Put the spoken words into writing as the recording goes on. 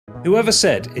Whoever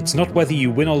said it's not whether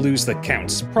you win or lose that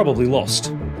counts probably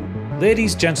lost.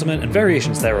 Ladies, gentlemen, and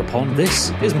variations thereupon, this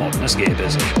is Modern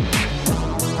Escapism.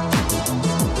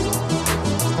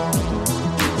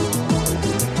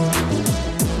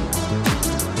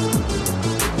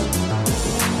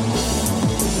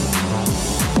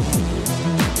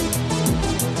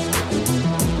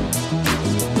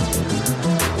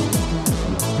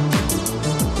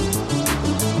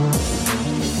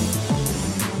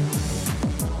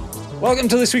 Welcome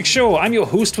to this week's show. I'm your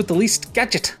host with the least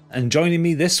gadget, and joining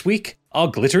me this week are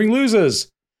Glittering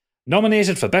Losers.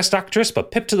 Nominated for Best Actress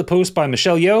but pipped to the post by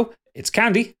Michelle Yeoh, it's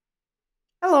Candy.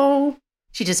 Hello.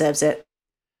 She deserves it.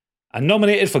 And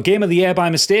nominated for Game of the Year by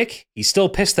mistake, he's still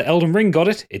pissed that Elden Ring got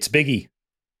it, it's Biggie.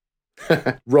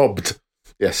 Robbed.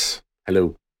 Yes.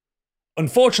 Hello.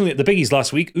 Unfortunately, at the Biggies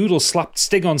last week, Oodles slapped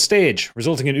Stig on stage,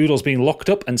 resulting in Oodles being locked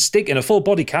up and Stig in a full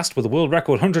body cast with a world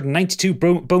record 192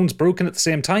 bones broken at the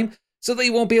same time, so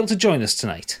they won't be able to join us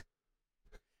tonight.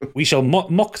 We shall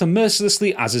mock them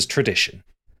mercilessly as is tradition.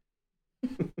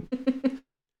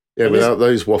 Yeah, without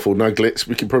those waffle nuggets,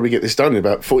 we could probably get this done in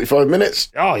about 45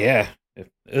 minutes. Oh, yeah.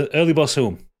 Early bus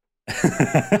home.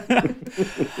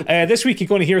 This week, you're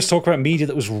going to hear us talk about media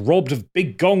that was robbed of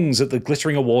big gongs at the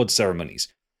Glittering Awards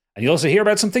ceremonies. And you'll also hear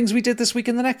about some things we did this week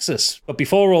in the Nexus. But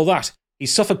before all that, he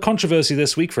suffered controversy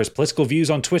this week for his political views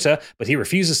on Twitter, but he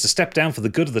refuses to step down for the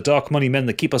good of the dark money men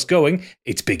that keep us going.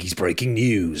 It's Biggie's breaking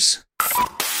news.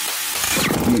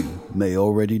 You may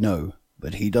already know,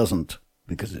 but he doesn't,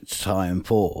 because it's time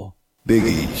for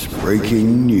Biggie's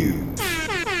breaking news.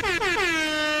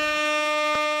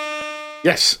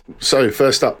 Yes, so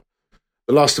first up,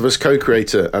 The Last of Us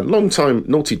co-creator and longtime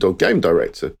Naughty Dog game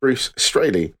director Bruce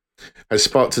Straley has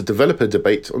sparked a developer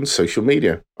debate on social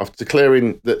media after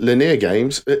declaring that linear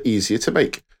games are easier to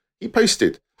make. He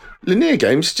posted, "Linear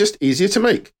games just easier to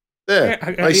make." There,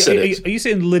 I said it. Are you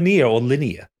saying linear or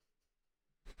linear?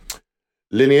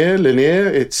 Linear.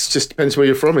 It just depends where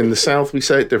you're from. In the South, we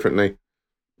say it differently.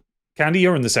 Candy,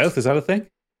 you're in the South. Is that a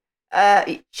thing?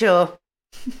 Sure.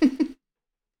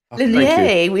 Oh,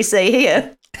 Linear, we say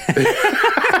here.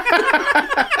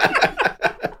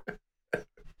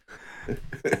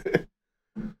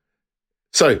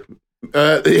 So,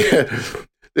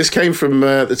 this came from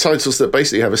the titles that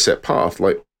basically have a set path,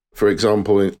 like, for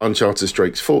example, in Uncharted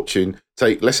Drake's Fortune,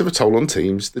 take less of a toll on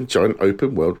teams than giant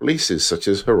open-world releases, such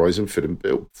as Horizon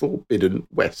Forbidden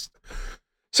West.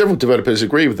 Several developers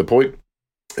agree with the point,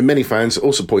 and many fans are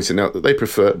also pointing out that they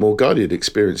prefer more guided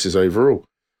experiences overall.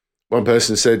 One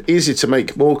person said, "Easier to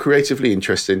make, more creatively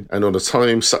interesting, and on a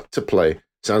time sucked to play.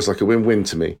 Sounds like a win-win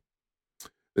to me."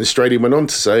 Then Straley went on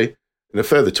to say, in a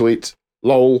further tweet,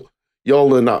 "Lol,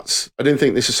 y'all are nuts. I didn't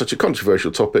think this is such a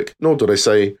controversial topic, nor did I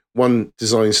say one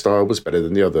design style was better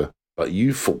than the other. But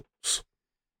you fools."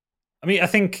 I mean, I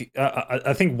think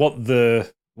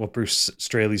what Bruce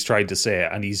Straley's tried to say,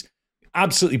 and he's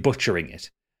absolutely butchering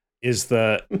it, is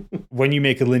that when you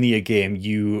make a linear game,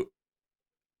 you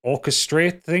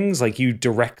orchestrate things, like you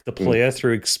direct the player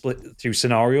through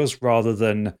scenarios rather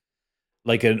than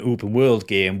like an open world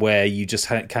game where you just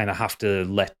kind of have to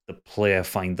let the player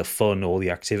find the fun or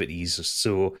the activities.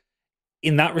 So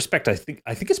in that respect, I think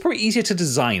it's probably easier to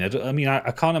design.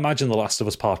 I can't imagine The Last of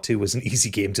Us Part 2 was an easy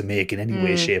game to make in any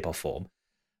way, shape or form.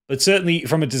 But certainly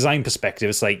from a design perspective,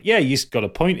 it's like, yeah, you just got a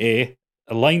point A,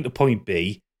 a line to point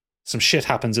B, some shit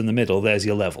happens in the middle, there's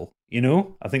your level. You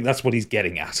know? I think that's what he's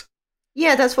getting at.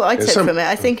 Yeah, that's what I took from it.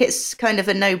 I think it's kind of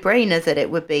a no-brainer that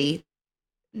it would be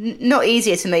not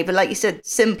easier to make, but like you said,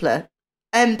 simpler.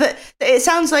 But it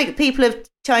sounds like people have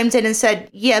chimed in and said,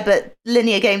 yeah, but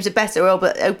linear games are better, or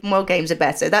but open world games are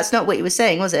better. That's not what you were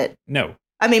saying, was it? No.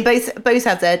 I mean, both do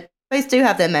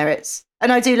have their merits.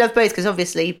 And I do love both, because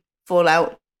obviously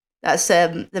Fallout, that's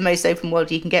the most open world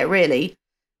you can get, really.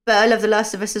 But I love The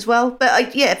Last of Us as well.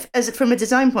 But as from a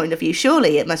design point of view,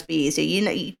 surely it must be easier.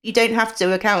 You don't have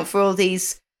to account for all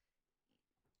these.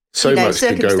 So much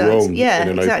could go wrong in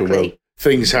an open world.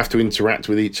 Things have to interact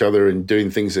with each other and doing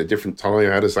things at a different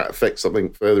time. How does that affect something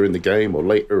further in the game or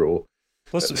later or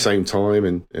at the same time?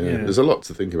 And there's a lot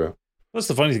to think about. That's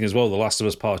the funny thing as well. The Last of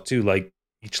Us Part 2, like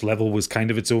each level was kind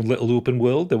of its own little open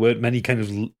world. There weren't many kind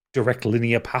of direct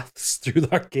linear paths through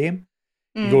that game.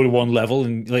 You go to one level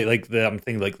and I'm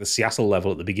thinking like the Seattle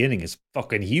level at the beginning is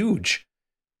fucking huge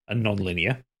and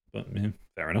non-linear, but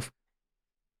fair enough.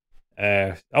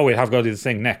 I've got to do the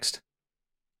thing next.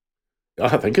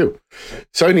 Thank you.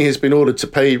 Sony has been ordered to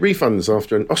pay refunds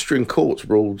after an Austrian court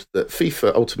ruled that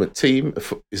FIFA Ultimate Team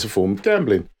is a form of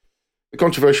gambling. The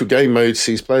controversial game mode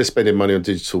sees players spending money on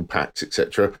digital packs,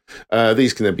 etc.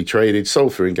 These can then be traded,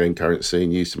 sold for in-game currency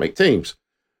and used to make teams.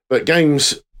 But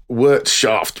games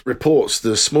Wirtschaft reports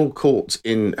the small court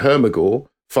in Hermagor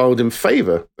filed in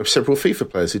favour of several FIFA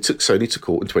players who took Sony to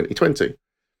court in 2020.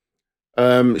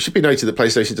 It should be noted that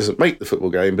PlayStation doesn't make the football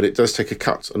game, but it does take a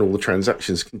cut on all the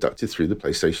transactions conducted through the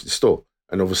PlayStation Store.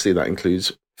 And obviously that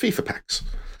includes FIFA packs.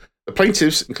 The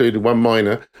plaintiffs, including one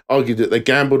minor, argued that they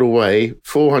gambled away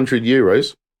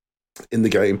 €400 in the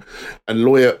game, and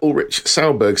lawyer Ulrich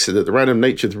Saulberg said that the random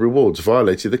nature of the rewards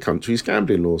violated the country's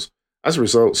gambling laws. As a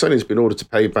result, Sony's been ordered to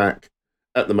pay back,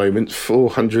 at the moment,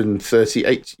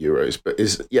 €438, but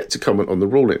is yet to comment on the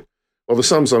ruling. While the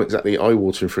sums aren't exactly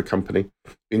eye-watering for a company,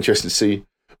 interesting to see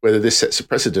whether this sets a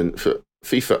precedent for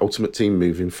FIFA Ultimate Team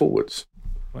moving forwards.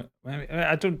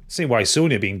 I don't see why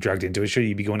Sony are being dragged into it. Should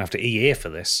you be going after EA for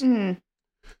this?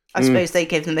 I suppose they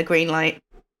give them the green light.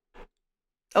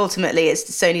 Ultimately, it's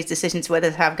Sony's decision to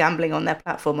whether to have gambling on their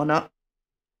platform or not.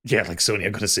 Yeah, like Sony are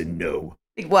going to say no.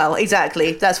 Well,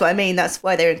 exactly. That's what I mean. That's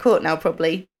why they're in court now,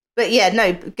 probably. But yeah,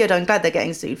 no, good. I'm glad they're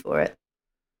getting sued for it.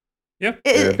 Yeah.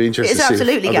 It'd be interesting to see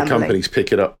if other companies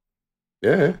pick it up.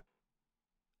 Yeah.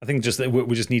 I think just that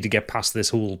we just need to get past this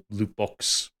whole loot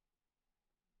box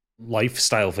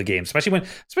lifestyle for games,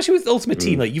 especially with Ultimate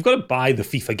Team. Like, you've got to buy the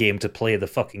FIFA game to play the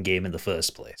fucking game in the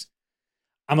first place.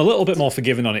 I'm a little bit more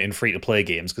forgiving on it in free-to-play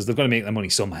games because they've got to make their money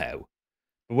somehow.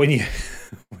 But when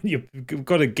you've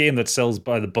got a game that sells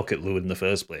by the bucket load in the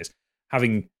first place,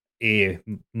 having a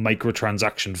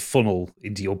microtransaction funnel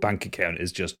into your bank account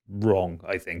is just wrong,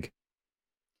 I think.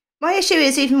 My issue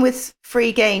is, even with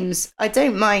free games, I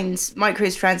don't mind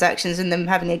microtransactions and them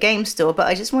having a game store, but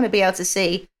I just want to be able to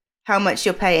see how much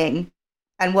you're paying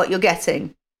and what you're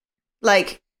getting.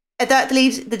 Like, that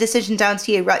leaves the decision down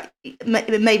to you, right?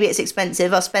 Maybe it's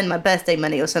expensive. I'll spend my birthday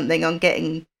money or something on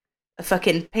getting a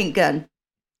fucking pink gun.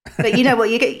 But you know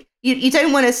what? You get. You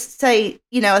don't want to say,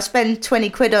 I spend 20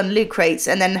 quid on loot crates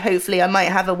and then hopefully I might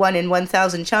have a 1 in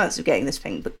 1,000 chance of getting this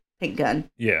pink gun.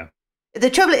 Yeah. The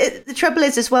trouble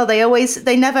is as well,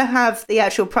 they never have the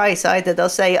actual price either. They'll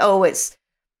say, oh, it's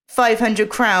 500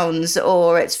 crowns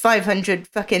or it's 500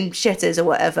 fucking shitters or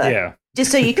whatever. Yeah.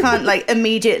 Just so you can't like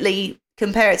immediately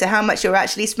compare it to how much you're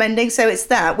actually spending. So it's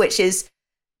that, which is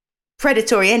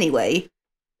predatory anyway.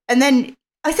 And then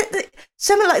I think that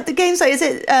some of like the games, like, is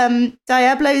it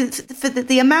Diablo, for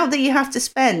the amount that you have to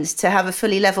spend to have a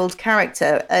fully leveled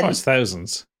character? And it's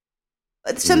thousands.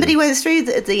 Somebody went through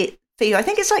the fee. I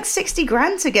think it's like 60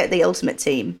 grand to get the Ultimate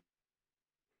Team.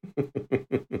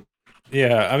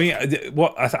 Yeah, I mean,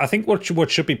 I think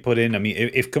what should be put in, I mean,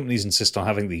 if companies insist on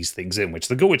having these things in, which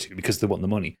they're going to because they want the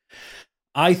money,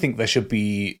 I think there should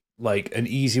be like an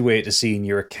easy way to see in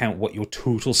your account what your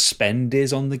total spend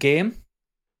is on the game.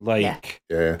 Like,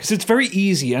 because it's very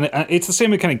easy, and it's the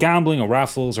same with kind of gambling or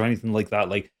raffles or anything like that.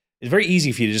 Like, it's very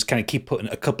easy for you to just kind of keep putting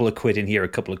a couple of quid in here, a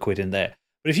couple of quid in there.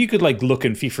 But if you could like look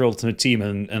in FIFA Ultimate Team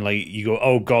and like you go,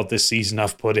 oh god, this season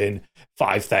I've put in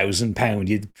 £5,000,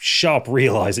 you'd sharp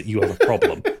realise that you have a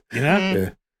problem, you know? Yeah.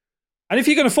 And if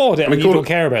you can afford it and you don't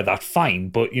care about that, fine.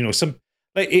 But some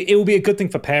like it will be a good thing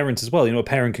for parents as well. A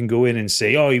parent can go in and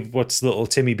say, oh, what's little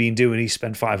Timmy been doing? He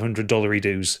spent $500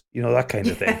 dues, that kind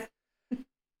of thing.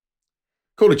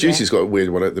 Call of Duty's got a weird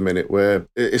one at the minute where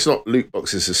it's not loot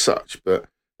boxes as such, but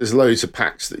there's loads of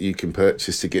packs that you can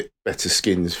purchase to get better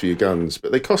skins for your guns,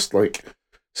 but they cost like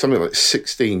something like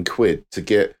 16 quid to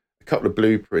get a couple of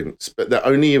blueprints, but they're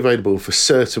only available for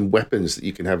certain weapons that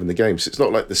you can have in the game. So it's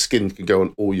not like the skin can go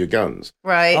on all your guns.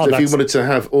 Right. So if you wanted to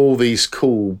have all these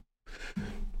cool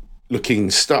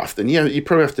looking stuff, then you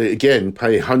probably have to again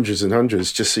pay hundreds and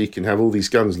hundreds just so you can have all these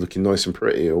guns looking nice and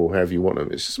pretty or however you want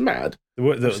them. It's just mad.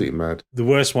 Absolutely mad. The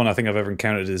worst one I think I've ever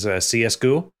encountered is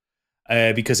CSGO,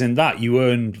 because in that you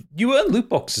earn loot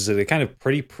boxes at a kind of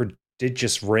pretty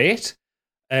prodigious rate.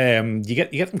 You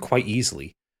get them quite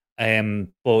easily,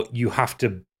 but you have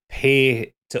to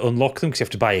pay to unlock them because you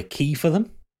have to buy a key for them.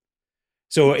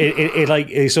 So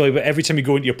so every time you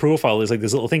go into your profile, there's like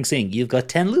this little thing saying you've got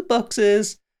 10 loot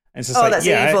boxes. And it's just that's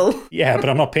evil. Yeah, but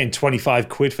I'm not paying 25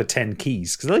 quid for 10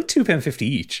 keys because they're like £2.50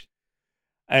 each.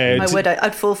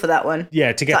 I'd fall for that one.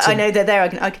 Yeah, to get. I know they're there.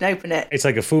 I can open it. It's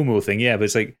like a FOMO thing, yeah, but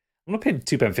it's like I'm not paying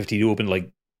 £2.50 to open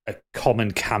like a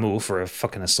common camo for a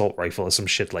fucking assault rifle or some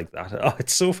shit like that. Oh,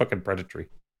 it's so fucking predatory.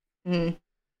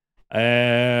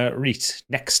 Reet,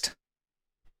 next.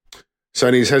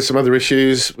 Sony's had some other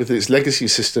issues with its legacy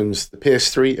systems. The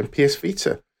PS3 and PS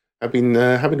Vita have been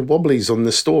having wobblies on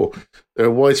the store. There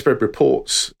are widespread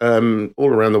reports all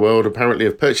around the world, apparently,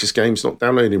 of purchased games not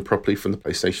downloading properly from the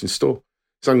PlayStation Store.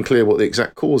 It's unclear what the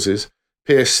exact cause is.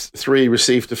 PS3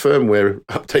 received a firmware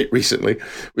update recently,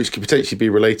 which could potentially be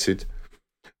related.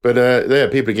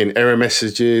 But people are getting error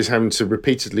messages, having to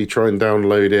repeatedly try and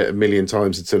download it a million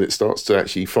times until it starts to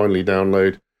actually finally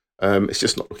download. It's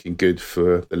just not looking good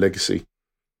for the legacy.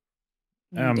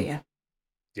 Dear.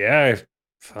 Yeah,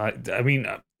 I mean,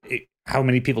 how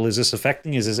many people is this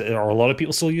affecting? Are a lot of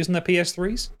people still using their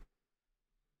PS3s?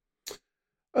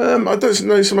 I don't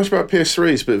know so much about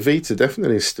PS3s, but Vita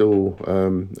definitely is still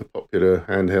a popular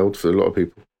handheld for a lot of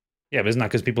people. Yeah, but isn't that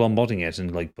because people are modding it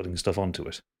and like putting stuff onto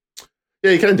it?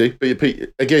 Yeah, you can do,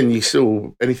 but again, you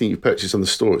still anything you purchase on the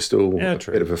store, it's still a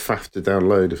bit of a faff to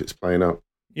download if it's playing up.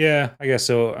 Yeah, I guess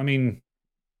so. I mean,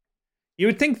 you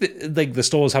would think that like the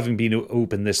stores having been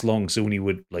open this long, Sony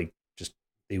would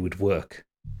they would work.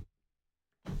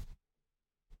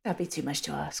 That'd be too much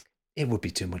to ask. It would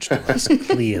be too much to ask,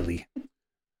 clearly.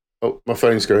 Oh, my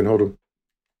phone's going. Hold on.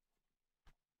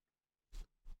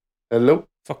 Hello?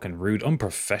 Fucking rude.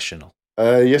 Unprofessional.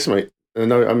 Yes, mate.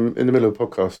 No, I'm in the middle of a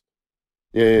podcast.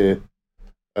 Yeah.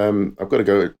 I've got to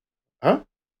go. Huh?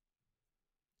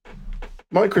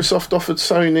 Microsoft offered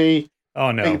Sony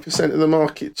 8% of the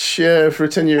market share for a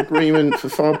 10-year agreement for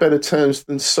far better terms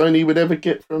than Sony would ever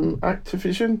get from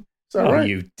Activision. Is that right?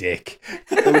 You dick.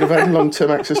 They would have had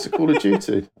long-term access to Call of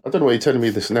Duty. I don't know why you're telling me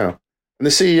this now. And the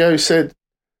CEO said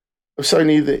of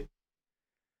Sony that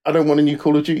I don't want a new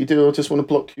Call of Duty deal, I just want to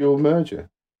block your merger.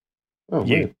 Oh,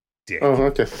 you weird. dick. Oh,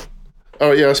 okay.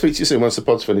 Oh, yeah, I'll speak to you soon once the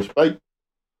pod's finished. Bye.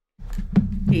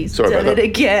 He's done it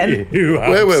again.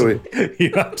 Where were we?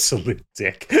 You absolute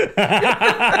dick. Sorry,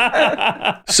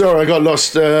 I got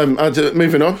lost.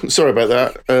 Moving on. Sorry about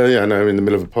that. I'm in the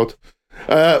middle of a pod.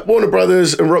 Warner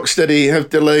Brothers and Rocksteady have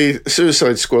delayed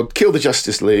Suicide Squad Kill the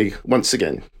Justice League once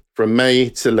again from May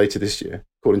to later this year,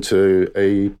 according to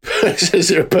a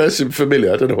person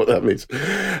familiar. I don't know what that means.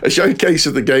 A showcase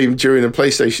of the game during a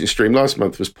PlayStation stream last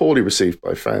month was poorly received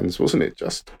by fans, wasn't it?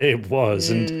 Just it was,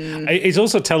 and it's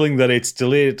also telling that it's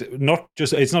delayed.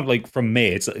 It's not like from May.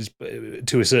 It's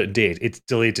to a certain date. It's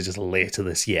delayed to just later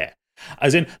this year.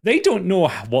 As in, they don't know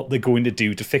what they're going to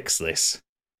do to fix this.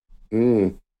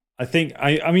 I think.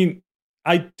 I mean,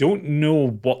 I don't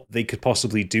know what they could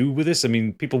possibly do with this. I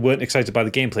mean, people weren't excited by the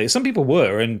gameplay. Some people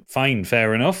were, and fine,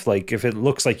 fair enough. Like, if it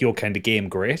looks like your kind of game,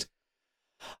 great.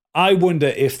 I wonder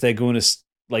if they're going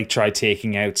to try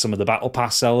taking out some of the battle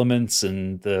pass elements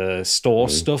and the store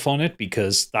stuff on it,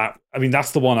 because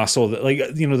that's the one I saw that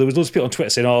there was loads of people on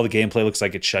Twitter saying, "Oh, the gameplay looks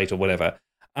like it's shite" or whatever,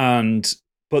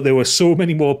 but there were so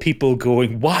many more people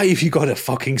going, "Why have you got a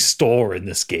fucking store in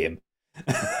this game?"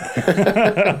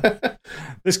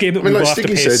 This game that we will have to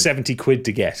pay 70 quid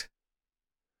to get.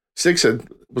 Stig said,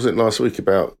 wasn't it last week,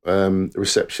 about the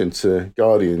reception to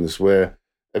Guardians, where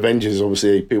Avengers,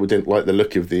 obviously, people didn't like the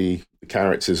look of the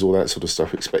characters, all that sort of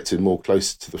stuff, expected more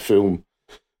closer to the film.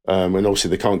 And obviously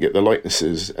they can't get the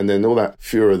likenesses. And then all that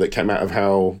furor that came out of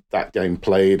how that game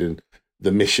played and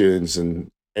the missions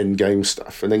and end game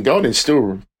stuff. And then Guardians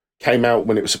still came out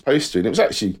when it was supposed to. And it was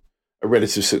actually a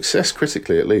relative success,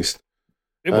 critically at least.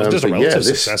 It was just a relative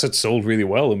success. It sold really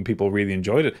well and people really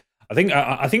enjoyed it.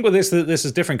 I think with this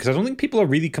is different, because I don't think people are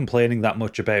really complaining that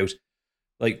much about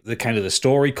the kind of the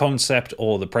story concept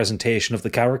or the presentation of the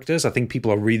characters. I think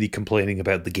people are really complaining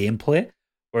about the gameplay.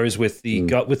 Whereas with the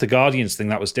Guardians thing,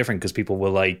 that was different, because people were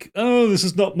like, "Oh, this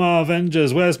is not my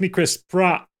Avengers. Where's me Chris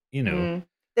Pratt?" You know.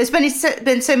 There's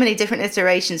been so many different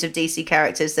iterations of DC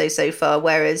characters though so far,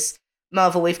 whereas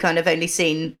Marvel we've kind of only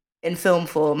seen in film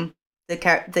form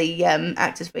the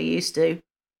actors we're used to.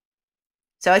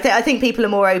 So I think people are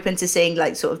more open to seeing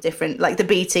sort of different, the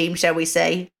B team, shall we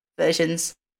say,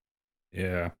 versions.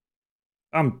 Yeah.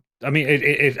 I mean,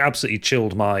 it absolutely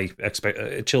chilled my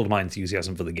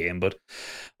enthusiasm for the game, but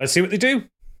let's see what they do.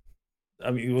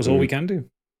 I mean, it was all we can do.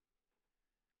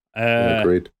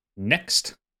 Agreed.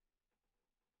 Next.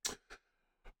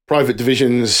 Private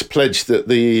Divisions pledged that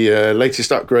the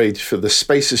latest upgrade for the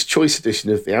Spacer's Choice edition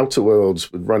of The Outer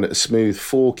Worlds would run at a smooth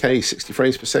 4K 60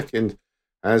 frames per second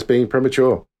as being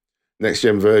premature.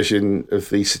 Next-gen version of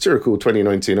the satirical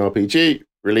 2019 RPG,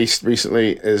 released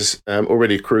recently, has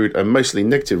already accrued a mostly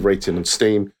negative rating on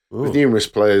Steam, with numerous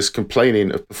players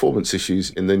complaining of performance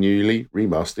issues in the newly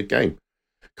remastered game.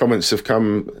 Comments have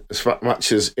come as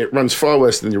much as it runs far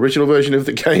worse than the original version of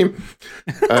the game.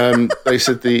 They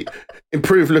said the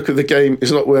improved look of the game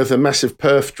is not worth the massive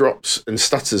perf drops and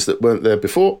stutters that weren't there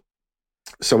before.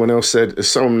 Someone else said, as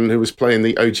someone who was playing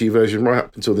the OG version right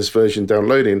up until this version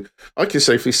downloading, I can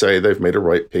safely say they've made a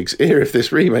right pig's ear of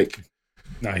this remake.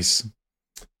 Nice.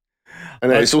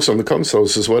 And it's also on the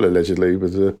consoles as well, allegedly,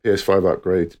 with the PS5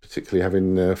 upgrade, particularly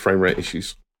having frame rate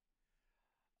issues.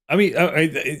 I mean,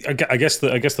 I guess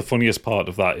the funniest part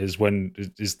of that is when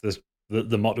is the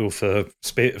the motto for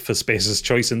Space's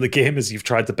Choice in the game is "You've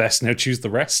tried the best, now choose the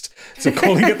rest." So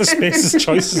calling it the Space's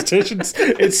Choice edition,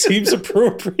 it seems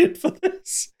appropriate for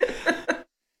this.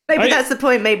 Maybe that's the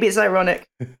point. Maybe it's ironic.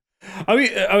 I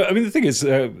mean, the thing is,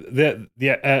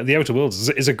 the Outer Worlds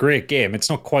is a great game. It's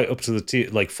not quite up to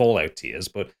the Fallout tiers,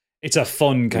 but it's a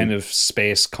fun kind of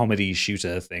space comedy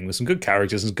shooter thing with some good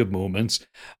characters and good moments.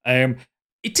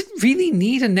 It didn't really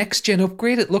need a next gen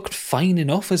upgrade. It looked fine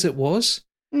enough as it was.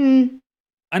 Mm.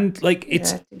 And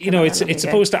it's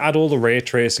supposed to add all the ray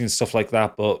tracing and stuff like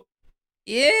that, but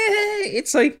yeah,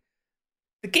 it's like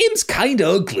the game's kind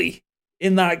of ugly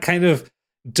in that kind of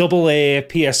AA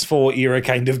PS4 era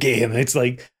kind of game. It's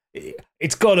like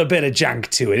it's got a bit of jank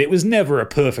to it. It was never a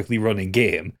perfectly running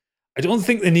game. I don't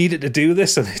think they needed to do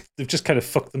this, and they've just kind of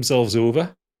fucked themselves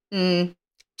over.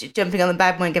 Jumping on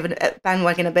the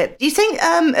bandwagon a bit. Do you think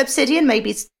Obsidian may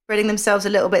be spreading themselves a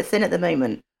little bit thin at the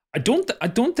moment? I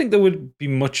don't think there would be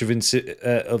much of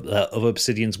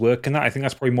Obsidian's work in that. I think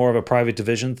that's probably more of a private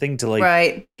division thing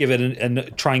to give it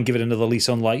and try and give it another lease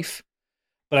on life.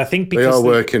 But I think because they are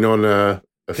working on a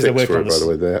fix for it, by the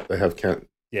way. They have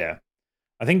Yeah,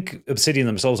 I think Obsidian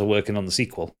themselves are working on the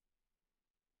sequel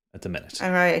at the minute.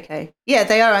 All right, okay. Yeah,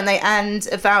 they are, aren't they? And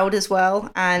Avowed as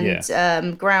well,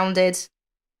 and Grounded.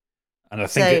 And I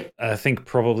think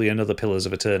probably another Pillars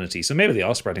of Eternity. So maybe they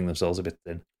are spreading themselves a bit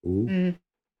thin.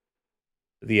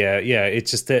 Yeah,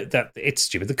 it's just that it's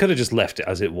stupid. They could have just left it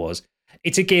as it was.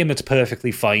 It's a game that's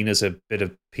perfectly fine as a bit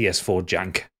of PS4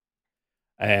 jank.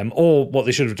 Or what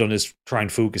they should have done is try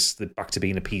and focus back to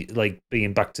being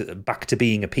back to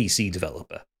being a PC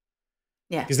developer.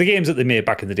 Yeah, because the games that they made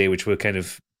back in the day, which were kind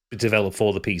of developed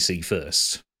for the PC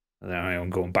first, and then I'm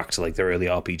going back to like their early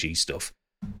RPG stuff.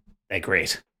 They're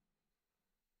great.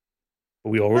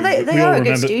 But they are a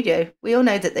good studio. We all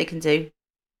know that they can do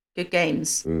good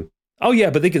games. Oh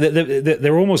yeah, but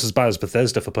they're almost as bad as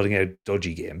Bethesda for putting out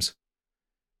dodgy games.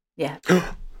 Yeah.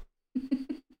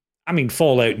 I mean,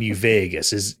 Fallout New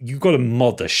Vegas you've got to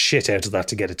mod the shit out of that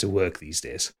to get it to work these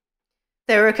days.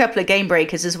 There were a couple of game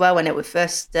breakers as well when it was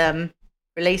first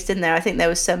released in there. I think there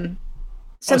was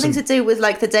something to do with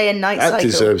like the day and night cycle. That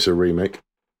deserves a remake.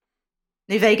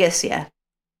 New Vegas, yeah.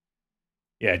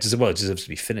 Yeah, it deserves to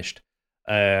be finished.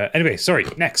 Anyway, sorry,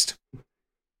 next.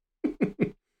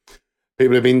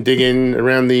 People have been digging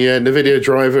around the NVIDIA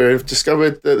driver and have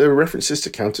discovered that there were references to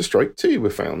Counter-Strike 2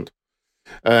 were found.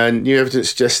 And new evidence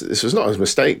suggests that this was not a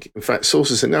mistake. In fact,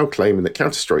 sources are now claiming that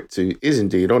Counter-Strike 2 is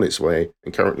indeed on its way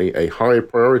and currently a high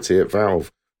priority at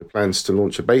Valve, with plans to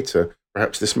launch a beta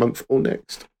perhaps this month or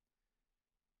next.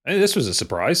 This was a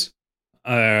surprise,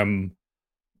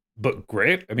 but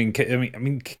great. I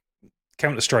mean,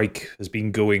 Counter-Strike has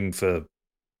been going for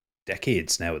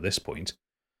decades now at this point.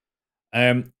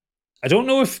 I don't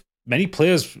know if many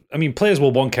players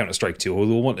will want Counter-Strike 2 or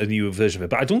they'll want a new version of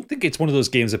it, but I don't think it's one of those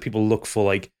games that people look for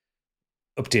like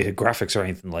updated graphics or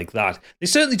anything like that. They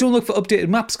certainly don't look for updated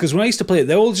maps, because when I used to play it,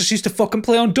 they all just used to fucking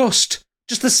play on Dust.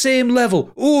 Just the same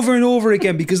level over and over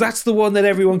again, because that's the one that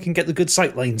everyone can get the good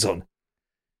sight lines on.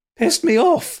 Pissed me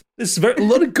off. There's a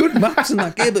lot of good maps in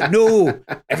that game, but no,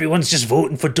 everyone's just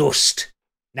voting for Dust.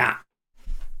 Nah.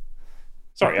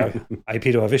 Sorry, I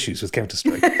appear to have issues with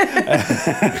Counter-Strike.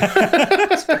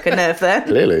 Struck a nerve there.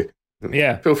 Clearly.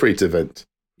 Yeah. Feel free to vent.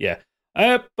 Yeah.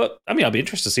 But, I mean, I'll be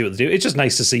interested to see what they do. It's just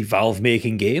nice to see Valve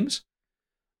making games.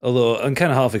 Although I'm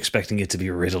kind of half expecting it to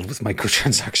be riddled with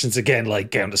microtransactions again,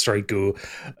 like Counter-Strike Go,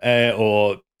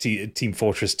 or Team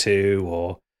Fortress 2,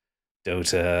 or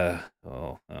Dota.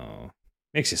 Oh.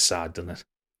 Makes you sad, doesn't it?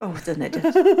 Oh, doesn't it?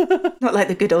 Not like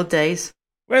the good old days.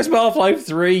 Where's Half-Life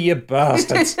 3, you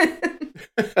bastards?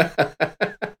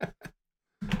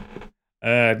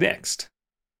 Next.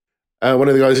 One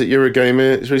of the guys at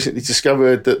Eurogamer has recently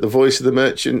discovered that the voice of the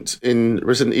merchant in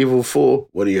Resident Evil 4,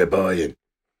 what are you buying,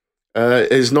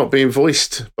 is not being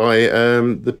voiced by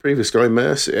the previous guy,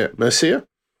 Mercia.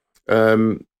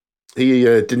 He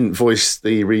didn't voice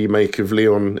the remake of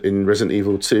Leon in Resident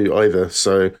Evil 2 either,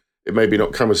 so it maybe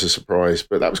not come as a surprise,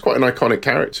 but that was quite an iconic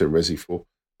character in Resi 4,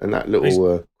 and that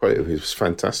little quote of his was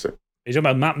fantastic. Are you talking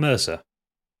about Matt Mercer?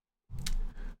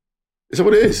 Is that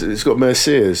what it is? It's got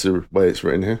Mercier as the way it's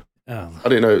written here. Oh. I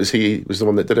didn't know he was the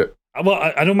one that did it.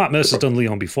 Well, I know Matt Mercer's done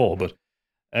Leon before, but...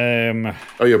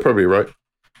 oh, you're probably right.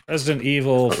 Resident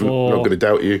Evil 4... I'm not going to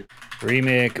doubt you.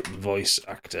 Remake voice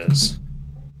actors.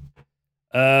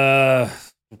 So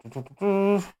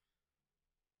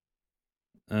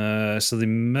the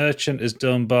merchant is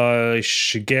done by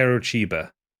Shigeru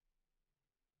Chiba.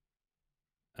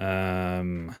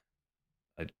 Who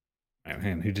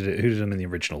did it? Who did him in the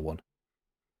original one?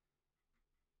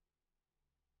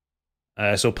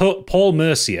 So Paul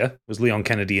Mercier was Leon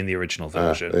Kennedy in the original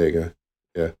version. There you go.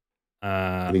 Yeah.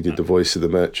 And he did the voice of the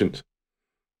merchant.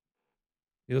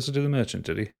 He also did the merchant,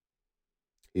 did he?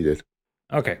 He did.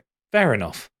 Okay, fair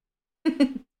enough.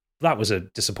 That was a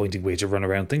disappointing way to run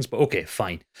around things, but okay,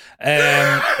 fine.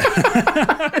 I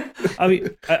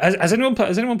mean, has anyone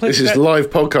played? This is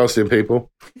live podcasting, people.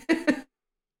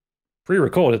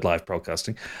 Pre-recorded live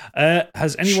podcasting.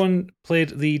 Has anyone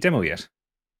played the demo yet?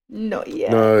 Not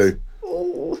yet. No.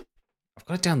 Oh. I've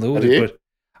got it downloaded, but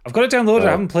I've got it downloaded.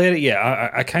 I haven't played it yet.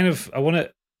 I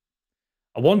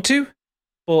want to,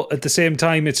 but at the same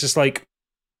time, it's just like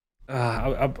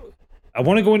I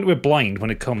want to go into it blind when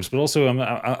it comes, but also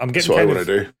I'm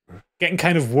getting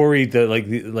kind of worried that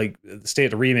the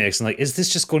state of remakes and is this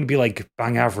just going to be like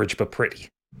bang average but pretty?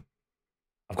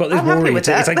 I've got this worry. It's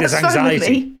like this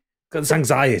anxiety. Got this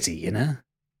anxiety, you know.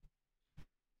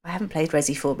 I haven't played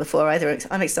Resi 4 before either.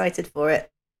 I'm excited for it.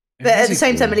 But at the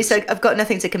same time, at least I've got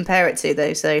nothing to compare it to,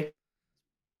 though. So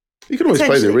you can always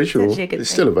play the original.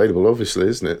 It's still available, obviously,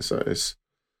 isn't it? So if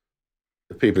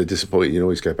people are disappointed, you can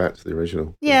always go back to the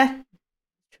original. Yeah,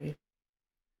 true.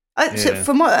 So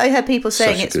from what I heard people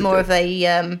saying, it's more of a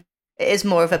it is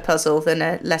more of a puzzle than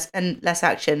less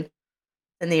action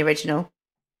than the original.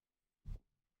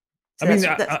 So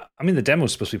I mean, the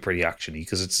demo's supposed to be pretty actiony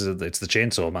because it's the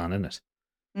Chainsaw Man, isn't it?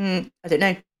 I don't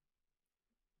know.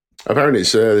 Apparently,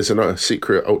 there's a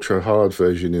secret ultra hard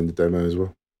version in the demo as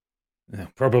well. Yeah,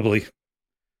 probably.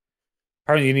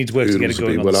 Apparently, you need to work to get it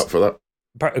going. Well up for that.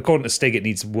 According to Stig, it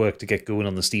needs work to get going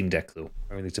on the Steam Deck, though.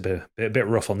 Apparently, it's a bit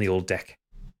rough on the old deck.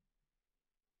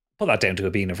 Put that down to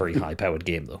it being a very high-powered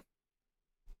game, though.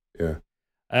 Yeah.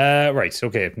 Right.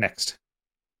 Okay. Next.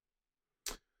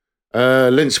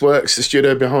 Lynxworks, the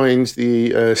studio behind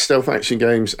the stealth action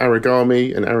games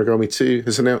Aragami and Aragami 2,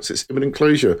 has announced its imminent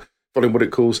closure following what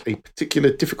it calls a particular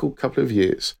difficult couple of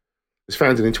years. It was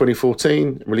founded in 2014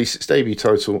 and released its debut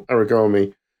title,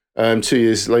 Aragami. 2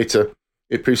 years later,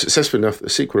 it proved successful enough that the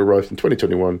sequel arrived in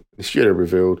 2021. The studio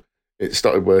revealed it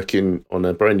started working on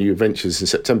a brand new ventures in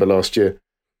September last year.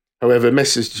 However, a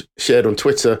message shared on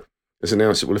Twitter has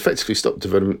announced it will effectively stop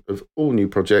development of all new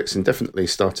projects indefinitely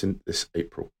starting this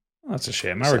April. Oh, that's a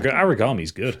shame.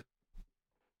 Aragami's good.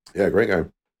 Yeah, great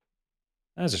game.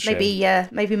 That's a shame.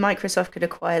 Maybe Microsoft could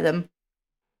acquire them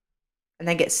and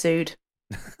then get sued.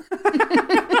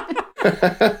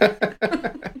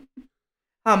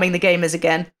 Harming the gamers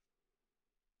again.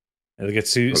 Yeah, they get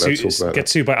sued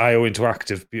by IO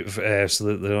Interactive so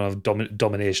that they don't have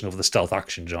domination over the stealth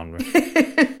action genre.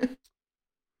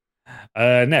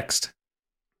 Next.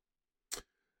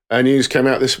 News came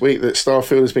out this week that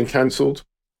Starfield has been cancelled.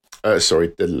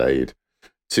 Delayed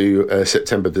to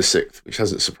September the 6th, which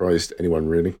hasn't surprised anyone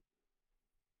really.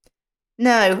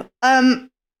 No.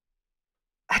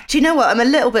 Do you know what? I'm a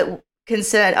little bit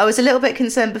concerned. I was a little bit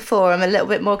concerned before. I'm a little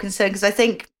bit more concerned because I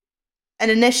think a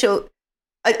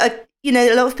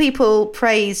lot of people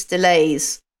praise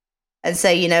delays and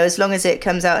say, as long as it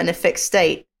comes out in a fixed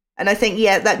state. And I think,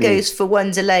 that goes for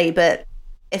one delay, but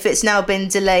if it's now been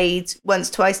delayed once,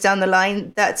 twice down the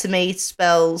line, that to me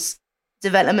spells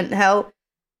development hell.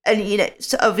 And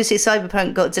so obviously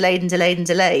Cyberpunk got delayed, and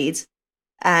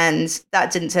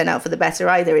that didn't turn out for the better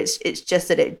either. It's just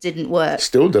that it didn't work.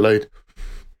 Still delayed.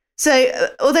 So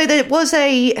although there was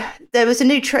a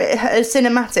new a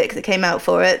cinematic that came out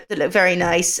for it that looked very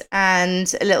nice,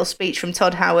 and a little speech from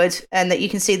Todd Howard, and that you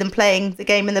can see them playing the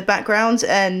game in the background,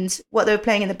 and what they were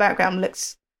playing in the background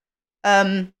looks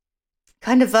kind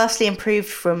of vastly improved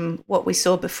from what we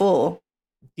saw before.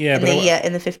 Yeah,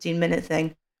 in the 15-minute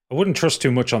thing. I wouldn't trust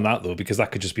too much on that though, because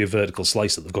that could just be a vertical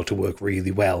slice that they've got to work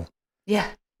really well. Yeah.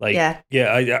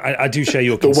 I do share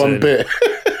your concern. The one bit.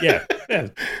 yeah.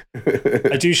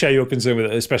 I do share your concern with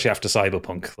it, especially after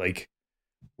Cyberpunk.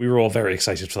 We were all very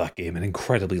excited for that game and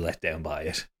incredibly let down by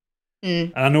it.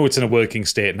 And I know it's in a working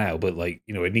state now, but it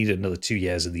needed another 2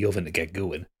 years in the oven to get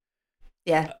going.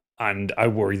 Yeah. And I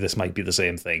worry this might be the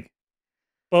same thing.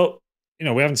 But, we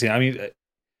haven't seen it. I mean,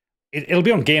 it'll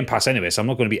be on Game Pass anyway, so I'm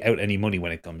not going to be out any money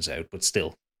when it comes out, but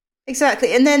still.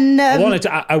 Exactly. And then I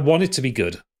want it to be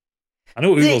good. I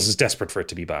know Oodles is desperate for it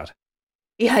to be bad.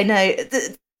 Yeah, I know.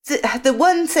 The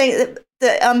one thing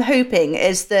that I'm hoping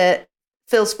is that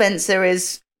Phil Spencer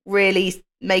is really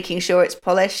making sure it's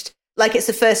polished. It's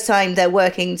the first time they're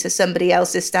working to somebody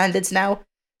else's standards now.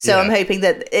 So I'm hoping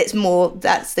that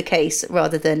that's the case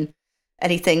rather than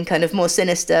anything kind of more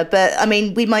sinister. But I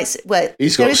mean, we might. Well,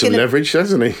 he's got some leverage,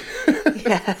 hasn't he?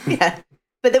 yeah.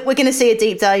 But we're going to see a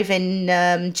deep dive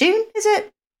in June, is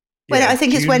it? When I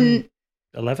think June it's when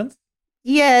 11th.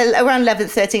 Yeah, around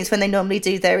 11th, 13th when they normally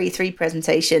do their E3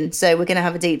 presentation. So we're going to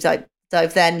have a deep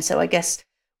dive then. So I guess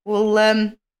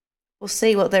we'll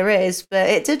see what there is. But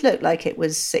it did look like it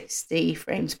was 60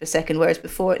 frames per second, whereas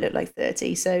before it looked like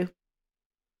 30. So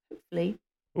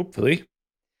Hopefully.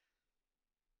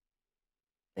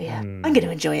 But yeah, I'm going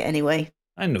to enjoy it anyway.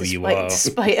 I know you are.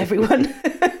 Despite everyone.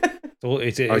 So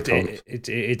it's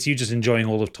you just enjoying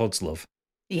all of Todd's love.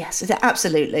 Yes,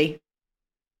 absolutely.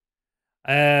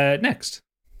 Next.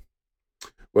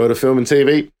 World of Film and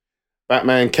TV.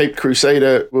 Batman Caped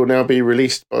Crusader will now be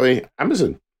released by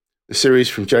Amazon. The series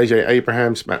from J.J.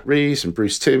 Abrams, Matt Reeves, and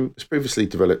Bruce Timm was previously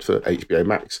developed for HBO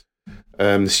Max.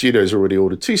 The studio has already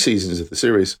ordered 2 seasons of the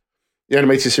series. The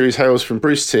animated series hails from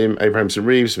Bruce Timm, Abrams, and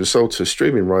Reeves, and was sold to a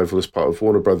streaming rival as part of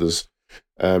Warner Brothers'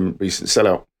 recent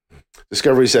sellout.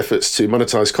 Discovery's efforts to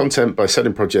monetize content by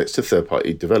selling projects to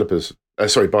third-party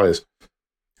buyers.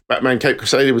 Batman Caped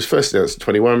Crusader was first announced in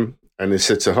 2021 and is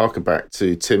said to harken back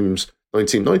to Timm's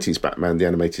 1990s Batman the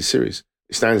Animated Series.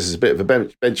 It stands as a bit of a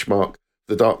benchmark for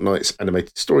the Dark Knight's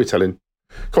animated storytelling.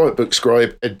 Comic book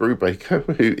scribe Ed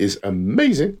Brubaker, who is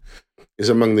amazing, is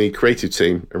among the creative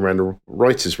team around the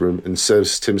writer's room and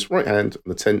serves Timm's right hand on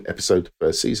the 10-episode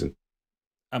first season.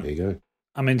 There you go.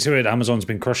 I'm into it. Amazon's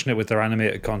been crushing it with their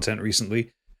animated content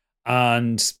recently,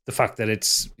 and the fact that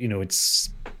it's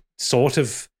sort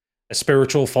of a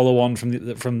spiritual follow-on from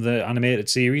the animated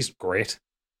series, great.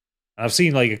 I've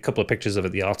seen like a couple of pictures of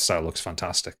it. The art style looks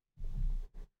fantastic.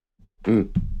 Does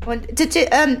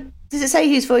it say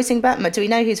who's voicing Batman? Do we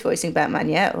know who's voicing Batman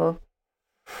yet? Or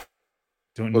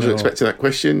wasn't expecting that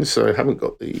question, so I haven't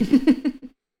got the.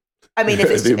 I mean,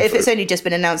 if it's only just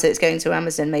been announced that it's going to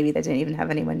Amazon, maybe they don't even have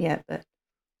anyone yet. But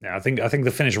yeah, I think they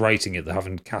finished writing it. They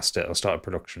haven't cast it or started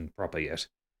production proper yet.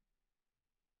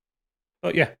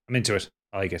 But yeah, I'm into it.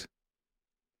 I like it.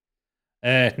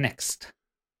 Next.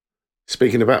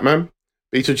 Speaking of Batman,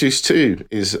 Beetlejuice 2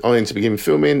 is eyeing to begin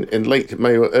filming in late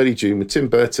May or early June, with Tim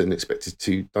Burton expected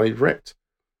to direct.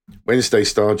 Wednesday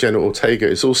star Jenna Ortega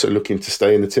is also looking to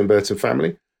stay in the Tim Burton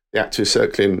family. The actor is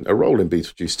circling a role in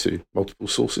Beetlejuice 2. Multiple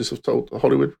sources have told The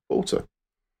Hollywood Reporter.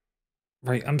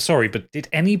 Right, I'm sorry, but did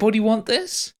anybody want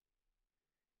this?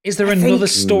 Is there another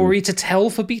story to tell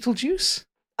for Beetlejuice?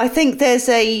 I think there's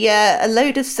a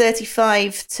load of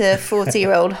 35 to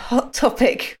 40-year-old Hot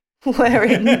Topic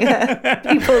wearing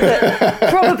people that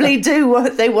probably do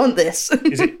what they want this.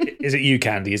 Is it you,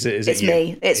 Candy? It's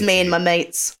me. It's me and my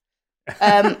mates.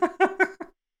 I'm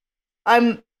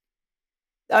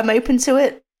open to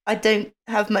it. I don't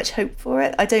have much hope for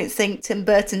it. I don't think Tim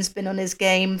Burton's been on his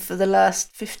game for the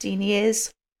last 15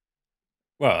 years.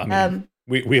 Well, I mean,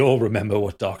 we all remember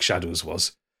what Dark Shadows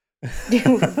was. Yeah.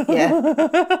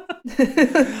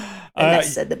 The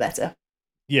less said, the better.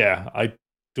 Yeah, I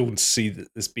don't see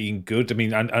this being good. I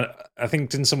mean, I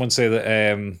think, didn't someone say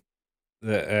that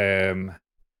they're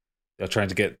trying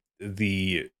to get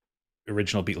the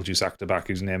original Beetlejuice actor back,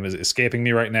 whose name is escaping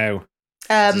me right now?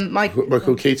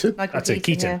 Michael Keaton? That's it,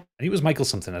 Keaton. Yeah. And he was Michael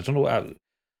something. I don't know what.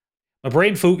 My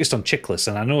brain focused on Chickless,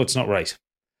 and I know it's not right.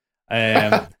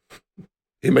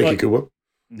 He'd make a good one.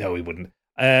 No, he wouldn't.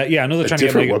 Yeah, another trying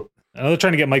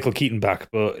to get Michael Keaton back,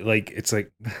 but like it's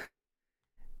like,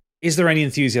 is there any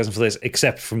enthusiasm for this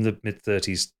except from the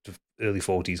mid-30s to early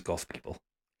 40s goth people?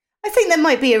 I think there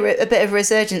might be a bit of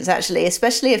resurgence, actually,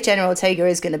 especially if Jenna Ortega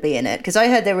is going to be in it, because I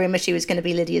heard the rumor she was going to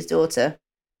be Lydia's daughter.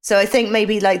 So I think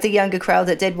maybe like the younger crowd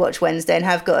that did watch Wednesday and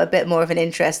have got a bit more of an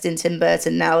interest in Tim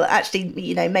Burton now, actually,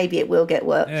 maybe it will get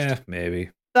work. Yeah, maybe.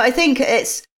 But I think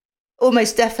it's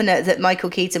almost definite that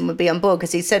Michael Keaton would be on board,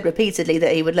 because he said repeatedly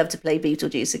that he would love to play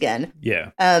Beetlejuice again.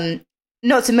 Yeah.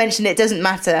 Not to mention it doesn't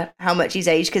matter how much he's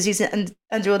aged, because he's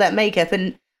under all that makeup.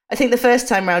 And I think the first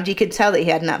time round you could tell that he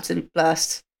had an absolute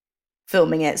blast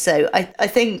filming it. So I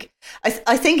think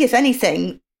if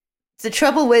anything, the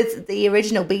trouble with the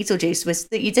original Beetlejuice was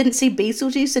that you didn't see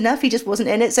Beetlejuice enough. He just wasn't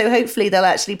in it. So hopefully they'll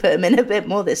actually put him in a bit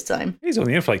more this time. He's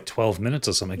only in for like 12 minutes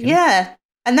or something. Yeah.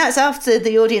 And that's after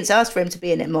the audience asked for him to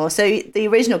be in it more. So the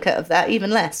original cut of that,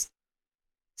 even less.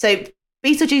 So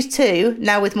Beetlejuice 2,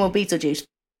 now with more Beetlejuice.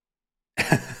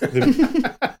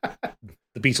 the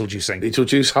Beetlejuicing.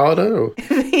 Beetlejuice harder? Or?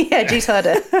 Yeah, juice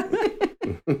harder.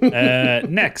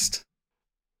 Next.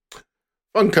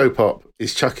 Funko Pop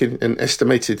is chucking an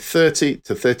estimated 30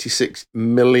 to 36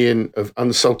 million of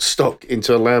unsold stock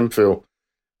into a landfill.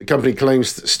 The company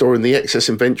claims that storing the excess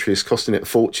inventory is costing it a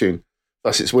fortune.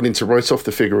 Thus, it's willing to write off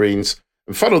the figurines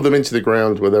and funnel them into the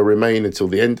ground where they'll remain until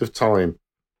the end of time.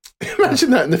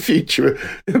 Imagine that in the future.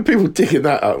 People digging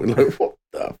that up and like, what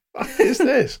the fuck is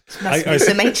this? Must be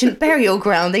some ancient burial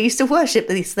ground. They used to worship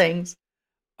these things.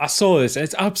 I saw this.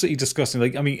 It's absolutely disgusting.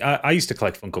 Like, I mean, I used to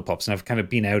collect Funko Pops, and I've kind of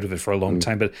been out of it for a long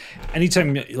time. But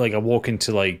anytime, like, I walk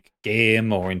into like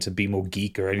Game or into Be More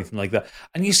Geek or anything like that,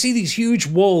 and you see these huge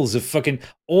walls of fucking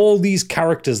all these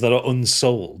characters that are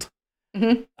unsold,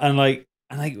 and like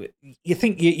you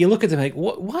think you look at them like,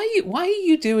 why are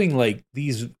you doing like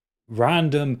these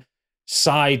random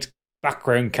side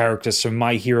background characters from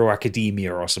My Hero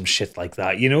Academia or some shit like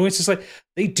that? You know, it's just like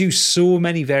they do so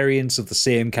many variants of the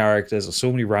same characters or so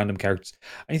many random characters,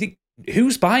 and you think,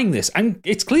 who's buying this? And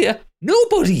it's clear,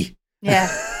 nobody.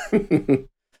 Yeah.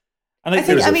 And I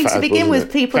think, to begin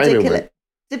with, people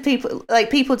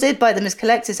did buy them as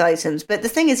collector's items, but the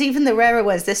thing is, even the rarer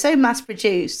ones, they're so mass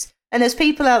produced, and there's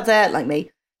people out there like me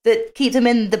that keep them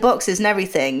in the boxes and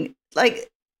everything.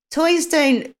 Like, toys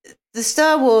don't. The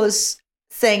Star Wars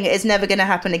thing is never going to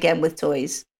happen again with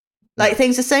toys. Like,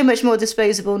 things are so much more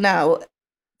disposable now.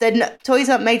 Toys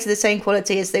aren't made to the same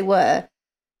quality as they were.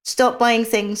 Stop buying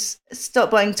toys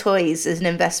as an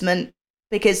investment,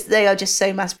 because they are just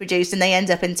so mass produced and they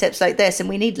end up in tips like this, and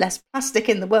we need less plastic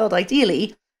in the world,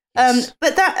 ideally. Yes.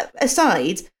 But that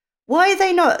aside, why are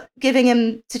they not giving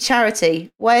them to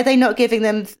charity? Why are they not giving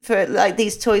them for like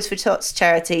these Toys for Tots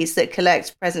charities that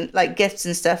collect gifts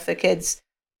and stuff for kids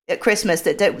at Christmas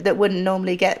that wouldn't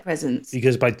normally get presents?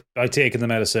 Because by taking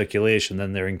them out of circulation,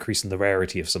 then they're increasing the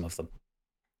rarity of some of them.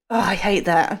 Oh, I hate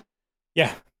that.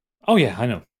 Yeah. Oh, yeah, I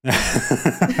know.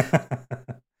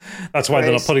 That's why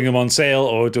they're not putting them on sale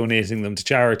or donating them to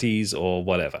charities or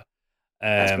whatever.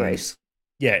 That's gross.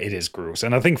 Yeah, it is gross.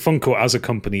 And I think Funko as a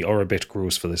company are a bit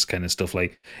gross for this kind of stuff.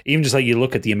 Like, even just like you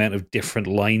look at the amount of different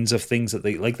lines of things that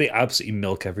they absolutely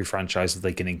milk every franchise that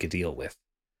they can ink a deal with.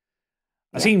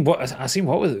 I seen what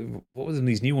were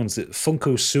these new ones, that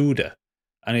Funko Soda,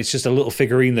 and it's just a little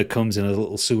figurine that comes in a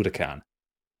little soda can,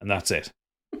 and that's it.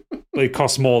 But it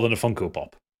costs more than a Funko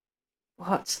Pop.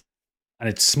 What? And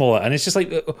it's smaller, and it's just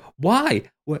like, why?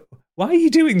 Why are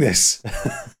you doing this?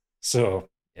 So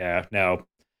yeah, no,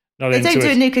 not into it. They don't do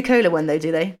a Nuka-Cola one though,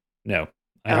 do they? No,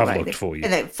 I have looked for you.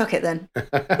 No, fuck it then.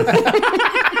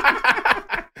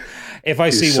 If I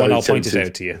see one, I'll point it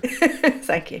out to you.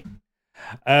 Thank you.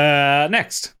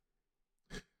 Next.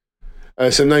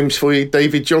 Some names for you: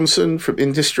 David Johnson from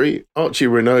Industry, Archie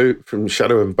Renault from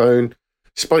Shadow and Bone,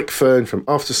 Spike Fern from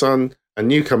Aftersun, and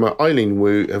newcomer Eileen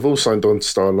Wu have all signed on to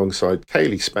star alongside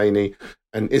Kaylee Spaney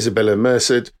and Isabella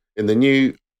Merced in the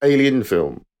new Alien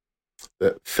film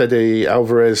that Fede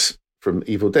Alvarez from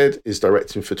Evil Dead is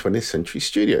directing for 20th Century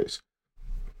Studios.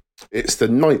 It's the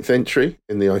 9th entry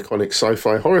in the iconic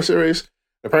sci-fi horror series.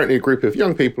 Apparently, a group of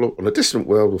young people on a distant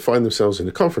world will find themselves in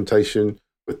a confrontation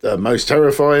with the most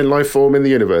terrifying life form in the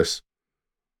universe.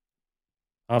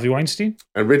 Harvey Weinstein?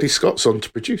 And Ridley Scott's on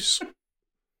to produce.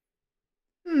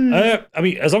 I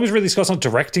mean, as long as Ridley Scott's not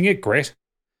directing it, great.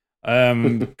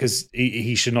 Because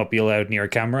he should not be allowed near a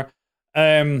camera.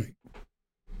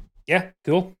 Yeah,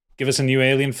 cool. Give us a new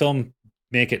Alien film.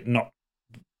 Make it not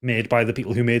made by the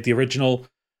people who made the original.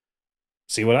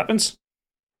 See what happens.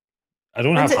 I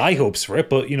don't have high hopes for it,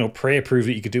 but, Prey proved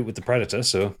that you could do it with the Predator,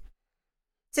 so...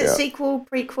 Is it sequel,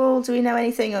 prequel? Do we know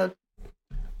anything? Or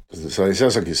Doesn't say. It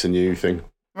sounds like it's a new thing.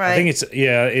 Right. I think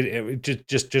it's,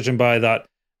 just judging by that,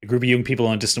 a group of young people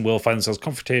on a distant world find themselves in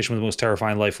confrontation with the most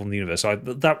terrifying life form in the universe. So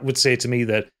that would say to me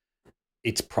that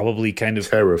it's probably kind of...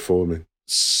 terraforming.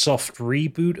 Soft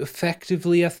reboot,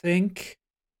 effectively, I think.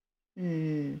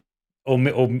 Or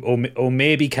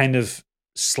maybe kind of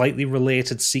slightly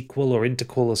related sequel or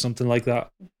interquel or something like that.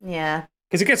 Yeah.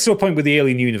 Because it gets to a point with the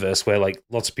Alien universe where, like,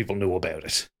 lots of people know about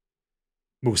it.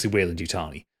 Mostly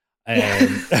Weyland-Yutani.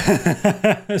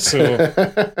 So,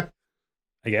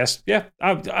 I guess, yeah.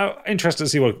 I'm interested to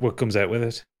see what comes out with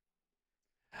it.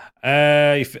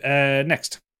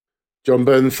 Next. John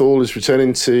Bernthal is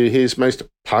returning to his most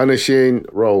punishing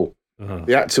role.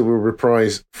 The actor will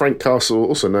reprise Frank Castle,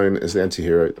 also known as the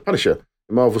anti-hero, the Punisher,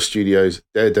 in Marvel Studios'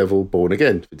 Daredevil Born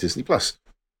Again for Disney+.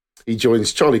 He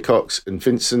joins Charlie Cox and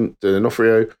Vincent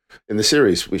D'Onofrio in the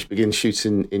series, which begins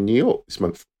shooting in New York this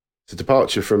month. It's a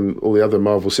departure from all the other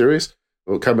Marvel series.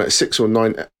 It will come at 6 or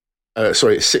 9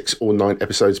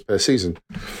 episodes per season.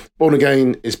 Born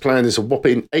Again is planned as a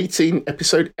whopping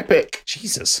 18-episode epic.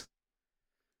 Jesus.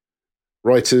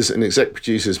 Writers and exec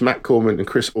producers Matt Corman and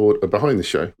Chris Ord are behind the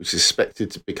show, which is expected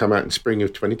to come out in spring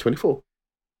of 2024.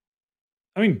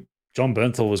 I mean, John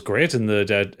Bernthal was great in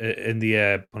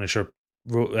the Punisher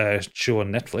show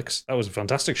on Netflix. That was a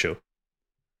fantastic show.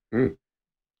 It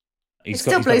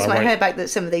still blows my hair back that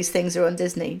some of these things are on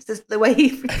Disney. It's just the way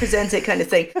he presents it, kind of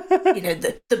thing.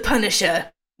 The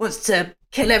Punisher wants to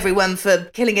kill everyone for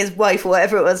killing his wife or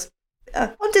whatever it was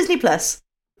on Disney Plus.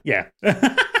 Yeah.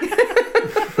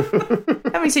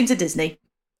 Coming soon to Disney.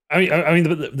 I mean,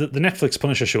 the Netflix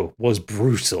Punisher show was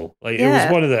brutal. Like it Yeah.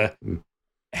 was one of the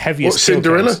heaviest. What,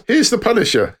 Cinderella? Here's the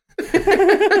Punisher.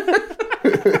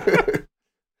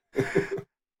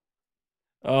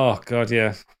 Oh God,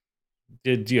 yeah.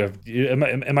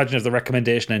 Imagine if the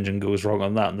recommendation engine goes wrong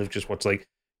on that, and they've just watched like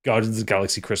Guardians of the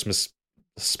Galaxy Christmas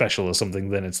special or something.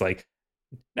 Then it's like,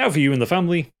 now for you and the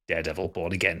family, Daredevil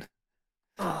Born Again.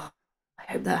 Oh,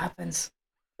 I hope that happens.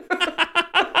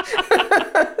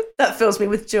 That fills me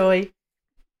with joy.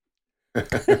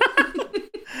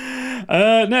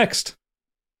 Next.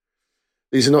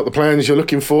 These are not the plans you're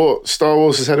looking for. Star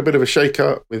Wars has had a bit of a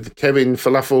shake-up with Kevin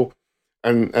Falafel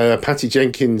and Patty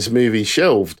Jenkins' movie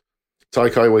shelved.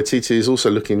 Taika Waititi is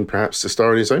also looking perhaps to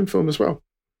star in his own film as well.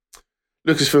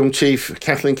 Lucasfilm chief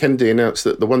Kathleen Kennedy announced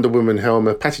that the Wonder Woman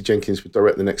helmer Patty Jenkins would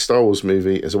direct the next Star Wars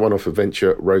movie as a one-off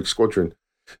adventure, Rogue Squadron.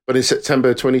 But in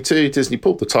September 22, Disney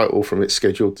pulled the title from its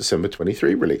scheduled December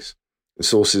 23 release. And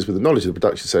sources with the knowledge of the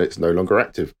production say it's no longer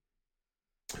active.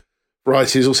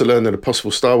 Variety has also learned that a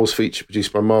possible Star Wars feature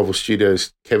produced by Marvel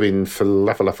Studios' Kevin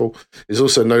Falafel is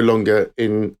also no longer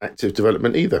in active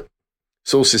development either.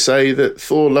 Sources say that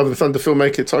Thor: Love and Thunder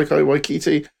filmmaker Taika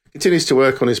Waititi continues to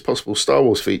work on his possible Star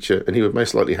Wars feature, and he would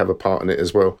most likely have a part in it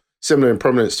as well, similar in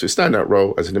prominence to a standout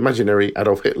role as an imaginary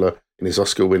Adolf Hitler in his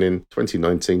Oscar-winning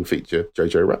 2019 feature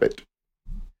Jojo Rabbit.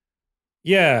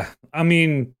 Yeah, I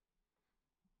mean,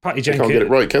 Patty They Jenkins can't get it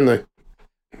right, can they?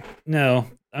 No,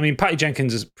 I mean, Patty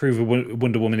Jenkins has proven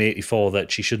Wonder Woman 84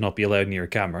 that she should not be allowed near a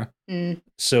camera.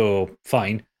 So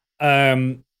fine.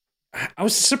 I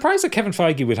was surprised that Kevin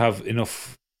Feige would have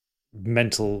enough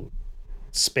mental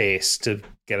space to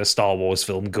get a Star Wars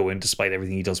film going, despite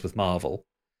everything he does with Marvel.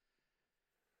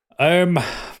 And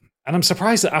I'm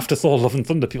surprised that after Thor: Love and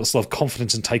Thunder, people still have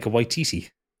confidence in Taika Waititi.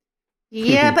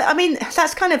 Yeah, but I mean,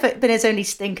 that's kind of been his only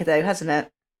stinker, though, hasn't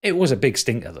it? It was a big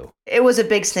stinker, though. It was a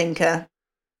big stinker.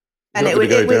 And He's not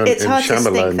gonna go down it's in hard to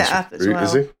stink Shyamalan's that up as route, well.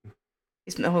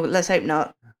 is he? Oh, let's hope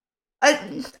not.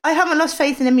 I haven't lost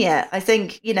faith in him yet. I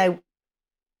think, it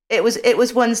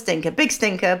was one stinker, big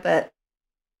stinker, but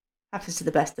happens to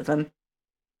the best of them.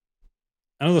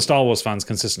 I know the Star Wars fans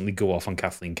consistently go off on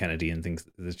Kathleen Kennedy and think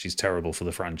that she's terrible for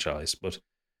the franchise, but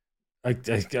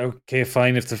okay,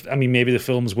 fine. Maybe the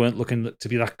films weren't looking to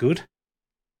be that good.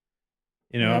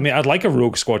 I mean, I'd like a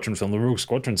Rogue Squadron film. The Rogue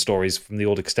Squadron stories from the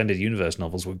old Extended Universe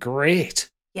novels were great.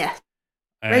 Yeah.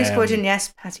 Rogue Squadron,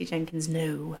 yes. Patty Jenkins,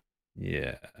 no.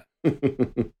 Yeah.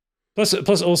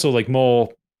 Plus, also like more.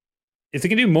 If they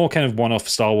can do more kind of one-off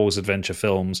Star Wars adventure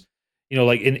films,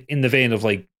 like in the vein of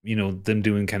like them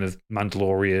doing kind of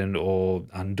Mandalorian or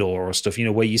Andor or stuff,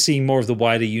 where you're seeing more of the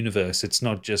wider universe. It's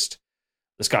not just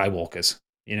the Skywalkers.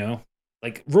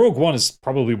 Like Rogue One is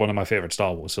probably one of my favorite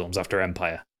Star Wars films after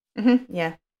Empire. Mm-hmm,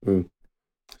 yeah.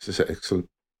 This is excellent.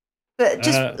 But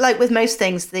just like with most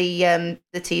things, the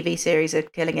TV series are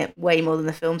killing it way more than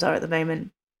the films are at the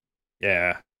moment.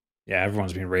 Yeah,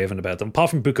 everyone's been raving about them. Apart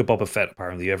from Book of Boba Fett,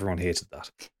 apparently everyone hated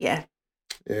that. Yeah.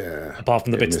 Apart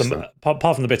from the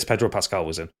bits Pedro Pascal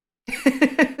was in.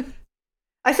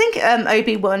 I think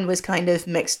Obi-Wan was kind of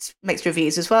mixed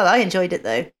reviews as well. I enjoyed it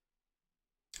though. It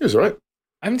was all right.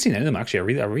 I haven't seen any of them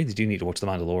actually. I really do need to watch The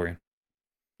Mandalorian.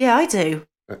 Yeah, I do.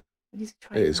 It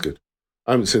is good.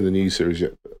 I haven't seen the new series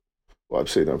yet, but what I've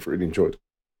seen, I've really enjoyed.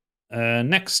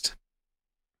 Next.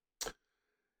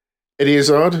 Eddie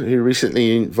Izzard, who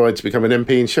recently invited to become an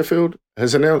MP in Sheffield,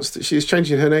 has announced that she is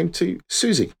changing her name to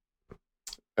Susie.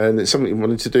 And it's something she's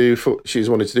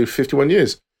wanted to do for 51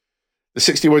 years. The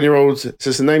 61-year-old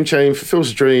says the name change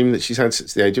fulfills a dream that she's had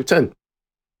since the age of 10.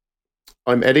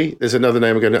 I'm Eddie. There's another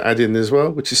name I'm going to add in as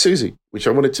well, which is Susie, which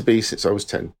I wanted to be since I was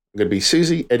 10. I'm going to be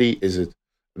Susie Eddie Izzard.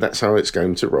 That's how it's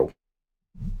going to roll.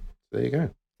 There you go.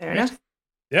 Fair enough.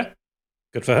 Yeah.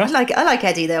 Good for her. I like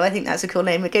Eddie though. I think that's a cool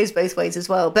name. It goes both ways as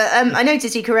well. But I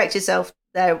noticed you correct yourself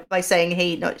there by saying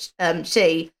he, not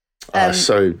she.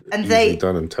 So and easily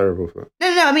done and terrible for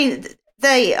that. No. I mean,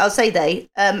 I'll say they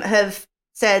have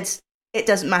said it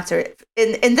doesn't matter.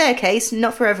 In their case,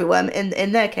 not for everyone.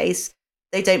 In their case,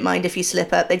 they don't mind if you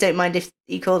slip up. They don't mind if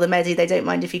you call them Eddie. They don't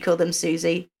mind if you call them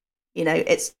Susie.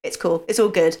 It's cool. It's all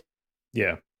good.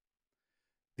 Yeah.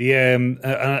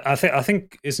 The I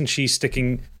think isn't she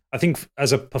sticking? I think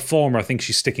as a performer, I think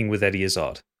she's sticking with Eddie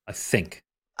Izzard. I think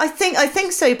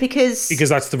so because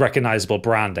that's the recognizable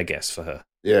brand, I guess, for her.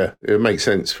 Yeah, it makes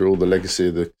sense for all the legacy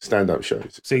of the stand-up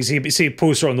shows. So you see a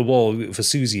poster on the wall for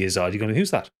Susie Izzard. You're going,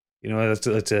 who's that?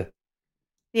 That's a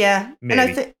yeah. Maybe.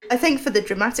 And I think for the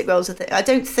dramatic roles, I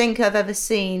don't think I've ever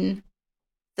seen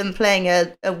them playing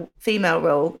a female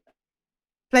role.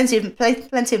 Plenty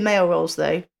of male roles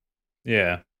though.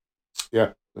 Yeah.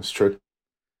 Yeah. That's true.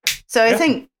 So I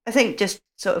think just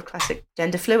sort of classic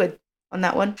gender fluid on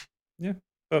that one.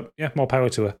 But yeah, more power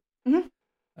to her.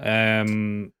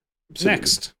 Mm-hmm.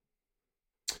 Next.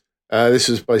 This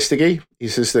was by Stiggy. He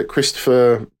says that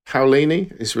Christopher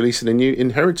Paolini is releasing a new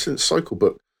Inheritance Cycle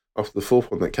book after the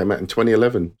fourth one that came out in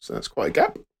 2011. So that's quite a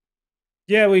gap.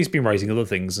 Yeah, well, he's been writing other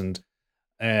things, and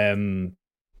I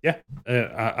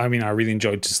really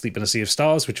enjoyed To Sleep in a Sea of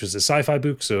Stars, which was a sci-fi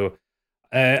book. So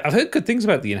I've heard good things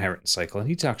about the Inheritance Cycle. I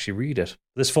need to actually read it.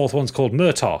 This fourth one's called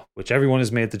Murtaugh, which everyone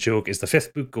has made the joke is the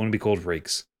fifth book going to be called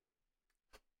Riggs.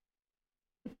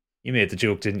 You made the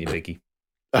joke, didn't you, Biggie?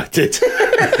 I did.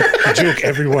 The joke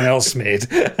everyone else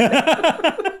made.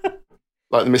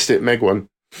 Like the Mystic Meg one.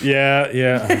 Yeah.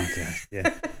 Oh, okay,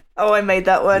 yeah. Oh, I made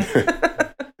that one.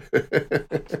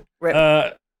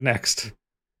 Next.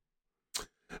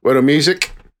 Well, on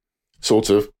music, sort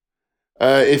of.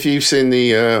 If you've seen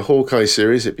the Hawkeye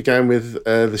series, it began with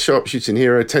the sharpshooting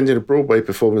hero attending a Broadway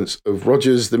performance of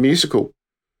Rogers the Musical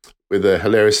with a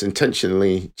hilarious,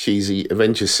 intentionally cheesy,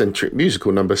 Avengers-centric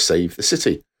musical number, Save the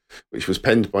City, which was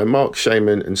penned by Mark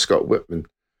Shaman and Scott Whitman.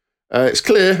 It's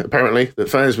clear, apparently, that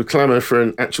fans would clamour for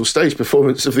an actual stage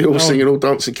performance of the all-singing,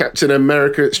 all-dancing Captain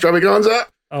America extravaganza.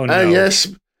 Oh, no. And yes,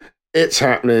 it's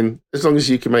happening, as long as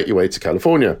you can make your way to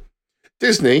California.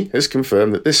 Disney has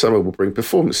confirmed that this summer will bring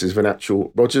performances of an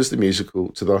actual Rogers the Musical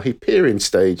to the Hyperion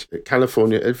stage at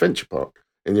California Adventure Park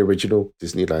in the original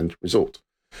Disneyland Resort.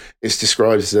 It's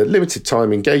described as a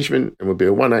limited-time engagement and will be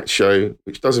a one-act show,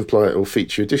 which does imply it will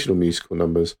feature additional musical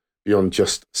numbers beyond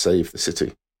just Save the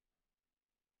City.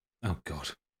 Oh,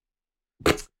 God.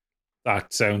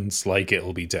 That sounds like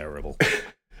it'll be terrible.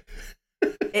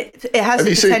 It has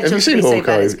the potential have you seen to be so Hawkeye?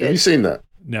 bad it's Have good. you seen that?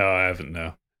 No, I haven't,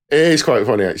 no. It is quite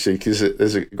funny, actually, because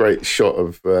there's a great shot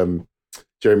of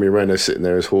Jeremy Renner sitting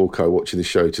there as Hawkeye watching the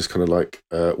show, just kind of like,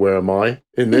 where am I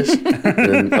in this?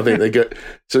 And I think they get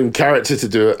some character to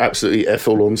do it absolutely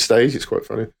F-all on stage. It's quite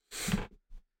funny.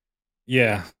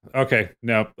 Yeah, okay.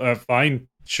 No, fine,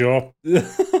 sure.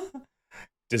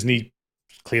 Disney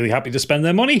clearly happy to spend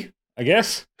their money, I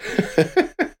guess.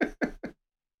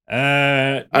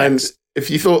 And if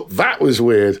you thought that was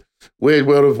weird, Weird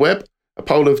World of Web, a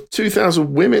poll of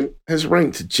 2,000 women has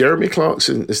ranked Jeremy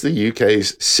Clarkson as the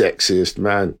UK's sexiest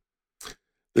man.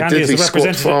 The Candy, Diddley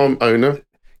Squat farm owner.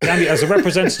 Candy, as a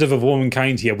representative of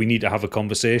womankind here, we need to have a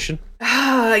conversation.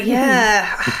 Oh,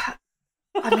 yeah.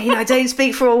 I mean, I don't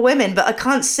speak for all women, but I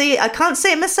can't see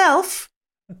it myself.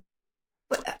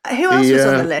 Who else was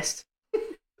on the list?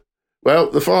 Well,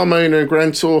 the farm owner and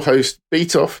Grand Tour host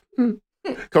beat off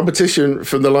competition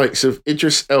from the likes of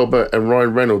Idris Elba and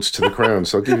Ryan Reynolds to the crown.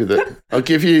 So I'll give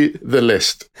you the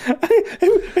list. Who were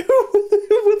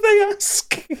they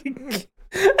asking?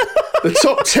 The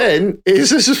top 10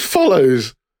 is as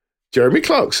follows: Jeremy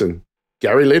Clarkson,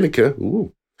 Gary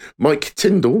Lineker, Mike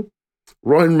Tyndall,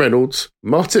 Ryan Reynolds,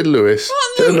 Martin Lewis,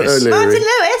 Dermot O'Leary, Martin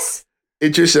Lewis,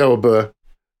 Idris Elba,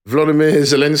 Vladimir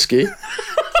Zelensky,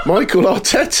 Michael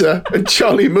Arteta, and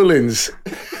Charlie Mullins.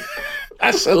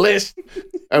 That's a list.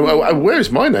 And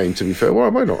where's my name, to be fair? Why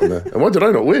am I not on there? And why did I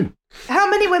not win? How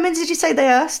many women did you say they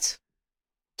asked?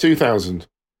 2,000.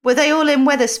 Were they all in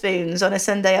Weatherspoons on a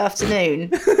Sunday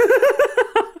afternoon?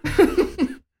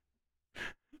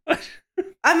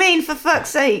 I mean, for fuck's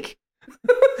sake.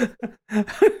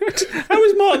 How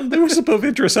is Martin Lewis above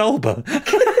Idris Elba?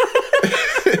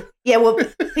 Yeah, well,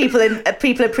 people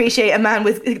appreciate a man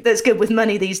that's good with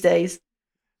money these days.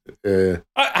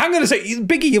 I'm going to say,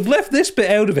 Biggie, you've left this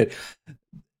bit out of it.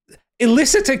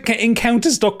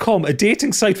 IllicitEncounters.com, a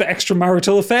dating site for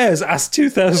extramarital affairs, asked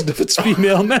 2,000 of its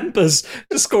female members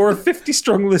to score a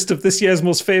 50-strong list of this year's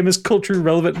most famous culturally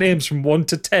relevant names from 1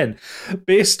 to 10,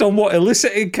 based on what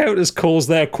Illicit Encounters calls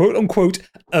their quote-unquote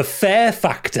affair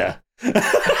factor.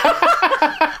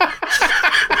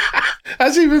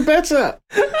 That's even better.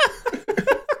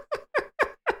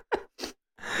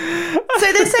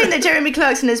 So they're saying that Jeremy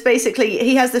Clarkson is basically,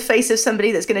 he has the face of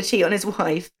somebody that's going to cheat on his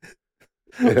wife.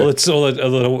 Yeah. Well, it's all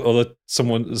that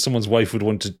someone's wife would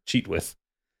want to cheat with.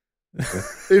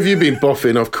 If you've been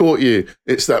boffing, I've caught you.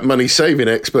 It's that money saving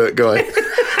expert guy.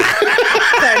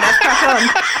 Fair enough,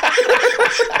 crack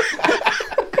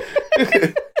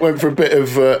on. Went for a bit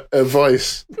of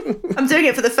advice. I'm doing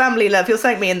it for the family, love. You'll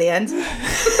thank me in the end.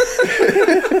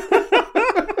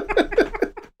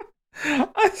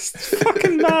 That's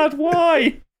fucking mad.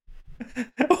 Why?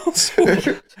 Also,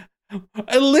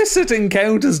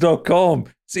 IllicitEncounters.com.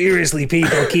 Seriously,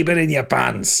 people, keep it in your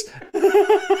pants.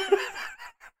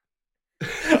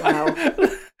 Wow.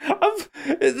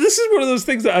 This is one of those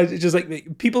things that I just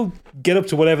like. People get up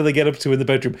to whatever they get up to in the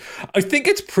bedroom. I think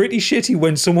it's pretty shitty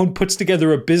when someone puts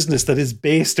together a business that is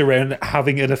based around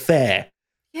having an affair.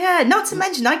 Yeah, not to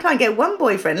mention I can't get one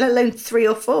boyfriend, let alone 3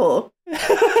 or 4.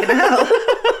 Fucking hell.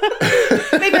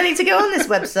 Maybe I need to go on this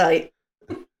website.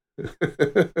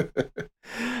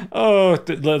 Oh,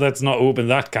 let's not open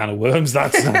that can of worms.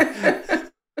 That's not.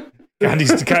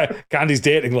 Candy's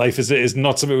dating life is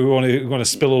not something we want to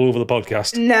spill all over the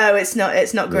podcast. No, it's not.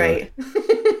 It's not great.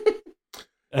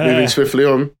 Moving swiftly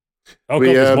on. Oh,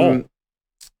 God, there's more.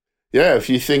 Yeah, if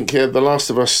you think The Last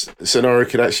of Us scenario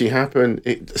could actually happen,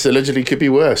 it allegedly could be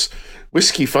worse.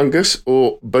 Whiskey fungus,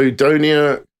 or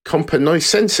Bodonia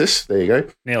companicensis, there you go,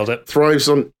 Nailed it. thrives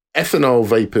on ethanol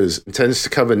vapors and tends to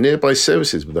cover nearby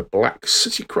surfaces with a black,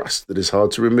 sooty crust that is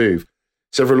hard to remove.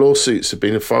 Several lawsuits have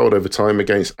been filed over time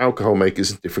against alcohol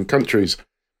makers in different countries.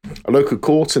 A local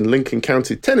court in Lincoln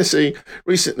County, Tennessee,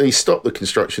 recently stopped the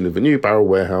construction of a new barrel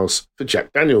warehouse for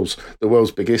Jack Daniels, the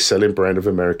world's biggest selling brand of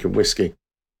American whiskey.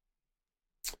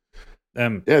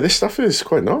 Yeah, this stuff is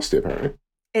quite nasty, apparently.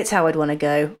 It's how I'd want to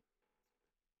go.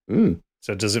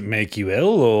 So does it make you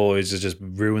ill, or is it just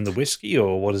ruin the whiskey,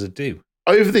 or what does it do?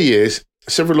 Over the years,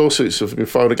 several lawsuits have been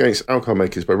filed against alcohol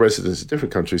makers by residents of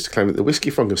different countries to claim that the whiskey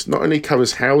fungus not only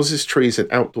covers houses, trees, and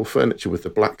outdoor furniture with the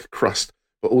black crust,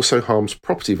 but also harms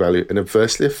property value and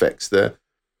adversely affects their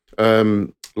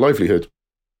livelihood.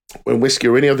 When whiskey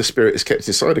or any other spirit is kept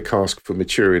inside a cask for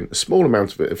maturing, a small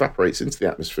amount of it evaporates into the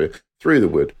atmosphere through the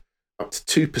wood. Up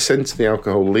to 2% of the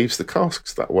alcohol leaves the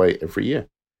casks that way every year.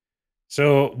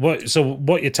 So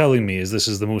what you're telling me is this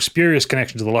is the most spurious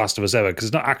connection to The Last of Us ever, because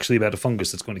it's not actually about a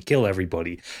fungus that's going to kill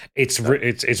everybody. It's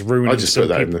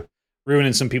ruining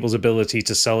ruining some people's ability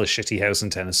to sell a shitty house in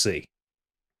Tennessee.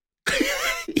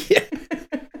 Yeah.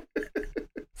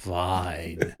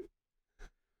 Fine.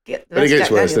 When it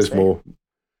gets worse, there's more.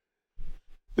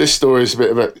 This story is a bit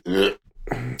of a...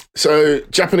 So,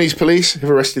 Japanese police have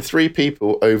arrested 3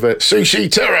 people over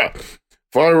sushi terror,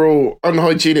 viral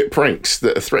unhygienic pranks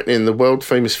that are threatening the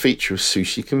world-famous feature of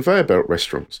sushi conveyor belt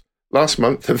restaurants. Last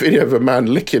month, a video of a man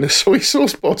licking a soy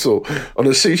sauce bottle on a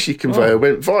sushi conveyor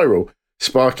went viral,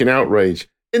 sparking outrage.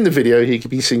 In the video, he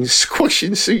could be seen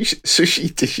squashing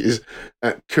sushi dishes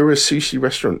at Kura Sushi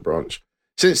restaurant branch.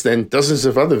 Since then, dozens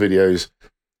of other videos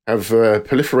have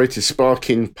proliferated,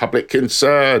 sparking public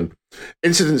concern.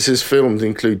 Incidences filmed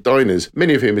include diners,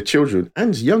 many of whom are children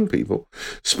and young people,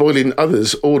 spoiling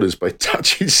others' orders by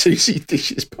touching sushi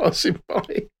dishes passing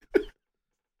by.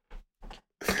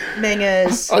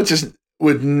 Mingers. I just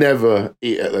would never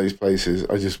eat at those places.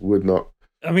 I just would not.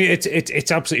 I mean,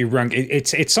 it's absolutely rank.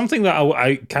 It's something that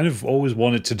I kind of always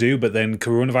wanted to do, but then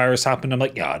coronavirus happened. I'm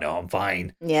like, yeah, no, I'm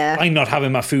fine. Yeah, I'm not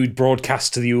having my food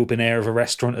broadcast to the open air of a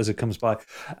restaurant as it comes by.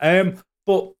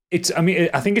 But it's, I mean,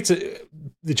 I think it's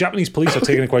the Japanese police are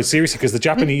taking it quite seriously because the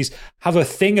Japanese have a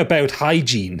thing about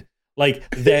hygiene. Like,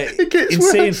 they're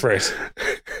insane worse. for it.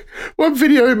 One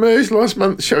video emerged last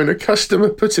month showing a customer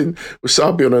putting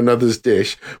wasabi on another's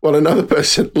dish while another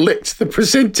person licked the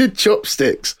presented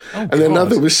chopsticks. Oh, and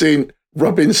another was seen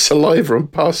rubbing saliva on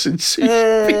passing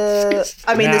sushi pieces.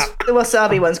 I mean, the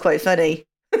wasabi one's quite funny.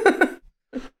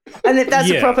 And that's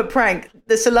a proper prank.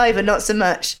 The saliva, not so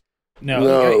much.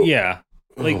 No. Yeah.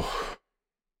 Like,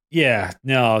 yeah,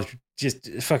 no, just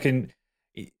fucking...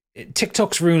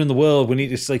 TikTok's ruining the world. We need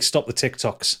to stop the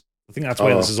TikToks. I think that's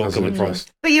where this is all coming from.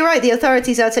 But you're right. The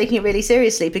authorities are taking it really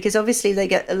seriously because obviously they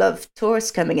get a lot of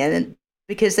tourists coming in and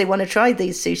because they want to try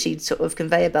these sushi sort of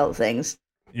conveyor belt things.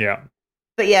 Yeah.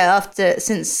 But yeah,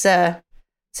 since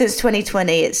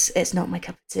 2020, it's not my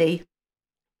cup of tea.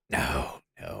 No.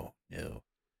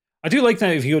 I do like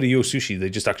that if you go to Yo Sushi, they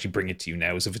just actually bring it to you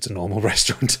now as if it's a normal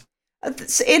restaurant.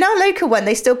 In our local one,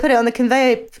 they still put it on the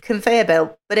conveyor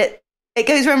belt, but it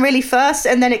goes around really fast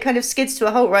and then it kind of skids to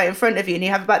a halt right in front of you and you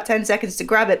have about 10 seconds to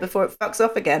grab it before it fucks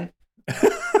off again.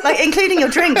 Like, including your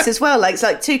drinks as well. Like, it's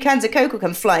like 2 cans of Coke will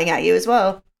come flying at you as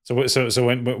well. So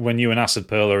when you and Acid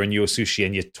Pearl are in Your Sushi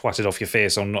and you twat it off your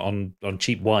face on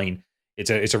cheap wine,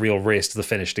 it's a real race to the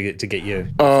finish to get you.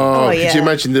 Oh, could you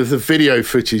imagine the video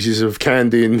footages of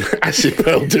Candy and Acid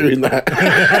Pearl doing that?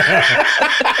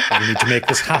 We need to make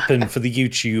this happen for the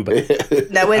YouTube.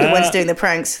 No, we're the ones doing the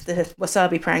pranks, the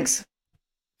wasabi pranks.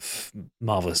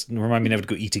 Marvelous. Remind me never to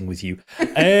go eating with you.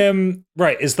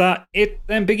 Right, is that it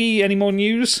then, Biggie? Any more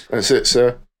news? That's it,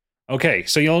 sir. Okay,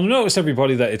 so you'll notice,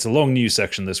 everybody, that it's a long news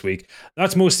section this week.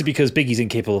 That's mostly because Biggie's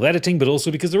incapable of editing, but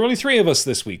also because there are only 3 of us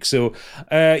this week. So,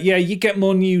 yeah, you get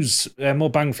more news, more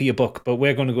bang for your buck, but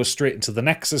we're going to go straight into the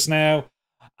Nexus now.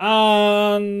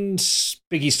 And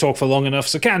Biggie's talked for long enough,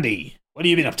 so Candy, what have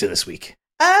you been up to this week?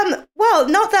 Well,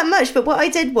 not that much, but what I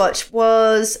did watch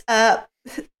was I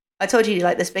told you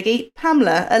like this, Biggie,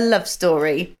 Pamela, A Love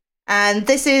Story. And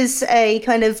this is a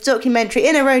kind of documentary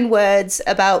in her own words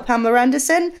about Pamela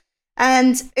Anderson.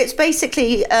 And it's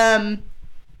basically a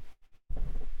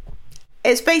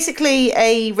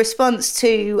response to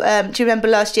do you remember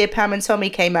last year Pam and Tommy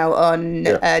came out on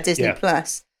Disney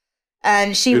Plus?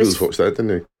 And she Doodles watched that,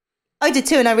 didn't he? I did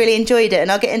too, and I really enjoyed it,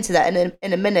 and I'll get into that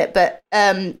in a minute. But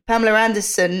Pamela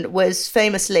Anderson was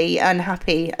famously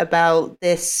unhappy about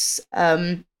this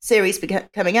series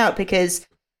coming out because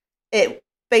it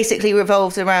basically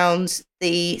revolved around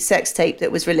the sex tape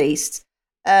that was released.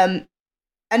 And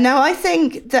now I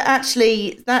think that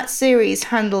actually that series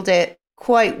handled it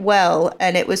quite well,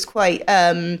 and it was quite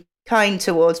kind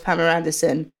towards Pamela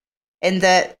Anderson in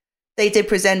that they did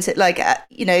present it like,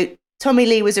 Tommy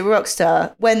Lee was a rock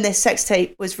star. When this sex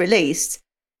tape was released,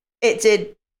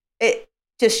 it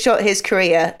just shot his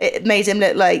career. It made him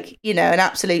look like, an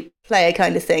absolute player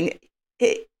kind of thing.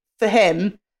 For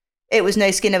him, it was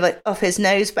no skin off his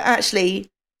nose, but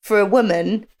actually for a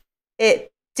woman,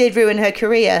 it did ruin her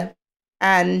career.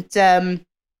 And so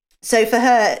for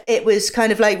her, it was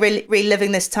kind of like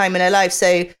reliving this time in her life.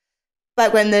 So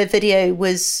back when the video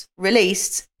was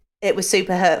released, it was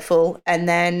super hurtful. And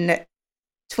then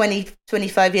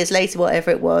 25 years later, whatever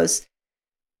it was,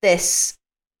 this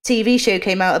TV show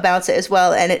came out about it as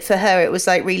well. And for her, it was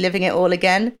like reliving it all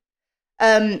again.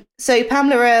 So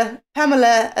Pamela,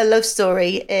 A Love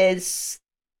Story is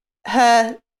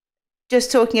her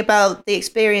just talking about the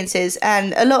experiences.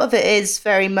 And a lot of it is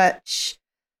very much,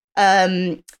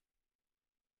 it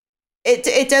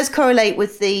does correlate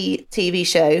with the TV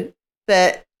show,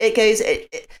 but it goes...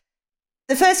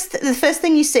 The first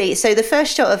thing you see, so the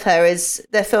first shot of her is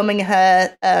they're filming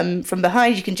her from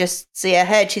behind. You can just see her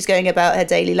head. She's going about her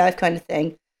daily life kind of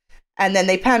thing. And then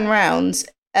they pan round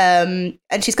and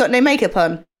she's got no makeup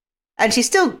on. And she's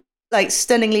still like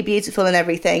stunningly beautiful and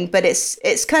everything. But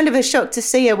it's kind of a shock to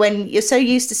see her when you're so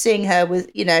used to seeing her with,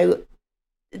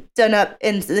 done up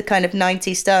in the kind of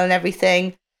 90s style and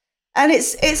everything. And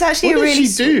it's actually what did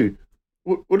she do?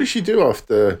 What did she do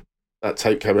after that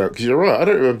tape came out? Because you're right, I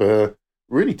don't remember her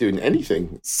really doing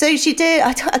anything. So she did.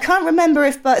 I can't remember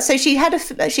so she had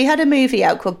a movie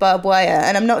out called Barbed Wire,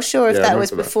 and I'm not sure if that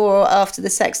was before or after the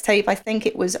sex tape. I think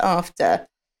it was after,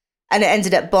 and it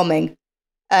ended up bombing.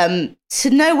 To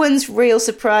no one's real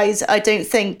surprise, I don't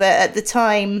think, but at the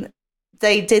time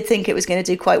they did think it was going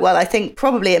to do quite well. I think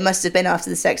probably it must have been after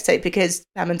the sex tape because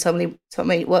Pam and Tommy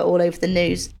were all over the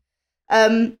news.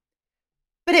 But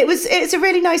it's a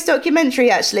really nice documentary.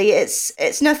 Actually,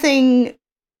 it's nothing.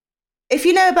 If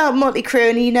you know about Motley Crue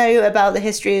and you know about the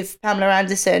history of Pamela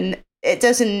Anderson, it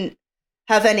doesn't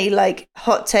have any like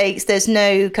hot takes. There's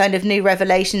no kind of new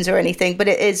revelations or anything, but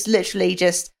it is literally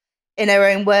just in her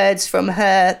own words from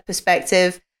her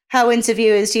perspective, how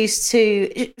interviewers used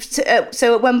to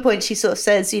so at one point she sort of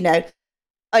says,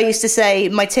 I used to say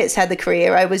my tits had the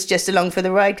career. I was just along for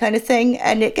the ride kind of thing.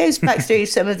 And it goes back through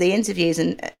some of the interviews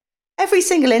and every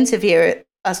single interviewer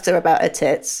asks her about her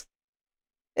tits.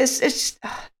 It's just...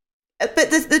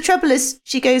 But the trouble is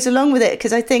she goes along with it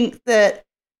because I think that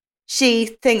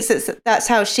she thinks that's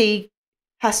how she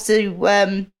has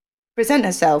to present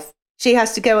herself. She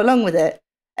has to go along with it.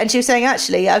 And she was saying,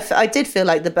 actually, I did feel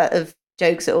like the butt of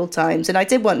jokes at all times. And I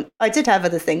did have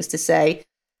other things to say.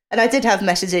 And I did have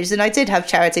messages and I did have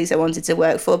charities I wanted to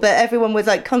work for. But everyone was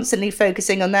like constantly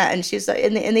focusing on that. And she's like,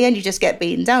 in the end, you just get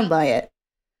beaten down by it.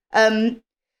 So,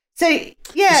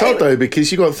 yeah. It's odd though,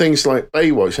 because you got things like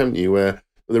Baywatch, haven't you, where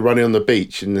they're running on the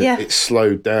beach and it's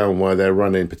slowed down while they're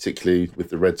running, particularly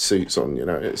with the red suits on,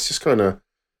 it's just kind of,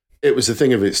 it was a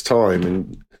thing of its time.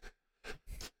 And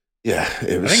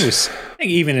it was, I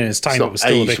think even in its time, it was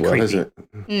still a bit creepy. Is it?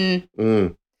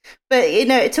 But,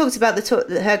 it talks about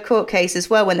her court case as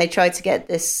well when they tried to get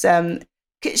this, even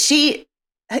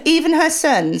her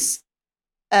sons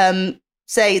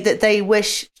say that they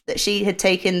wish that she had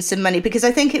taken some money because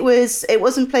I think it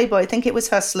wasn't Playboy, I think it was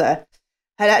Hustler.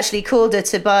 Had actually called her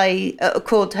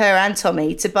called her and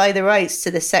Tommy to buy the rights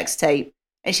to the sex tape.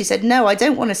 And she said, no, I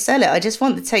don't want to sell it. I just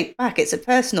want the tape back. It's a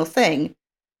personal thing.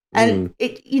 And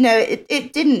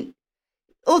it didn't,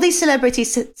 all these celebrity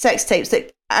sex tapes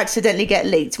that accidentally get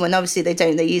leaked when obviously they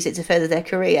don't, they use it to further their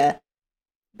career.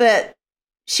 But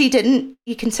she didn't.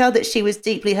 You can tell that she was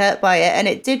deeply hurt by it and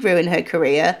it did ruin her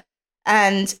career.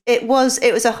 And it was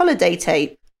a holiday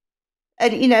tape.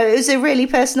 And, it was a really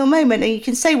personal moment. And you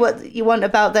can say what you want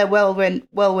about their whirlwind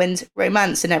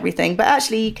romance and everything. But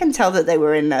actually, you can tell that they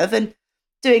were in love and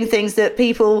doing things that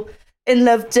people in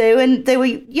love do, and they were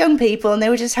young people and they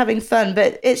were just having fun,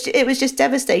 but it was just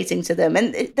devastating to them.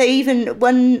 And they even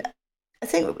one, I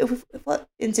think, what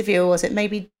interviewer was it?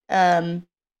 Maybe I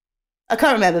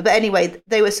can't remember, but anyway,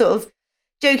 they were sort of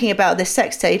joking about this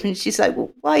sex tape, and she's like,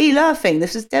 well, why are you laughing?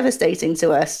 This was devastating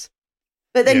to us.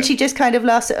 But then she just kind of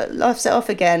laughs it off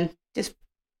again, just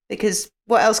because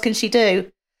what else can she do?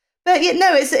 But yeah,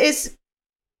 no, it's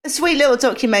a sweet little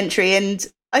documentary, and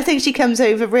I think she comes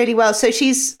over really well. So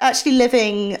she's actually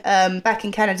living back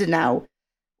in Canada now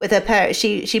with her parents.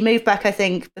 She moved back, I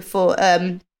think, before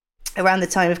around the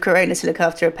time of Corona to look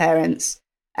after her parents,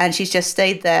 and she's just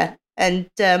stayed there. And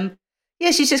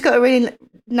she's just got a really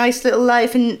nice little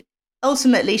life, and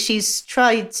ultimately she's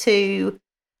tried to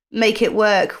make it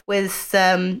work with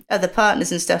other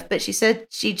partners and stuff, but she said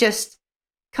she just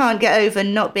can't get over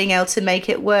not being able to make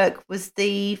it work with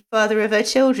the father of her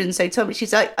children. So Tommy,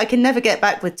 she's like, I can never get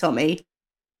back with Tommy,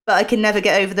 but I can never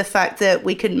get over the fact that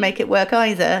we couldn't make it work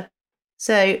either.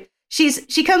 So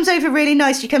she comes over really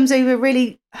nice. She comes over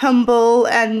really humble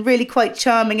and really quite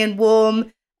charming and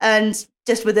warm, and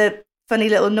just with a funny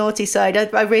little naughty side.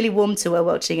 I really warmed to her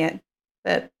watching it,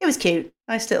 but it was cute.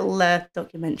 Nice little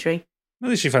documentary. At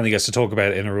least she finally gets to talk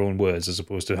about it in her own words as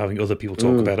opposed to having other people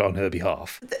talk about it on her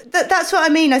behalf. That's what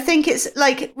I mean. I think it's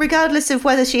like, regardless of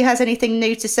whether she has anything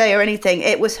new to say or anything,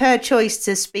 it was her choice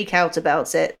to speak out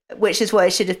about it, which is what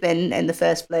it should have been in the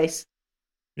first place.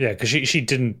 Yeah, because she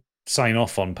didn't sign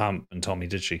off on Pam and Tommy,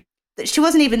 did she? She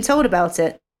wasn't even told about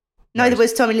it. Neither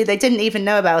was Tommy Lee. They didn't even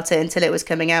know about it until it was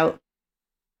coming out.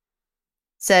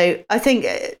 So I think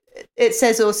it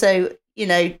says also,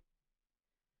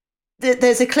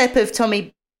 there's a clip of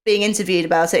Tommy being interviewed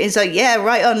about it. He's like, yeah,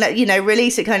 right on,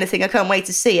 release it kind of thing. I can't wait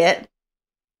to see it.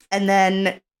 And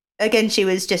then again, she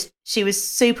was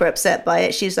super upset by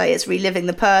it. She's like, it's reliving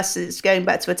the past. It's going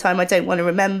back to a time I don't want to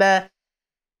remember.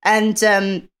 And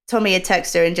Tommy had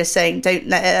texted her and just saying, don't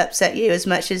let it upset you as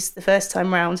much as the first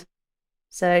time round.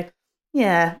 So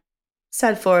yeah,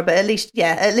 sad for her, but at least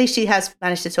she has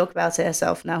managed to talk about it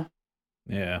herself now.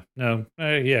 Yeah, no,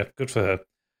 good for her.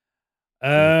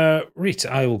 Right,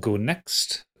 I will go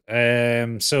next.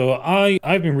 So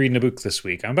I've been reading a book this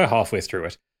week. I'm about halfway through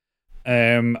it.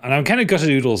 And I'm kind of gutted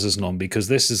oodles as none, because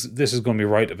this is going to be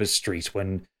right up his street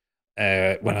when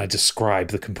I describe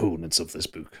the components of this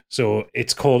book. So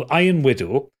it's called Iron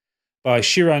Widow by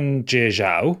Shiran J.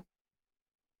 Zhao,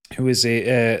 who is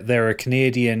they're a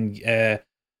Canadian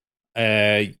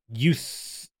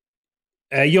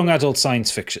young adult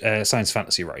science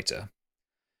fantasy writer.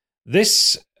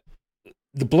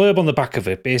 The blurb on the back of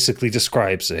it basically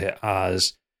describes it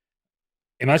as,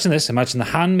 imagine The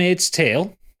Handmaid's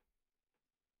Tale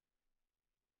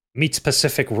meets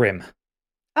Pacific Rim.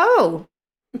 Oh.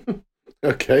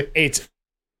 Okay. It's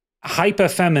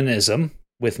hyperfeminism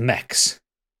with mechs.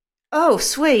 Oh,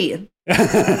 sweet. So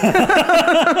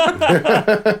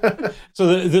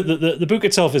the book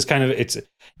itself is kind of it's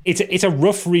a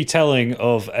rough retelling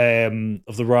of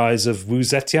the rise of Wu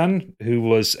Zetian, who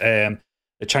was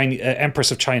the Chinese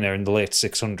Empress of China in the late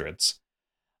 600s,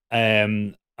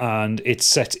 and it's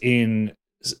set in.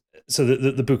 So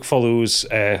the book follows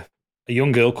a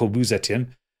young girl called Wu Zetian,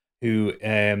 who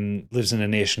lives in a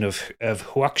nation of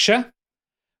Huaxia,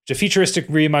 which is a futuristic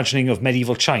reimagining of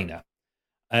medieval China,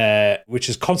 which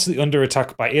is constantly under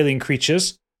attack by alien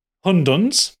creatures,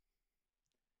 Hunduns,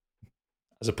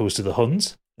 as opposed to the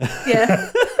Huns.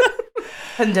 Yeah.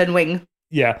 Hundun Wing.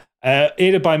 Yeah.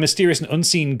 Aided by mysterious and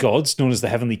unseen gods known as the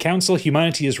Heavenly Council,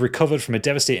 humanity has recovered from a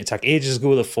devastating attack ages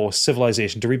ago that forced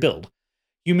civilization to rebuild.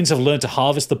 Humans have learned to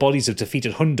harvest the bodies of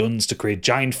defeated Hunduns to create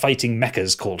giant fighting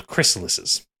mechas called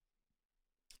chrysalises.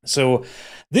 So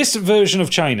this version of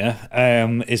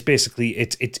China is basically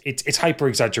it's hyper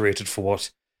exaggerated for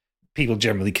what people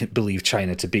generally believe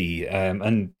China to be,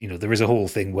 and there is a whole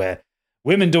thing where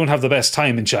women don't have the best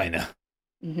time in China.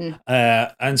 Mm-hmm.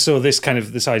 And so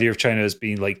this idea of China as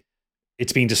being like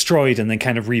it's being destroyed and then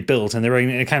kind of rebuilt, and they're in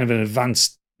a kind of an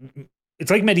advanced. It's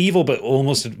like medieval, but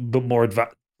more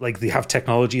advanced. Like they have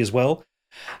technology as well.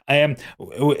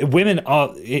 Women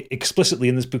are explicitly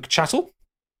in this book chattel.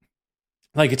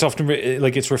 Like it's often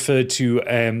it's referred to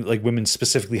like women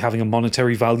specifically having a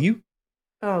monetary value.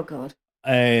 Oh God.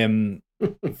 There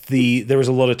was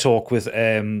a lot of talk with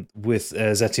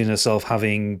Zetian herself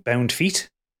having bound feet.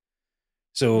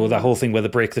 So that whole thing where they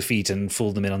break the feet and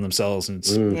fold them in on themselves, and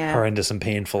it's horrendous and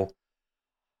painful.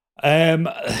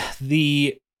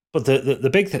 The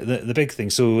big thing.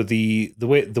 So the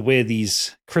way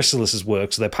these chrysalises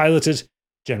work, so they're piloted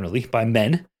generally by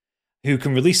men who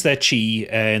can release their chi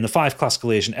in the 5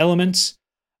 classical Asian elements.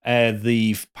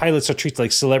 The pilots are treated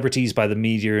like celebrities by the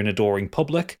media and adoring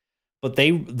public, but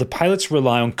the pilots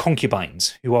rely on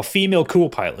concubines, who are female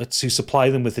co-pilots who supply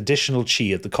them with additional chi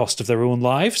at the cost of their own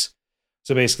lives.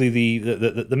 So basically,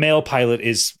 the male pilot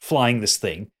is flying this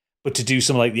thing, but to do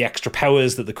some like the extra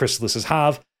powers that the chrysalises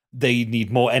have, they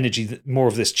need more energy, more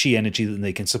of this chi energy than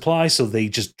they can supply. So they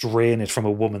just drain it from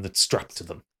a woman that's strapped to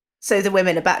them. So the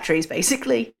women are batteries,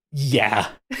 basically. Yeah.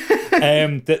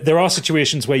 There are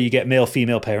situations where you get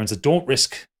male-female pairings that don't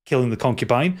risk killing the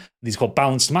concubine. These are called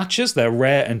balanced matches. They're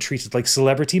rare and treated like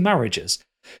celebrity marriages.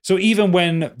 So even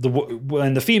when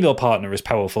the female partner is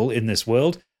powerful in this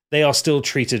world, they are still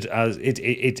treated as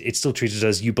it's still treated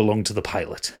as you belong to the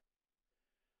pilot.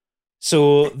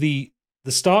 So the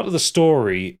start of the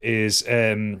story is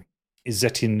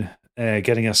Zetin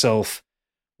getting herself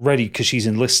ready because she's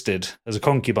enlisted as a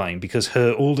concubine because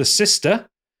her oldest sister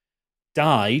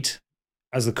died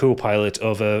as the co-pilot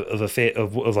of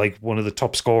like one of the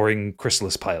top scoring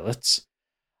chrysalis pilots,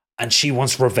 and she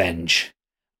wants revenge,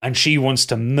 and she wants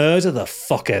to murder the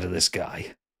fuck out of this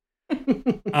guy.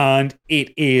 And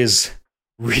it is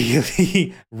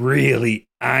really, really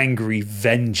angry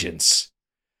vengeance.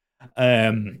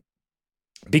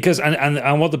 Because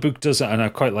and what the book does, and I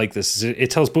quite like this, is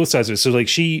it tells both sides of it. So like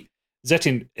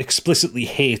Zetin explicitly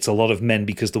hates a lot of men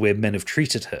because of the way men have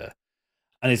treated her.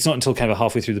 And it's not until kind of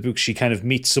halfway through the book she kind of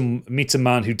meets a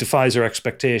man who defies her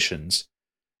expectations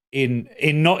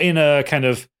not in a kind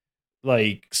of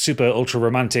like super ultra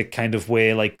romantic kind of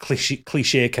way, like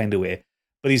cliche kind of way,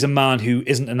 but he's a man who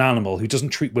isn't an animal, who doesn't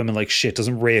treat women like shit,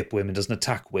 doesn't rape women, doesn't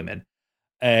attack women.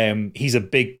 He's a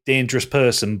big dangerous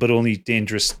person, but only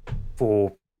dangerous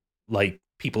for like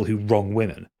people who wrong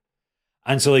women.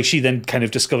 And so like she then kind of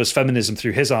discovers feminism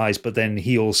through his eyes, but then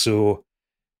he also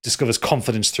discovers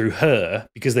confidence through her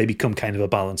because they become kind of a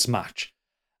balanced match.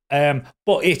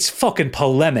 But it's fucking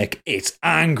polemic. It's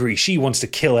angry. She wants to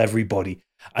kill everybody,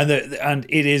 and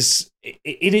it is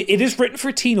written for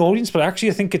a teen audience. But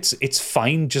actually, I think it's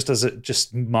fine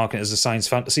just marking it as a science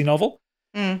fantasy novel.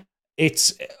 Mm.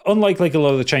 It's unlike like a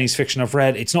lot of the Chinese fiction I've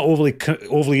read. It's not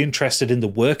overly interested in the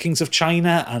workings of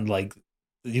China, and like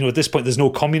at this point, there's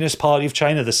no Communist Party of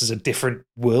China. This is a different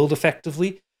world,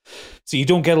 effectively. So you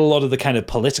don't get a lot of the kind of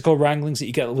political wranglings that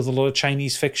you get with a lot of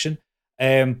Chinese fiction,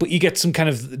 but you get some kind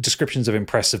of descriptions of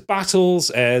impressive battles.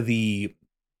 You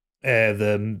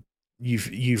find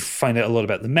out a lot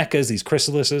about the mechas, these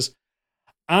chrysalises,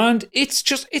 and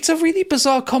it's a really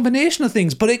bizarre combination of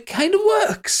things, but it kind of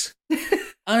works.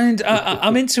 And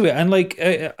I'm into it. And like,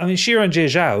 Xiran Jie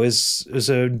Zhao is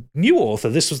a new author.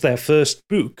 This was their first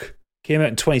book, came out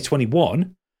in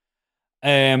 2021.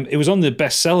 It was on the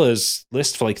bestsellers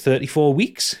list for like 34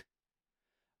 weeks.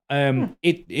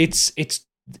 It's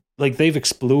like they've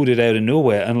exploded out of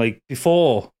nowhere, and like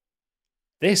before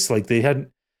this, like they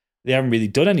haven't really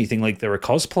done anything. Like they're a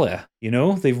cosplayer,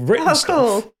 they've written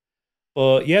stuff. Cool.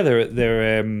 But yeah, they're a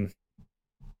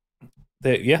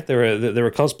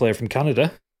cosplayer from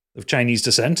Canada of Chinese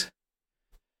descent,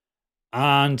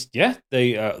 and yeah,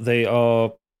 they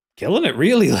are killing it.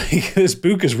 Really, like this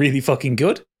book is really fucking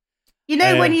good.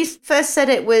 When you first said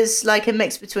it was like a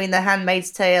mix between The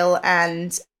Handmaid's Tale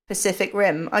and Pacific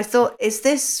Rim, I thought, is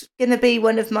this going to be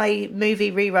one of my movie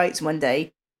rewrites one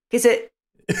day? Because it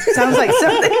sounds like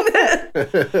something that...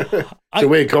 It's a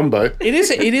weird combo. It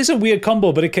is a weird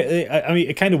combo, but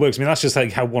it kind of works. I mean, that's just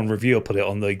like how one reviewer put it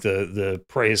on like the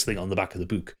praise thing on the back of the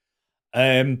book.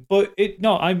 But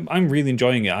I'm really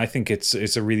enjoying it. I think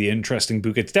it's a really interesting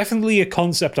book. It's definitely a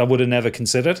concept I would have never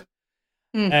considered.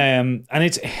 And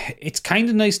it's kind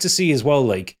of nice to see as well.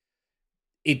 Like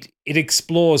it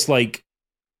explores like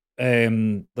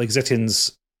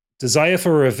Zetin's desire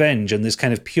for revenge and this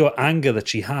kind of pure anger that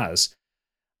she has,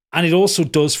 and it also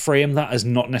does frame that as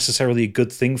not necessarily a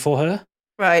good thing for her.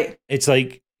 Right. It's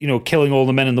like killing all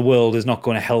the men in the world is not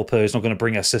going to help her. It's not going to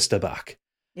bring her sister back.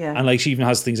 Yeah. And like she even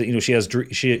has things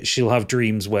that she'll have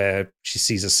dreams where she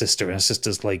sees her sister, and her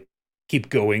sister's like, keep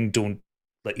going, don't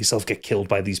let yourself get killed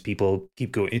by these people,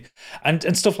 keep going,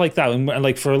 and stuff like that. And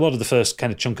like for a lot of the first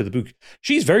kind of chunk of the book,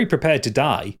 she's very prepared to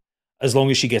die as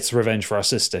long as she gets revenge for her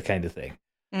sister, kind of thing.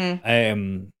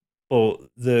 But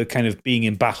the kind of being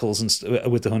in battles and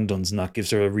with the Hunduns and that gives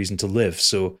her a reason to live.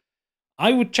 So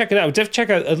I would check it out.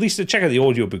 Check out the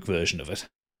audiobook version of it.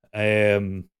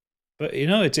 But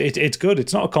it's good.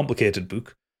 It's not a complicated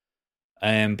book,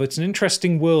 but it's an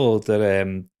interesting world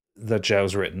that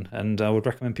Zhao's written, and I would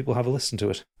recommend people have a listen to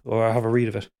it or have a read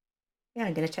of it. Yeah,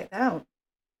 I'm going to check that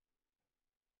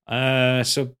out.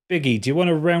 So Biggie, do you want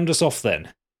to round us off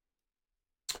then?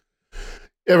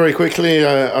 Yeah, very quickly.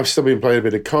 I've still been playing a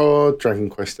bit of COD, Dragon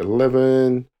Quest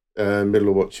 11, middle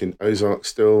of watching Ozark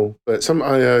still. But something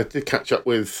I did catch up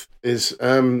with is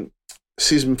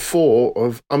season 4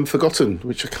 of Unforgotten,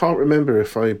 which I can't remember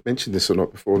if I mentioned this or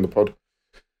not before on the pod.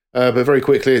 But very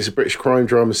quickly, it's a British crime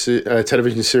drama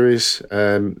television series,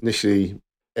 initially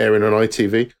airing on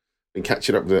ITV. Been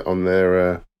catching up with it on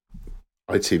their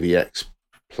ITVX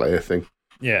player thing.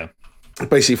 Yeah. It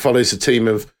basically follows a team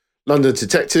of London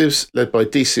detectives led by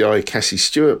DCI Cassie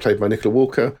Stewart, played by Nicola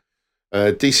Walker,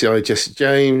 DCI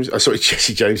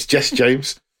Jess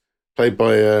James, played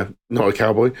by not a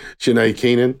cowboy, Sinead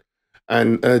Keenan,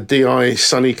 and DI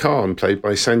Sunny Khan, played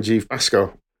by Sanjeev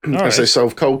Bhaskar, as they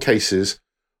solve cold cases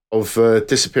of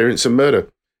disappearance and murder.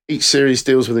 Each series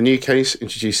deals with a new case,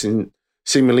 introducing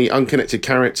seemingly unconnected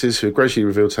characters who are gradually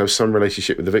revealed to have some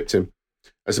relationship with the victim.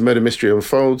 As the murder mystery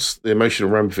unfolds, the emotional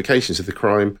ramifications of the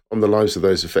crime on the lives of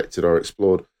those affected are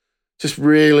explored. Just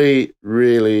really,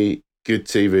 really good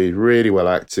TV, really well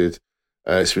acted.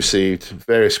 It's received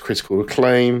various critical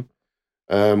acclaim.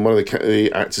 One of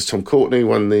the actors, Tom Courtenay,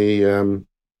 won the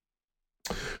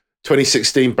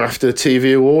 2016 BAFTA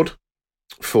TV Award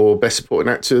for Best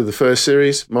Supporting Actor of the first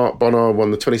series. Mark Bonnar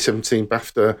won the 2017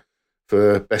 BAFTA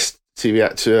for Best TV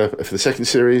Actor for the second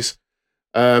series.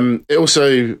 It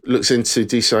also looks into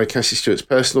DCI Cassie Stewart's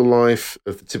personal life,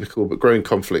 of the typical but growing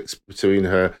conflicts between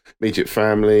her immediate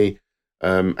family,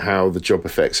 how the job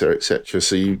affects her, etc.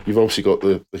 So you've obviously got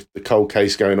the cold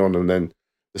case going on, and then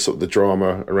the sort of the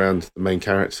drama around the main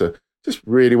character. Just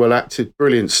really well acted,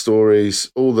 brilliant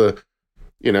stories. All the,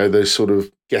 those sort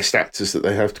of guest actors that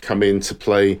they have to come in to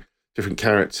play different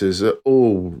characters are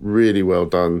all really well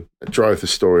done. Drive the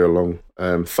story along.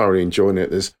 Thoroughly enjoying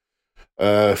it. There's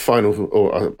final,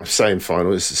 or I'm saying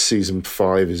final, it's season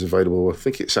 5 is available. I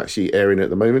think it's actually airing at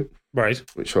the moment. Right.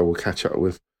 Which I will catch up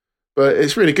with. But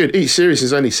it's really good. Each series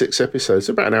is only 6 episodes,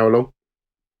 about an hour long.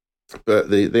 But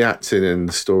the acting and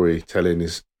the storytelling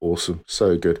is awesome.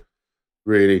 So good.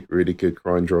 Really, really good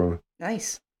crime drama.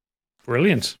 Nice.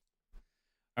 Brilliant.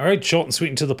 All right, short and sweet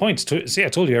and to the point. So yeah, I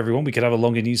told you, everyone, we could have a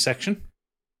longer news section.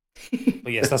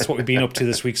 But yes, that's what we've been up to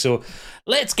this week. So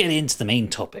let's get into the main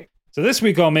topic. So this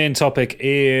week, our main topic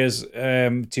is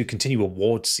to continue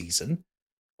awards season,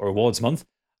 or awards month.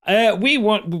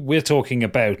 We're talking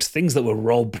about things that were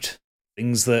robbed,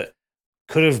 things that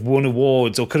could have won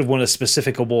awards or could have won a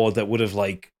specific award that would have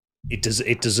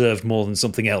it deserved more than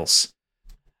something else.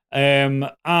 And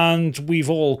we've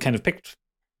all kind of picked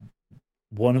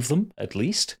one of them at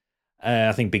least.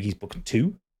 I think Biggie's booked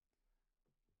 2.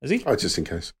 Is he? Oh, just in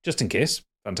case. Just in case.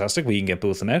 Fantastic. We can get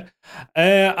both of them out.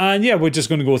 And yeah, we're just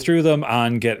going to go through them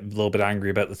and get a little bit angry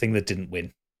about the thing that didn't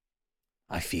win,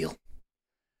 I feel.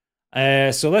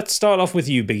 So let's start off with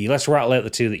you, Biggie. Let's rattle out the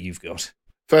 2 that you've got.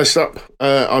 First up,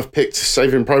 I've picked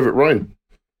Saving Private Ryan.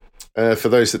 For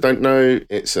those that don't know,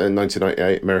 it's a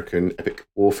 1998 American epic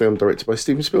war film directed by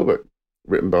Steven Spielberg,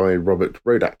 written by Robert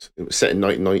Rodat. It was set in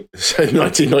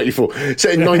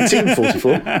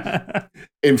 1944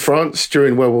 in France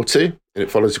during World War II, and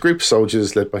it follows a group of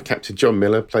soldiers led by Captain John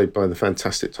Miller, played by the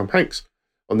fantastic Tom Hanks,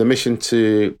 on the mission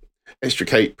to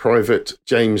extricate Private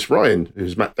James Ryan,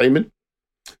 who's Matt Damon,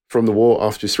 from the war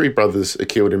after his 3 brothers are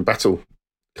killed in battle.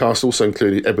 Cast also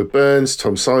included Edward Burns,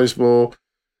 Tom Sizemore,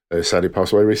 sadly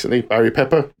passed away recently, Barry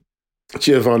Pepper,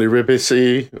 Giovanni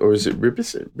Ribisi, or is it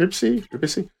Ribisi?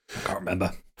 I can't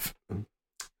remember.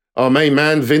 Our main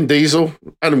man, Vin Diesel,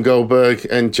 Adam Goldberg,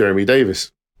 and Jeremy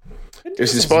Davis.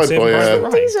 It's inspired by...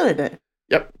 Diesel in it?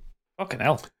 Yep. Fucking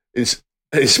hell. It's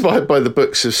inspired by the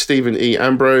books of Stephen E.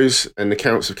 Ambrose and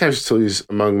accounts of casualties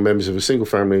among members of a single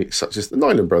family, such as the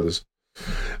Nyland brothers.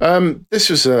 This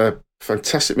was a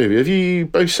fantastic movie. Have you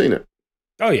both seen it?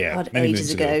 Oh, yeah. God, many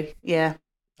ages ago. Yeah.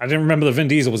 I didn't remember that Vin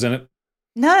Diesel was in it.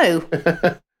 No.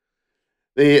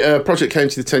 The project came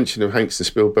to the attention of Hanks and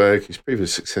Spielberg, whose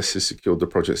previous successes secured the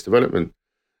project's development.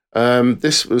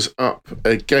 This was up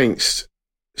against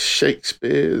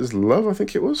Shakespeare's Love, I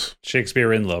think it was.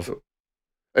 Shakespeare in Love.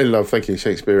 In Love, thank you.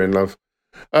 Shakespeare in Love.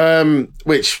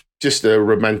 Which, just a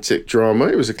romantic drama.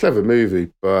 It was a clever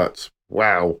movie, but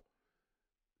wow.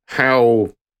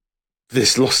 How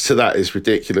this lost to that is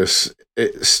ridiculous.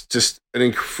 It's just an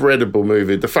incredible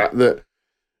movie. The fact that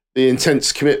the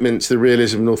intense commitment to the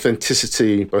realism and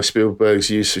authenticity by Spielberg's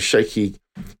use of shaky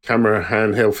camera,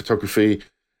 handheld photography,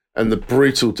 and the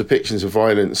brutal depictions of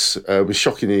violence was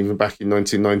shocking even back in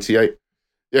 1998.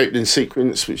 The opening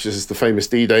sequence, which is the famous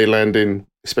D-Day landing,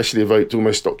 especially evoked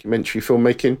almost documentary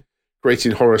filmmaking,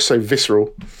 creating horror so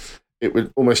visceral, it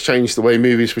would almost change the way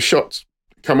movies were shot.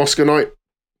 Come Oscar night,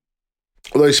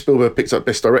 although Spielberg picked up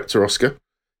Best Director Oscar,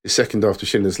 his second after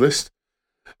Schindler's List,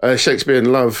 Shakespeare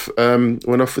in Love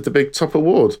went off with the big top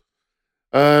award.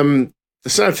 the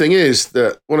sad thing is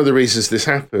that one of the reasons this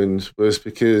happened was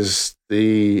because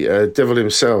the devil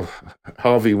himself,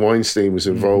 Harvey Weinstein, was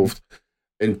involved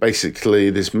in basically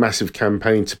this massive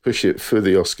campaign to push it for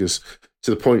the Oscars,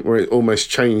 to the point where it almost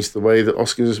changed the way that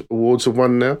Oscars awards are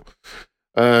won now.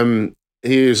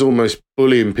 He is almost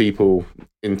bullying people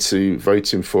into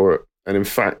voting for it. And in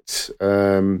fact,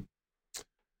 there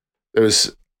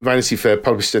was Vanity Fair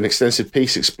published an extensive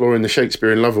piece exploring the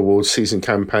Shakespeare in Love Awards season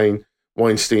campaign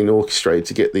Weinstein orchestrated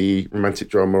to get the romantic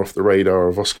drama off the radar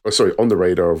of on the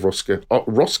radar of Oscar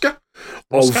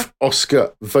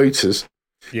voters.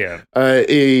 Yeah.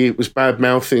 He was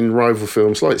bad-mouthing rival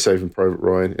films like Saving Private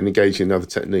Ryan and engaging in other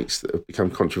techniques that have become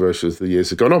controversial as the years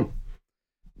have gone on.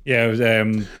 Yeah, it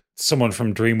was, someone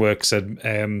from DreamWorks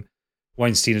said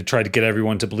Weinstein had tried to get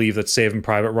everyone to believe that Saving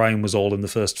Private Ryan was all in the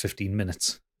first 15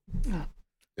 minutes. Oh.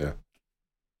 Yeah.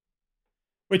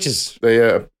 Which is...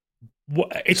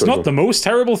 it's not the most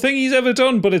terrible thing he's ever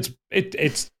done, but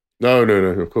it's... No,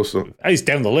 of course not. He's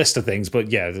down the list of things,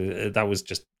 but yeah, that was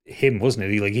just him, wasn't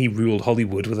it? He ruled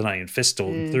Hollywood with an iron fist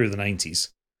through the 90s.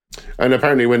 And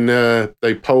apparently when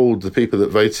they polled the people that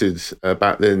voted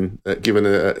back then, given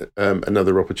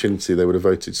another opportunity, they would have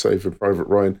voted Saving Private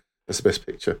Ryan as the best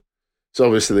picture. So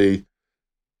obviously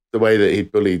the way that he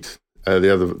bullied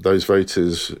those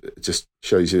voters just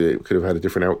shows you it could have had a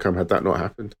different outcome had that not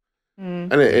happened.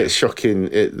 And it's shocking.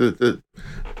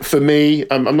 For me,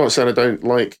 I'm not saying I don't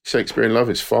like Shakespeare in Love.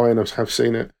 It's fine. I have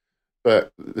seen it.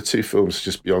 But the two films are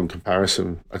just beyond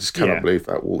comparison. I just cannot believe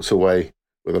that walked away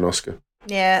with an Oscar.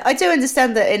 Yeah, I do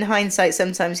understand that in hindsight,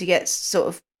 sometimes you get sort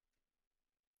of,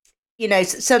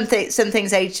 some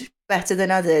things age better than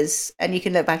others. And you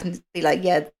can look back and be like,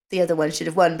 yeah, the other one should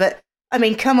have won. But, I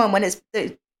mean, come on, when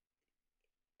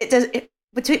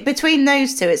between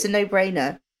those two, it's a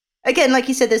no-brainer. Again, like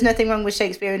you said, there's nothing wrong with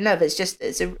Shakespeare in Love. It's just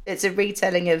it's a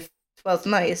retelling of Twelfth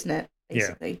Night, isn't it?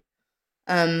 Basically,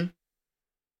 even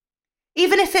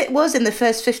if it was in the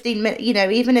first 15 minutes,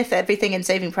 even if everything in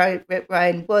Saving Private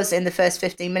Ryan was in the first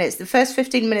 15 minutes, the first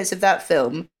 15 minutes of that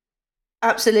film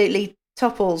absolutely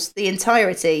topples the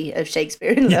entirety of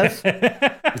Shakespeare in Love.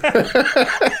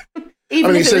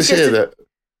 Even if it says here that.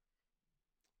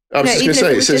 I was just going to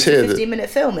say, it says here that 15-minute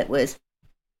film it was.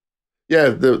 Yeah,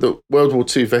 the World War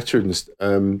II veterans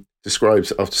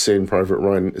describes after seeing Private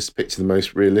Ryan as depicting the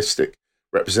most realistic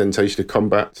representation of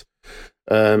combat.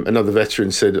 Another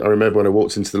veteran said, I remember when I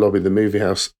walked into the lobby of the movie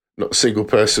house, not a single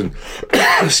person,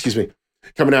 excuse me,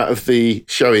 coming out of the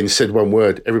showing said one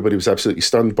word. Everybody was absolutely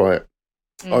stunned by it.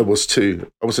 I was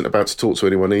too. I wasn't about to talk to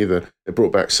anyone either. It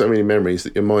brought back so many memories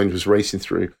that your mind was racing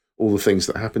through all the things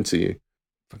that happened to you.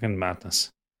 Fucking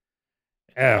madness.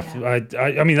 Yeah.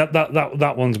 I mean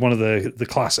that one's one of the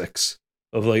classics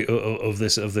of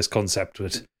this concept,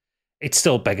 but it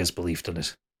still beggars belief,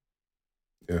 doesn't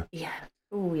it? Yeah.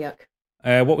 Oh, yuck.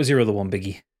 What was your other one,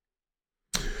 Biggie?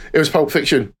 It was Pulp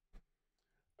Fiction,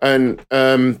 and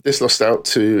this lost out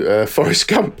to Forrest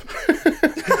Gump.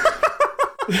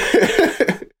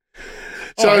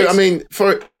 I mean,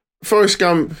 Forrest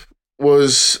Gump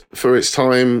was, for its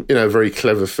time, a very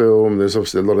clever film. There's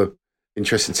obviously a lot of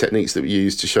interesting techniques that were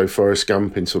used to show Forrest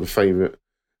Gump in sort of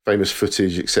famous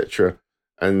footage, etc.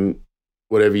 And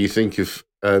whatever you think of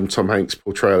Tom Hanks'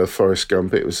 portrayal of Forrest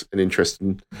Gump, it was an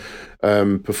interesting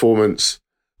performance.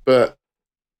 But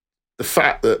the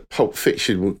fact that Pulp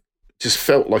Fiction just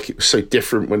felt like it was so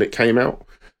different when it came out.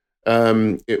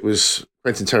 It was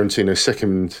Quentin Tarantino's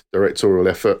second directorial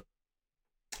effort,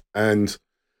 and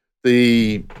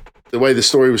the way the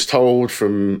story was told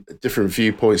from different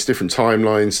viewpoints, different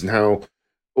timelines, and how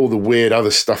all the weird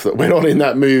other stuff that went on in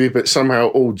that movie, but somehow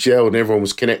all gelled and everyone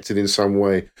was connected in some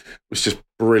way, was just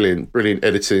brilliant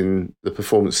editing. The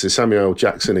performances, Samuel L.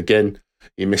 Jackson, again,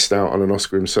 he missed out on an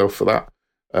Oscar himself for that,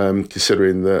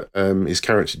 considering that his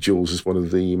character Jules is one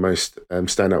of the most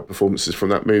standout performances from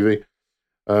that movie.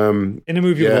 In a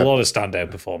movie with a lot of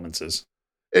standout performances.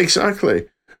 Exactly.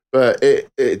 But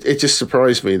it just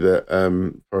surprised me that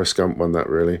Forrest Gump won that,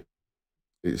 really.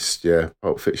 It's,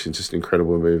 Pulp Fiction, just an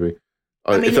incredible movie.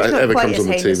 I mean, if that ever comes on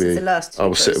the TV, I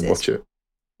will sit and watch it.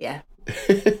 Yeah.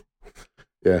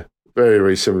 Yeah, very,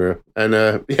 very similar. And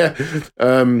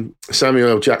Samuel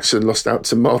L. Jackson lost out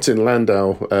to Martin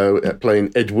Landau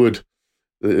playing Ed Wood,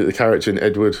 the character in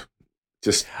Ed Wood.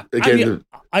 Just, again...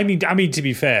 I mean, to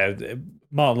be fair,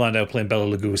 Martin Landau playing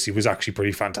Bela Lugosi was actually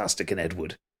pretty fantastic in Ed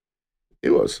Wood. It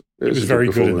was. It was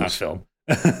very good in that film.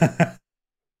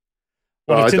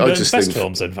 One of Tim Burton's best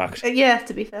films, in fact. Yeah,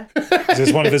 to be fair.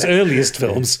 It's one of his earliest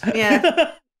films.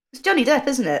 Yeah. It's Johnny Depp,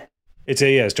 isn't it? It's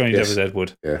Johnny Depp as Ed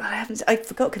Wood. Yeah. I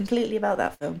forgot completely about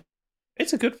that film.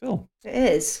 It's a good film. It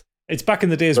is. It's back in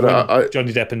the days But when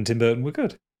Johnny Depp and Tim Burton were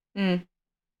good. Mm.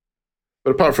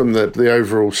 But apart from the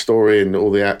overall story and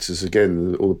all the actors,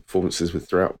 again, all the performances with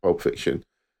throughout Pulp Fiction,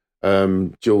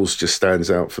 Jules just stands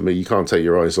out for me. You can't take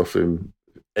your eyes off him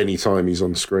any time he's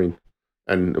on screen.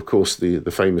 And of course, the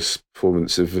famous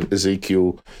performance of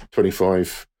Ezekiel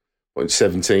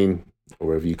 25.17, or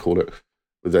whatever you call it,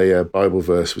 with a Bible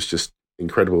verse was just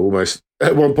incredible. Almost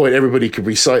at one point, everybody could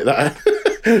recite that.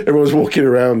 Everyone's walking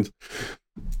around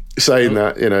saying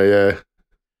that, yeah.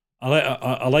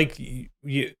 I like you.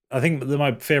 I think that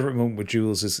my favorite moment with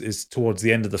Jules is towards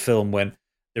the end of the film when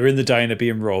they're in the diner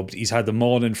being robbed. He's had the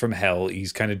morning from hell.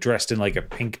 He's kind of dressed in like a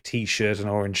pink t-shirt and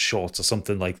orange shorts or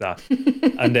something like that.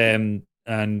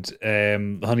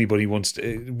 and Honey Bunny wants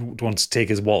to take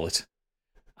his wallet,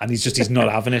 and he's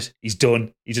not having it. He's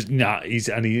done. He's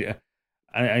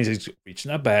reaching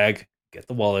that bag, get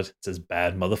the wallet. It says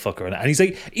 "bad motherfucker" on it, and he's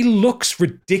like, he looks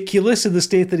ridiculous in the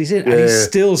state that he's in, and he's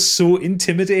still so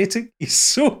intimidating. He's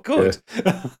so good.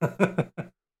 Yeah.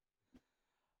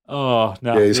 Oh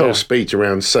no! Yeah, his whole speech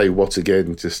around "say what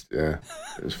again," it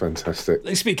was fantastic.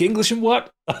 They speak English and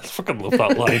what? I fucking love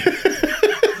that line.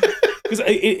 Because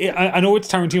I know it's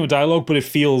Tarantino dialogue, but it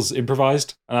feels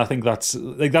improvised, and I think that's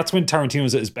when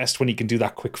Tarantino's at his best, when he can do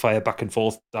that quick fire back and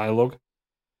forth dialogue.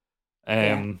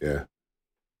 Yeah,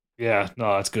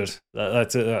 no, that's good.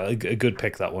 That's a good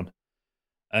pick, that one.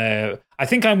 I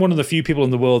think I'm one of the few people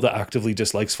in the world that actively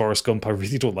dislikes Forrest Gump. I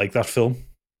really don't like that film.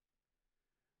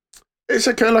 It's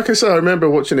okay. Like I said, I remember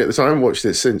watching it at the time. I haven't watched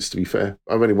it since, to be fair.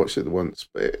 I've only watched it once,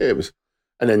 but it was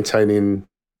an entertaining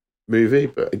movie.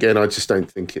 But again, I just don't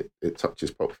think it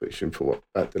touches Pulp Fiction for what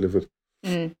that delivered.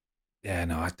 Mm. Yeah,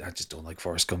 no, I just don't like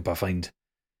Forrest Gump. I find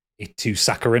it too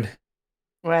saccharine.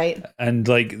 Right. And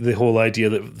like the whole idea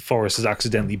that Forrest has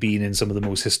accidentally been in some of the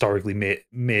most historically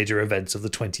major events of the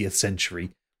 20th century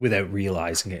without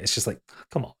realizing it. It's just like,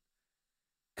 come on.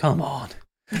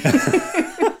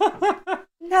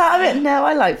 No,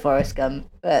 I like Forrest Gump,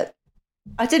 but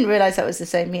I didn't realize that was the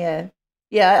same year.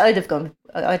 Yeah, I'd have gone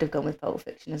with Pulp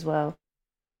Fiction as well.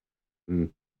 Mm.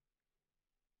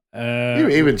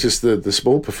 Even just the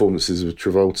small performances of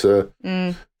Travolta,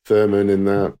 Thurman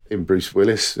in Bruce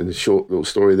Willis, and the short little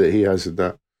story that he has in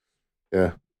that.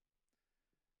 Yeah.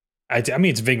 I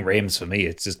mean, it's Ving Rhames for me.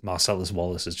 It's just Marcellus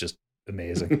Wallace is just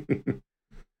amazing.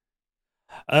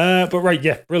 But right,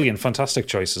 yeah, brilliant, fantastic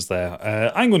choices there.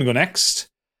 I'm going to go next.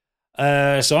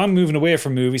 So I'm moving away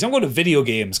from movies. I'm going to video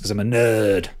games because I'm a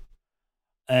nerd.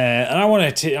 And I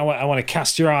want to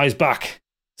cast your eyes back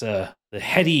to the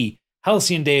heady,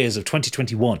 halcyon days of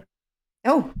 2021.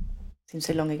 Oh, seems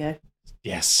so long ago.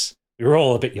 Yes, we were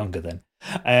all a bit younger then.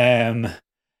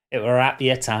 It were a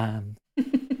happier time.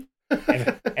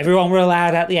 Everyone were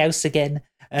allowed at the house again.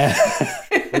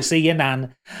 We'll see you,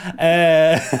 Nan.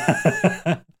 I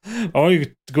want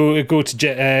to go to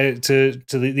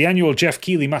the annual Jeff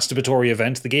Keighley masturbatory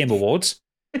event, the Game Awards.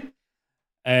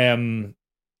 And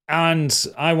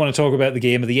I want to talk about the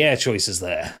Game of the Year choices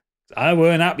there. I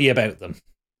weren't happy about them.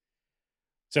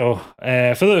 So,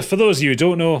 for those of you who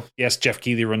don't know, yes, Jeff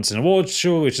Keighley runs an awards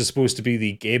show, which is supposed to be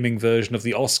the gaming version of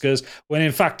the Oscars, when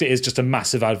in fact it is just a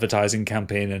massive advertising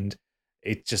campaign, and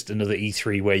it's just another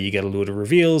E3 where you get a load of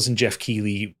reveals, and Jeff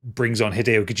Keighley brings on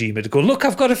Hideo Kojima to go, look,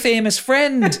 I've got a famous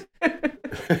friend!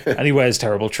 And he wears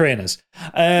terrible trainers.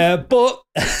 But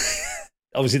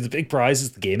obviously the big prize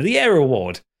is the Game of the Year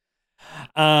award.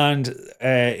 And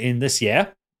in this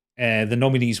year, the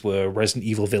nominees were Resident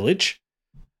Evil Village,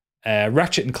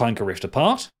 Ratchet and Clank: A Rift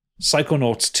Apart,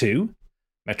 Psychonauts 2,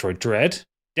 Metroid Dread,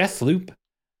 Deathloop,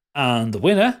 and the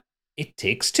winner, It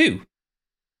Takes Two,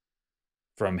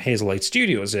 from Hazelight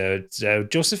Studios,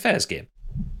 Joseph Fares game.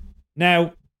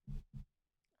 Now,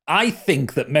 I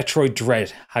think that Metroid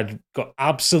Dread had got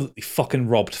absolutely fucking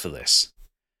robbed for this,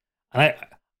 and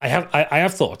I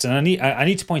have thoughts, and I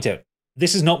need to point out,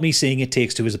 this is not me saying It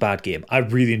Takes Two is a bad game. I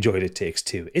really enjoyed It Takes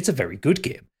Two. It's a very good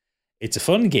game. It's a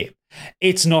fun game.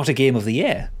 It's not a Game of the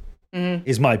Year,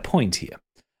 is my point here.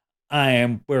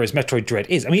 Whereas Metroid Dread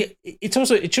is. I mean, it shows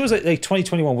that like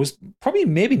 2021 was probably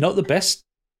maybe not the best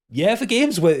year for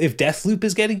games. Where if Deathloop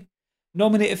is getting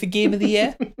nominated for Game of the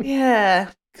Year,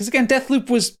 yeah, because again, Deathloop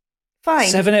was fine.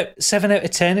 7 out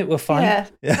of 10. It were fine.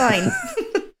 Yeah, fine.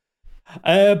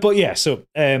 But yeah, so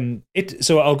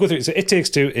I'll go through it. So It Takes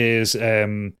Two is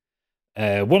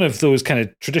one of those kind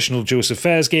of traditional Joseph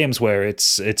Fares games where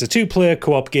it's a 2-player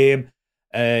co-op game.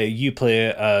 You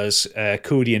play as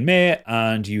Cody and May,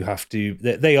 and you have to.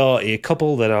 They are a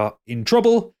couple that are in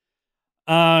trouble,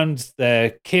 And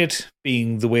their kid,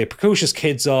 being the way precocious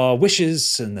kids are,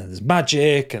 wishes, and then there's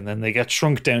magic, and then they get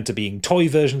shrunk down to being toy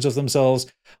versions of themselves,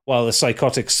 while the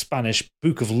psychotic Spanish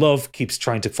Book of Love keeps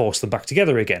trying to force them back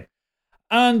together again.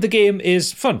 And the game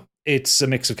is fun. It's a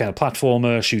mix of kind of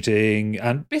platformer, shooting,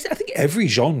 and basically, I think every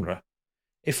genre.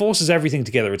 It forces everything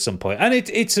together at some point. And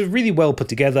it's a really well put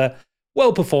together,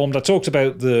 well performed. I talked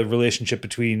about the relationship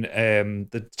between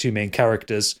the two main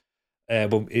characters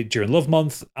during Love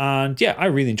Month, and yeah, I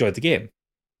really enjoyed the game.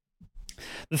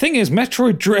 The thing is,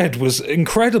 Metroid Dread was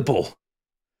incredible.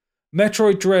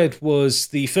 Metroid Dread was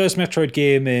the first Metroid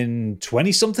game in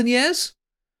 20-something years.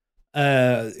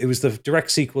 It was the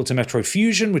direct sequel to Metroid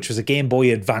Fusion, which was a Game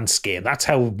Boy Advance game. That's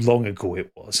how long ago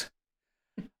it was.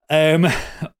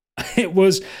 It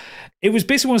was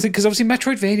basically one of the things, because obviously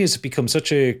Metroidvanias have become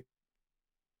such a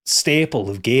staple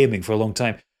of gaming for a long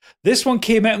time. This one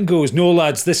came out and goes, no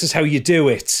lads, this is how you do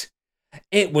it.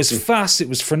 It was fast, it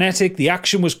was frenetic, the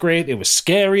action was great, it was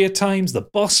scary at times, the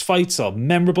boss fights are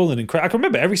memorable and incredible. I can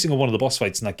remember every single one of the boss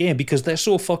fights in that game because they're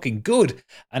so fucking good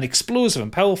and explosive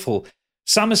and powerful.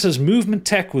 Samus's movement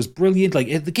tech was brilliant.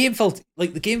 The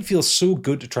game feels so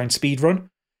good to try and speedrun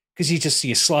because you just see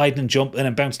you sliding and jumping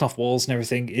and bouncing off walls and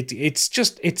everything. It's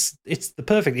the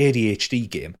perfect ADHD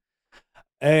game.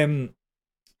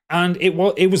 And it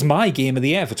was my game of the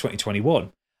year for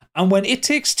 2021. And when It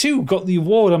Takes Two got the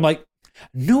award, I'm like,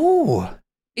 no,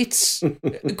 it's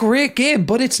a great game,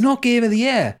 but it's not game of the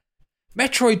year.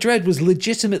 Metroid Dread was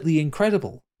legitimately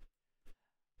incredible.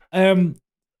 And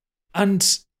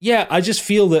yeah, I just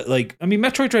feel that,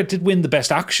 Metroid Dread did win the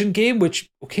best action game, which,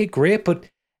 okay, great, but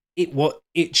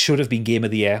it should have been game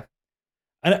of the year.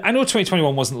 And I know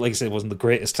 2021 wasn't, like I said, wasn't the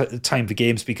greatest time for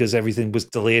games because everything was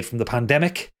delayed from the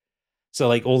pandemic. So,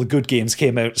 all the good games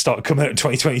started coming out in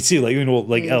 2022,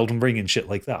 Elden Ring and shit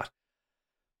like that.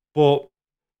 But,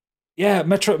 yeah,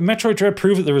 Metroid Dread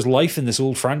proved that there was life in this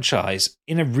old franchise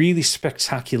in a really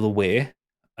spectacular way.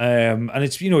 And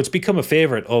it's become a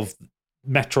favorite of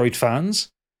Metroid fans.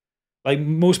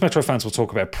 Most Metroid fans will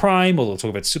talk about Prime or they'll talk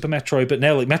about Super Metroid, but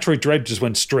now, Metroid Dread just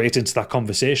went straight into that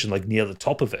conversation, near the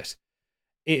top of it.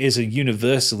 It is a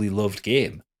universally loved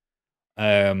game.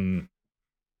 Yeah,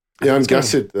 I'm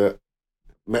gutted that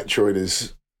Metroid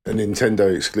is a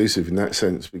Nintendo exclusive in that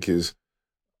sense because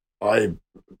I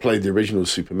played the original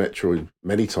Super Metroid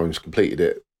many times, completed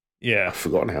it. Yeah. I've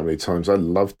forgotten how many times. I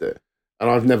loved it. And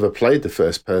I've never played the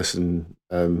first person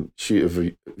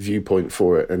shooter viewpoint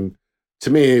for it. And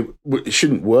to me, it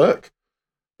shouldn't work.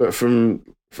 But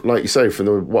like you say,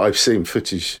 from what I've seen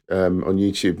footage on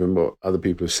YouTube and what other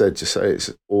people have said, to say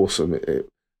it's awesome. It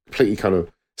completely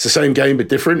it's the same game but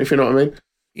different, if you know what I mean.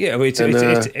 Yeah, it's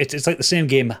like the same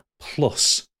game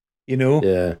plus,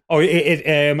 Yeah. Oh,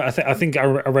 I think I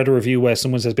read a review where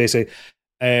someone says basically,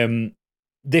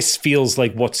 this feels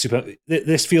like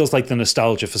this feels like the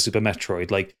nostalgia for Super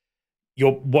Metroid.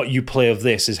 What you play of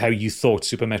this is how you thought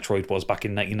Super Metroid was back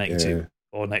in 1992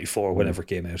 or 94 or whenever it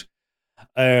came out.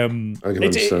 I can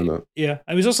understand that. Yeah,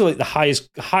 it was also the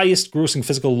highest grossing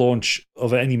physical launch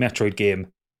of any Metroid game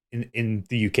in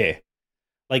the UK.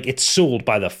 It's sold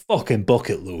by the fucking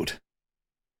bucket load.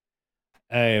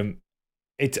 In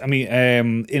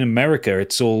America,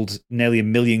 it sold nearly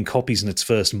 1 million copies in its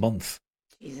first month.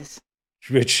 Jesus.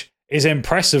 Which is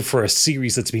impressive for a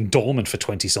series that's been dormant for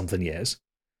 20-something years.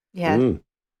 Yeah.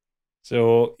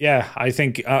 So, yeah, I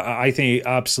think it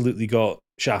absolutely got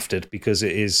shafted because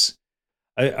it is...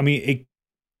 It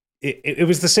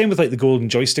was the same with the Golden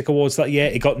Joystick Awards that year.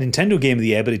 It got Nintendo Game of the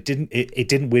Year, but it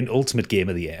didn't win Ultimate Game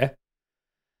of the Year.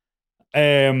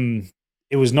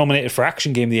 It was nominated for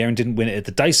Action Game of the Year and didn't win it at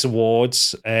the DICE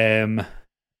Awards. What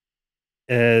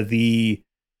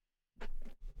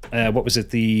was it?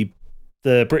 The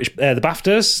British the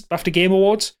BAFTA Game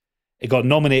Awards. It got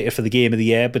nominated for the Game of the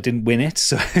Year but didn't win it.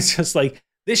 So it's just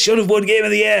this should have won Game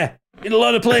of the Year in a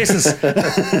lot of places.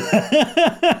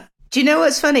 Do you know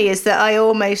what's funny is that I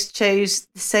almost chose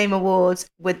the same awards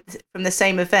from the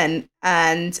same event,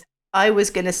 and I was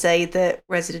going to say that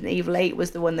Resident Evil 8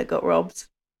 was the one that got robbed.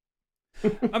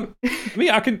 I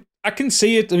can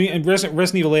see it.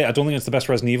 Resident Evil 8, I don't think it's the best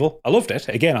Resident Evil. I loved it.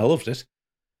 Again, I loved it.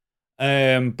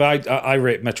 But I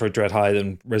rate Metroid Dread higher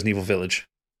than Resident Evil Village,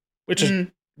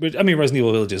 Resident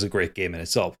Evil Village is a great game in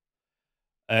itself.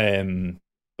 But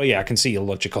yeah, I can see your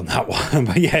logic on that one.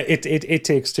 But yeah, It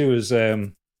Takes Two is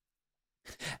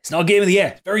it's not Game of the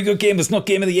Year. Very good game, but it's not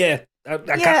Game of the Year. I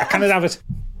can't have it.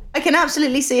 I can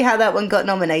absolutely see how that one got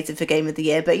nominated for Game of the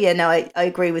Year, but yeah, no, I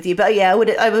agree with you. But yeah, I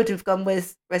would have gone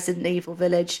with Resident Evil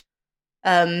Village.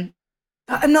 But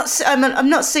I'm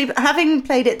not super. Having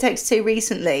played It Takes Two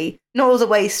recently, not all the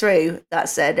way through. That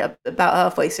said, about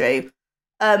halfway through.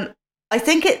 I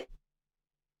think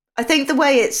the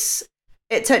way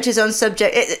it touches on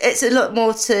subject. It's a lot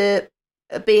more to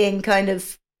being kind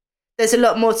of. There's a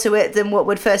lot more to it than what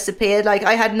would first appear. Like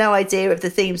I had no idea of the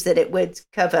themes that it would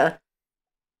cover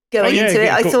going into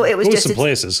it. I thought it was just some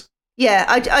places. Yeah,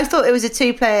 I thought it was a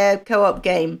 2-player co-op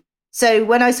game. So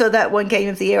when I saw that one game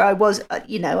of the year, I was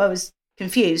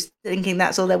confused, thinking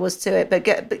that's all there was to it.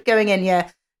 But going in,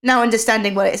 now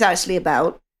understanding what it's actually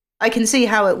about, I can see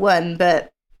how it won.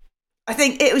 But I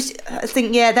think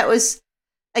that was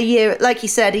a year, like you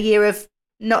said, a year of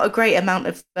not a great amount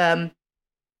of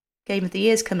game of the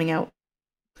years coming out.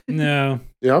 No.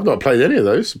 Yeah, I've not played any of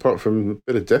those apart from a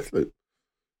bit of Deathloop.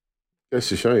 Goes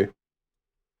to show you.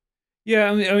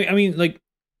 Yeah, I mean, like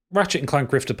Ratchet and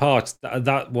Clank Rift Apart,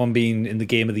 that one being in the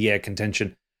game of the year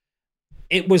contention,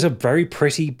 it was a very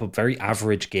pretty but very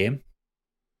average game.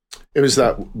 It was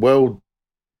that world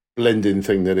blending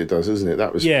thing that it does, isn't it?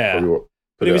 That was probably what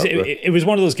put it was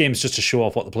one of those games just to show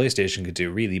off what the PlayStation could do,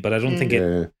 really. But I don't think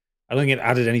it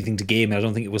added anything to game. I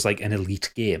don't think it was like an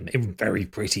elite game. It was a very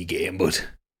pretty game, but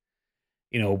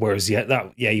whereas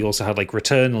you also had like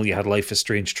Returnal, you had Life is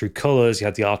Strange: True Colors, you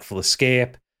had The Artful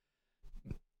Escape.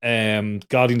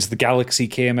 Guardians of the Galaxy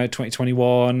came out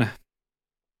 2021.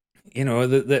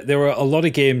 There were a lot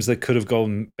of games that could have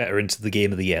gone better into the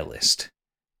game of the year list.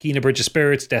 Kena Bridge of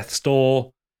Spirits, Death's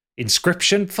Door,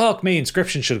 Inscription. Fuck me,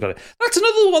 Inscription should have got it. That's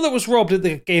another one that was robbed at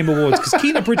the Game Awards because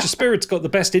Kena Bridge of Spirits got the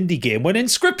best indie game when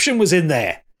Inscription was in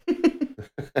there.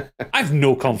 I have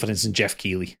no confidence in Jeff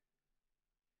Keighley.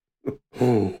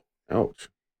 Oh, ouch.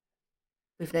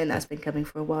 We've known that's been coming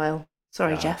for a while.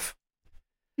 Sorry, Jeff.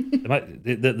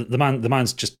 The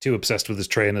man's just too obsessed with his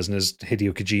trainers and his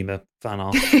Hideo Kojima fan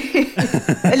art.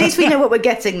 At least we know what we're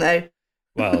getting, though.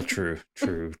 Well, true.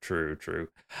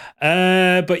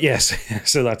 But yes,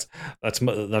 so that's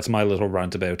my little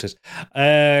rant about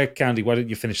it. Candy, why don't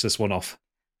you finish this one off?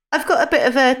 I've got a bit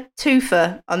of a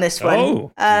twofer on this one.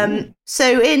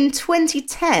 So in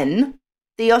 2010,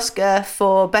 the Oscar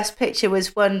for Best Picture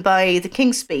was won by The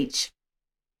King's Speech.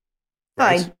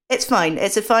 Fine. Right. It's fine.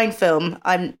 It's a fine film.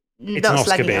 It's an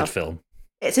Oscar bait film.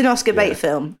 It's an Oscar bait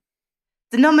film.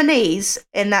 The nominees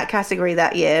in that category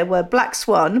that year were Black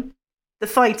Swan, The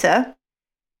Fighter,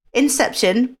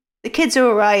 Inception, The Kids Are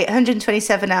Alright,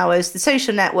 127 Hours, The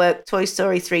Social Network, Toy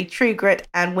Story 3, True Grit,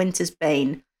 and Winter's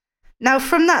Bane. Now,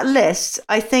 from that list,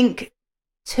 I think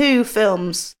 2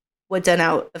 films were done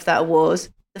out of that award.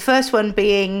 The first one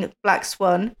being Black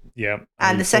Swan. Yeah.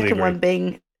 And the second one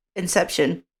being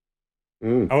Inception.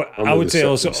 I would say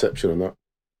also Inception on that.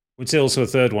 Would say also a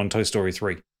third one, Toy Story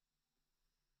 3.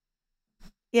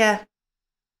 Yeah.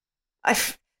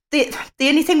 The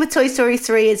only thing with Toy Story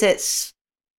 3 is it's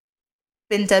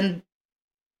been done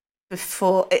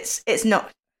before. It's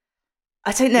not.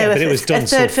 I don't know if it was done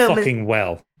so fucking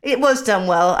well. It was done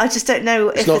well. I just don't know.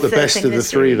 It's not the best of the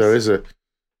 3, though, is it?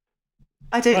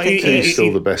 I don't think it's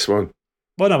still the best one.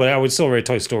 Well, no, but I would still rate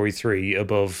Toy Story 3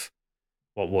 above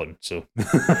what one. So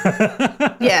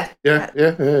yeah.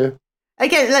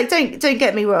 Again, like don't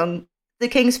get me wrong. The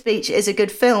King's Speech is a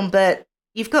good film, but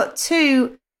you've got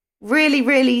 2 really,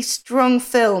 really strong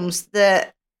films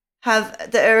that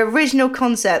are original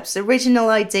concepts, original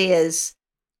ideas,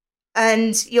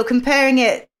 and you're comparing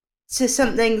it to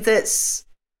something that's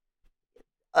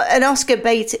an Oscar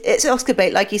bait. It's Oscar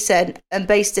bait, like you said, and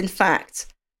based in fact.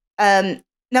 Now,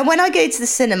 when I go to the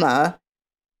cinema,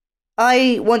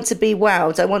 I want to be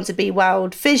wowed. I want to be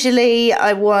wowed visually.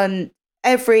 I want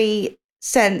every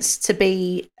sense to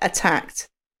be attacked.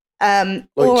 Like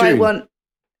or Dune. I want...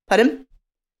 Pardon?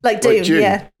 Like Dune,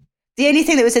 yeah. The only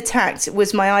thing that was attacked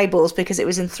was my eyeballs because it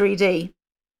was in 3D.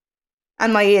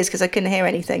 And my ears because I couldn't hear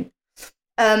anything.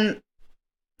 Or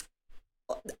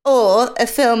a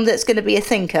film that's going to be a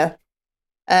thinker.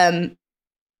 I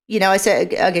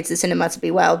said I go to the cinema to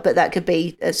be wowed, but that could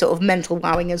be a sort of mental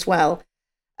wowing as well.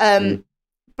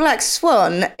 Black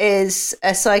Swan is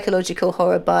a psychological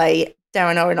horror by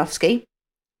Darren Aronofsky,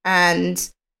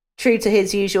 and true to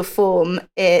his usual form,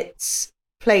 it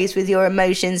plays with your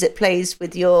emotions, it plays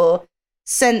with your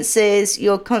senses,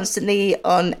 you're constantly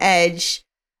on edge,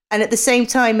 and at the same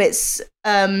time it's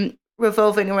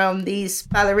revolving around these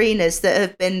ballerinas that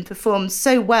have been performed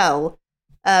so well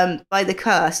by the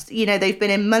cast. They've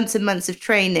been in months and months of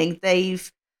training.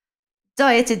 They've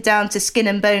dieted down to skin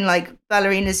and bone like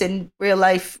ballerinas in real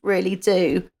life really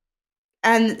do.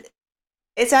 And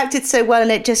it's acted so well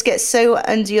and it just gets so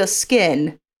under your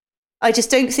skin. I just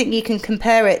don't think you can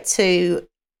compare it to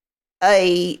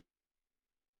a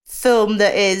film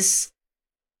that is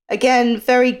Again,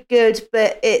 very good,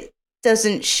 but it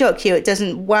doesn't shock you. It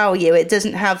doesn't wow you. It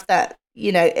doesn't have that,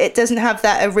 it doesn't have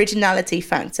that originality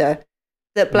factor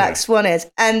that Black Swan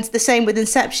is. And the same with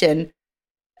Inception.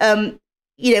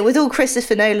 With all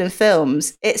Christopher Nolan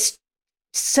films, it's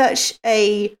such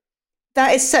a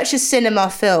cinema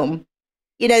film.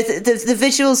 The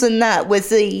visuals in that, with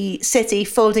the city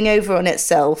folding over on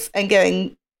itself and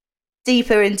going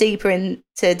deeper and deeper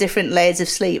into different layers of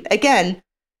sleep. Again,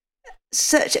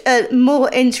 such a more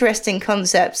interesting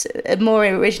concept, a more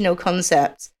original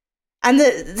concept. And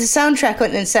the soundtrack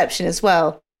on Inception as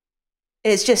well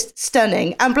is just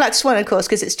stunning. And Black Swan, of course,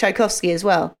 because it's Tchaikovsky as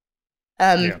well.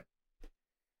 I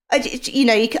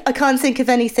can't think of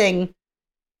anything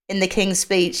in The King's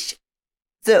Speech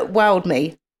that wowed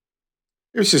me.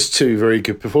 It was just two very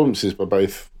good performances by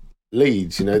both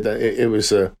leads. It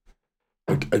was a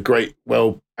great,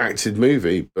 well acted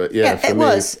movie. But it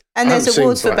was. And there's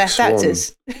awards for best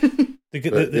actors.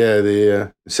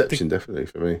 The Inception definitely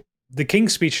for me. The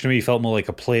King's Speech to me felt more like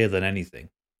a play than anything.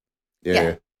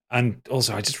 Yeah. And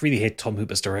also, I just really hate Tom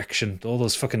Hooper's direction. All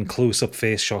those fucking close-up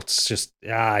face shots, it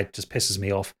just pisses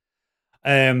me off.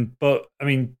 But I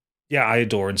mean, yeah, I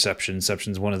adore Inception.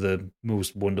 Inception's one of the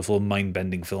most wonderful,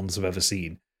 mind-bending films I've ever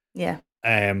seen. Yeah.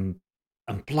 And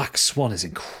Black Swan is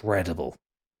incredible.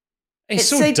 It's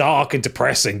so dark and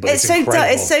depressing, but it's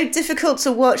incredible. It's so difficult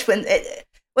to watch when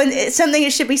it's something.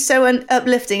 It should be so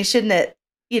uplifting, shouldn't it?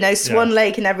 Swan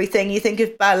Lake and everything. You think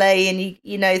of ballet, and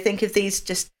you think of these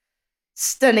just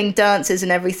stunning dances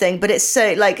and everything. But it's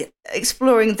so like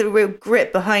exploring the real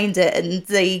grit behind it, and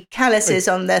the calluses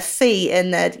on their feet,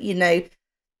 and their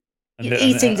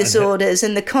eating disorders,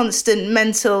 and the constant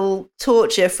mental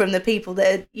torture from the people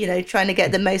that are trying to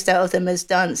get the most out of them as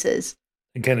dancers,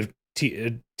 and kind of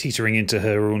teetering into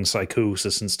her own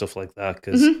psychosis and stuff like that.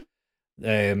 Because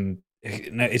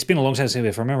it's been a long time since,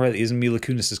 if I remember right, isn't Mila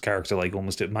Kunis's character like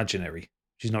almost imaginary?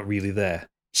 She's not really there.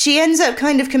 She ends up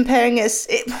kind of comparing us.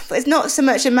 It's not so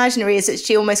much imaginary as that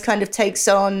she almost kind of takes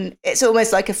on. It's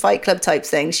almost like a Fight Club type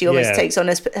thing. She almost takes on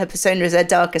her persona as her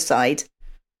darker side.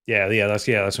 Yeah, that's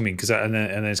what I mean. Because and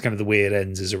then it's kind of the way it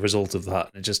ends as a result of that.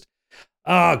 And it just,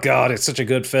 oh god, it's such a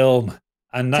good film.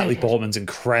 And Natalie Portman's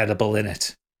incredible in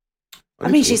it. I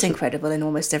mean, she's incredible in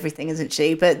almost everything, isn't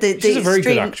she? But she's a very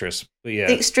good actress. But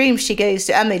the extreme she goes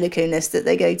to, and Mila Kunis, that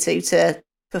they go to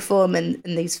perform in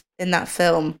that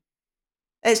film,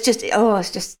 it's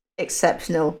just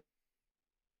exceptional.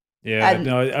 Yeah,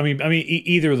 I mean,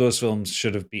 either of those films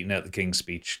should have beaten out The King's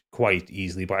Speech quite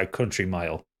easily by a country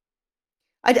mile.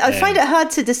 I find it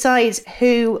hard to decide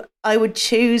who I would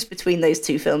choose between those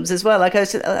two films as well. Like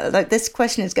this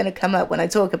question is going to come up when I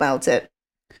talk about it.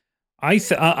 I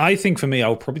think for me,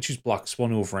 I'll probably choose Black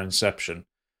Swan over Inception,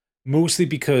 mostly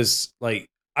because I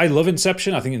love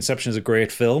Inception. I think Inception is a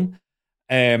great film.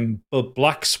 But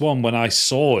Black Swan, when I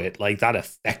saw it, that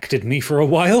affected me for a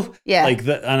while. Yeah.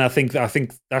 And I think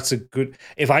that's a good.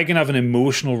 If I can have an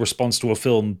emotional response to a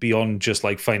film beyond just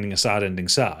finding a sad ending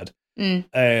sad,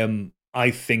 I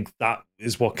think that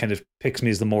is what kind of picks me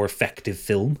as the more effective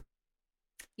film.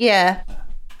 Yeah.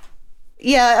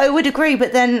 Yeah, I would agree,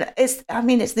 but then it's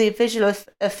the visual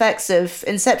effects of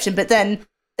Inception, but then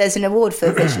there's an award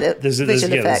for visual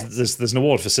effects. There's an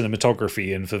award for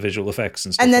cinematography and for visual effects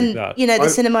and stuff and then, like that. The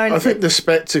cinema... I think the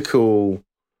spectacle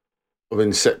of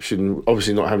Inception,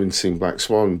 obviously not having seen Black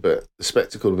Swan, but the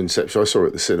spectacle of Inception, I saw it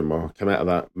at the cinema, came out of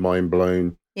that mind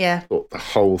blown. Yeah. Thought the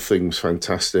whole thing was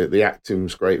fantastic. The acting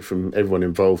was great from everyone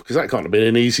involved, because that can't have been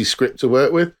an easy script to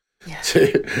work with. Yeah.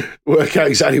 To work out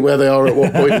exactly where they are at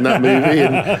what point in that movie,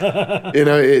 and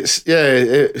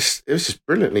it was just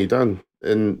brilliantly done.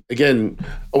 And again,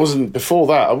 before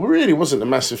that, I really wasn't a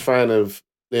massive fan of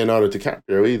Leonardo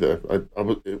DiCaprio either.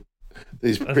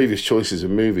 These previous choices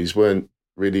of movies weren't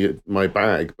really my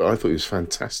bag, but I thought he was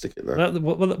fantastic in that.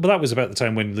 But that was about the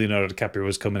time when Leonardo DiCaprio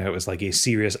was coming out as a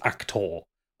serious actor.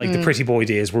 The Pretty Boy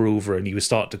days were over, and he was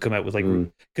starting to come out with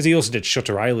because he also did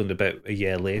Shutter Island about a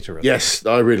year later. Yes,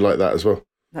 I really like that as well.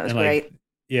 That was great.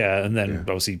 Yeah, and then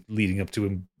obviously leading up to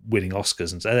him winning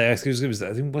Oscars, and I think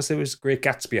it was Great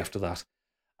Gatsby after that,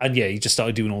 and he just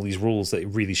started doing all these roles that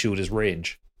really showed his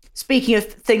range. Speaking of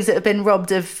things that have been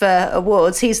robbed of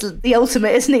awards, he's the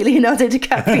ultimate, isn't he, Leonardo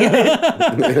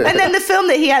DiCaprio? And then the film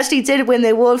that he actually did win the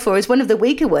award for is one of the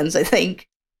weaker ones, I think.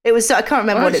 It was, I can't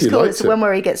remember what it's called. It's the one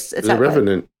where he gets attacked. The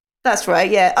Revenant. That's right,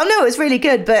 yeah. Oh, no, it was really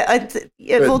good, but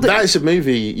that is a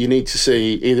movie you need to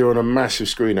see either on a massive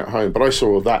screen at home, but I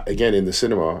saw that again in the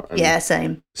cinema. Yeah,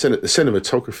 same. The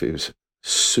cinematography was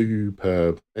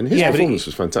superb, and his performance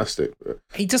was fantastic.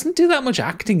 He doesn't do that much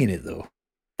acting in it, though.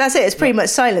 That's it. It's pretty much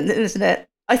silent, isn't it?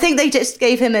 I think they just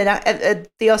gave him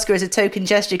the Oscar as a token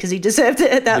gesture because he deserved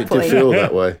it at that It point. did feel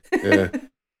that way. Yeah.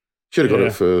 Should have got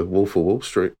it for Wolf of Wall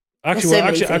Street. There's so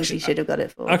many things he should have got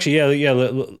it for. Actually, yeah.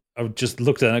 I just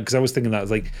looked at it because I was thinking that. I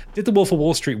was like, did The Wolf of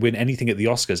Wall Street win anything at the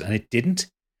Oscars? And it didn't.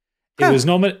 It was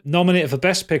nominated for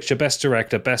Best Picture, Best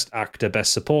Director, Best Actor,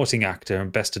 Best Supporting Actor,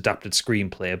 and Best Adapted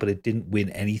Screenplay, but it didn't win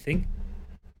anything.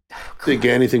 Didn't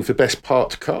get anything for Best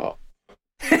Part Car.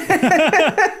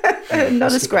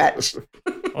 Not a scratch.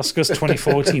 Oscars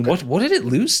 2014. What did it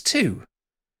lose to?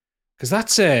 Because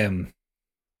that's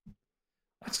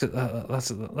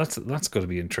got to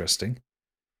be interesting.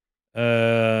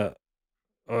 What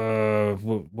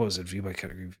was it? View by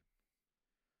category.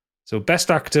 So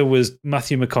Best Actor was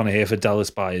Matthew McConaughey for Dallas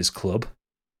Buyers Club.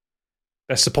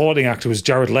 Best Supporting Actor was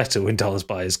Jared Leto in Dallas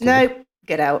Buyers Club. No,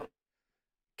 get out.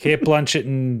 Kate Blanchett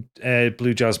and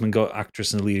Blue Jasmine got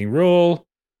actress in the leading role.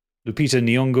 Lupita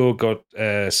Nyong'o got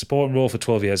supporting role for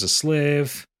 12 Years a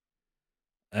Slave.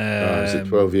 Is it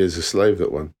 12 Years a Slave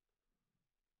that one?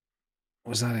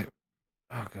 Was that it?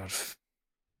 Oh, God.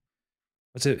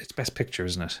 What's it? It's Best Picture,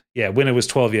 isn't it? Yeah, winner was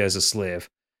 12 Years a Slave.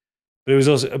 But it was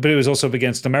also up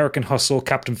against American Hustle,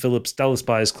 Captain Phillips, Dallas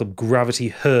Buyers Club, Gravity,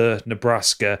 Her,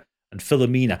 Nebraska, and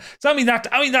Philomena. So I mean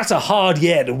that's a hard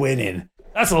year to win in.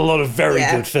 That's a lot of very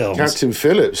good films. Captain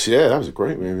Phillips, yeah, that was a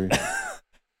great movie.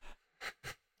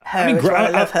 I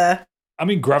love Her. I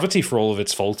mean, Gravity, for all of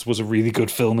its faults, was a really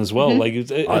good film as well.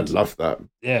 Mm-hmm. I love that.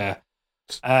 Yeah,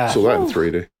 saw that in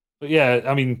 3D. But yeah,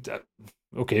 I mean,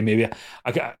 okay, maybe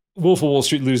I got Wolf of Wall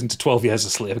Street losing to 12 Years a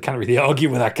Slave. I can't really argue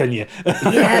with that, can you?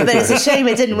 Yeah, but it's a shame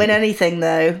it didn't win anything,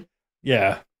 though.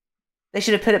 Yeah, they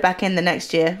should have put it back in the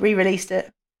next year, re-released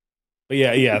it. But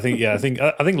I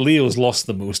think Leo's lost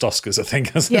the most Oscars. I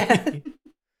think. Yeah,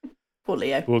 poor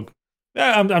Leo. Well,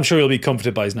 I'm sure he'll be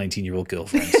comforted by his 19-year-old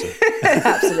girlfriend. So.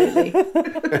 Absolutely,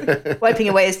 wiping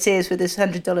away his tears with his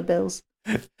 $100 bills.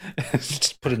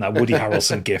 Just put in that Woody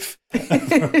Harrelson gif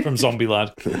from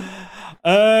Zombieland.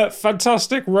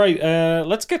 Fantastic. Right,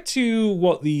 let's get to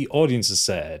what the audience has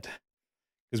said,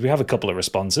 because we have a couple of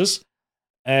responses.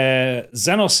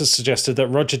 Xenos has suggested that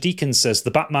Roger Deakins says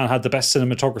The Batman had the best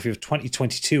cinematography of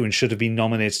 2022 and should have been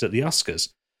nominated at the Oscars.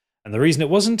 And the reason it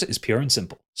wasn't is pure and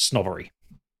simple. Snobbery.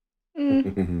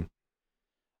 Mm.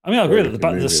 I mean, I agree that the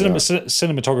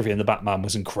cinematography in The Batman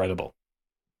was incredible.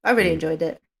 I really enjoyed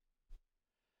it.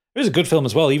 It was a good film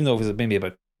as well, even though it was maybe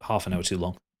about half an hour too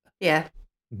long. Yeah.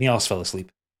 My arse fell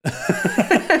asleep.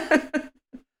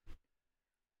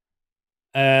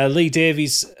 Lee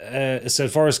Davies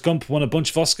said Forrest Gump won a bunch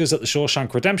of Oscars that The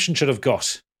Shawshank Redemption should have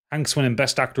got. Hanks winning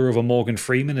Best Actor over Morgan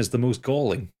Freeman is the most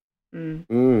galling.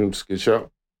 It's a good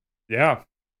shot. Yeah.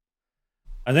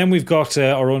 And then we've got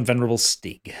our own Venerable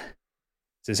Stig.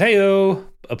 Says, hey-o,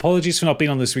 apologies for not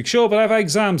being on this week's show, but I have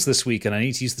exams this week and I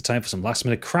need to use the time for some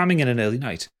last-minute cramming in an early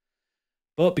night.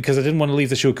 But because I didn't want to leave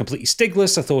the show completely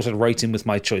Stigless, I thought I'd write in with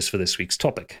my choice for this week's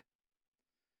topic.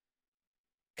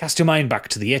 Cast your mind back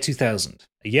to the year 2000,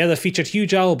 a year that featured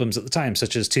huge albums at the time,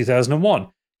 such as 2001,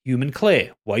 Human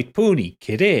Clay, White Pony,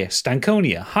 Kid A,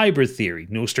 Stankonia, Hybrid Theory,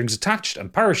 No Strings Attached,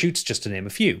 and Parachutes, just to name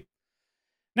a few.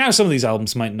 Now, some of these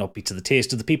albums might not be to the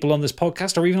taste of the people on this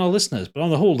podcast or even our listeners, but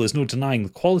on the whole, there's no denying the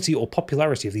quality or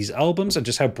popularity of these albums and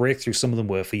just how breakthrough some of them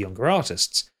were for younger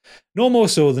artists. No more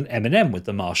so than Eminem with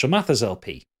the Marshall Mathers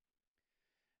LP.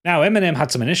 Now, Eminem had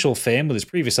some initial fame with his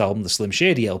previous album, the Slim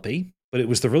Shady LP, but it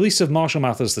was the release of Marshall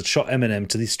Mathers that shot Eminem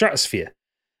to the stratosphere,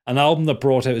 an album that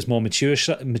brought out his more mature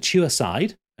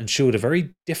side and showed a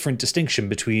very different distinction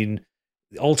between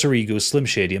the alter egos Slim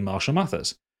Shady and Marshall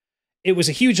Mathers. It was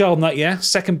a huge album that year,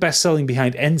 second best-selling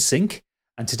behind NSYNC,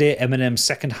 and today Eminem's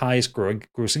second highest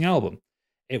grossing album.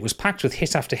 It was packed with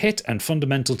hit after hit and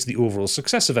fundamental to the overall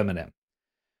success of Eminem.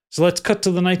 So let's cut to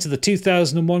the night of the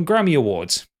 2001 Grammy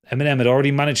Awards. Eminem had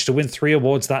already managed to win 3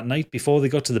 awards that night before they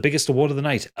got to the biggest award of the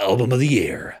night, Album of the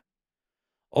Year.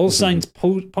 All signs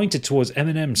pointed towards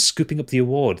Eminem scooping up the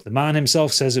award. The man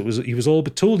himself says he was all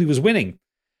but told he was winning.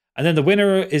 And then the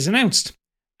winner is announced.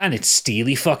 And it's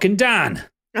Steely fucking Dan.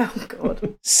 Oh,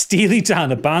 God. Steely Dan,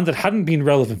 a band that hadn't been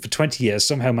relevant for 20 years,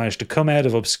 somehow managed to come out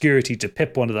of obscurity to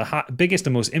pip one of the biggest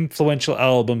and most influential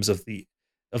albums of the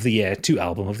year to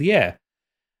Album of the Year.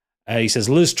 He says,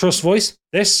 Liz Truss voice,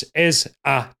 this is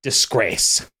a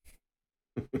disgrace.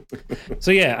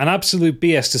 So yeah, an absolute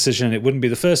BS decision, and it wouldn't be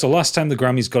the first or last time the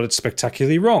Grammys got it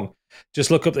spectacularly wrong. Just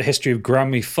look up the history of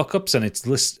Grammy fuck-ups and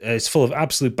it's full of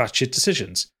absolute batshit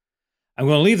decisions. I'm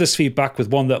going to leave this feedback with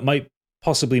one that might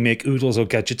possibly make Oodles or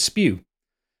Gadget spew.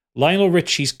 Lionel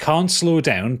Richie's Can't Slow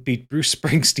Down beat Bruce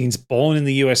Springsteen's Born in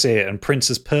the USA and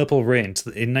Prince's Purple Rain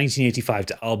in 1985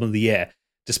 to Album of the Year,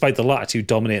 despite the latter two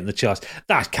dominating the charts.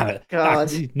 That kind of...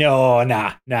 God.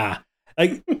 Nah.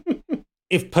 Like,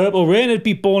 if Purple Rain had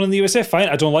been Born in the USA, fine.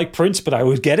 I don't like Prince, but I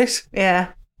would get it.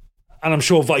 Yeah. And I'm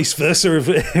sure vice versa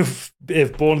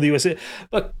if Born in the USA.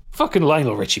 But fucking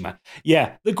Lionel Richie, man.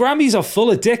 Yeah, the Grammys are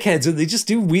full of dickheads and they just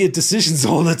do weird decisions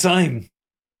all the time.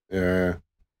 Yeah.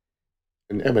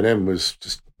 And Eminem was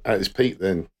just at his peak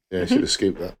then. Yeah, should have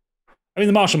scooped that. I mean,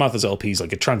 the Marshall Mathers LP is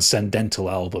like a transcendental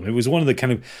album. It was one of the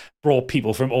kind of brought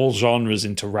people from all genres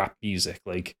into rap music.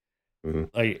 Like,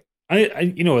 like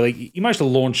you know, like you managed to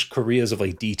launch careers of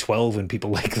like D12 and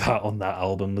people like that on that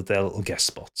album with their little guest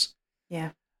spots.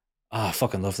 Yeah. I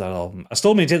fucking love that album. I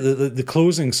still maintain the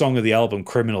closing song of the album,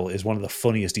 Criminal, is one of the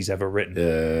funniest he's ever written.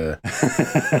 Yeah.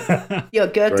 You're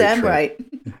goddamn right.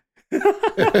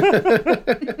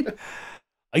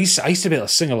 I used to be able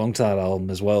to sing along to that album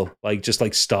as well, like just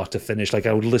like start to finish. Like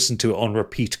I would listen to it on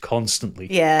repeat constantly.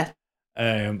 Yeah.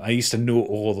 I used to know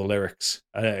all the lyrics.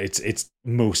 It's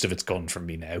most of it's gone from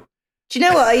me now. Do you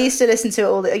know what? I used to listen to it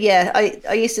all.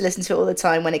 I used to listen to it all the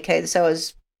time when it came. So I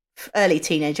was early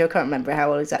teenager. I can't remember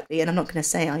how old exactly, and I'm not going to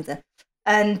say either.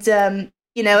 And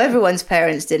you know, everyone's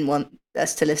parents didn't want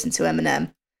us to listen to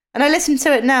Eminem, and I listen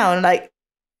to it now, and like,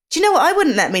 do you know what? I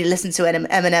wouldn't let me listen to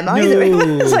Eminem either.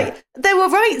 No. It's like they were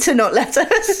right to not let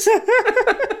us.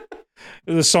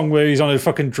 The song where he's on a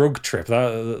fucking drug trip.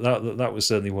 That was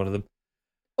certainly one of them.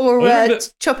 Or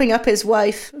chopping up his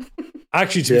wife.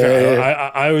 Actually, to be fair,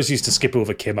 I always used to skip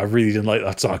over Kim. I really didn't like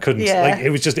that song. I couldn't. Yeah. Like, it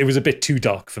was a bit too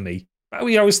dark for me. I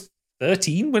was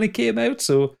 13 when it came out,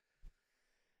 so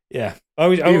yeah.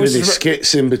 Even the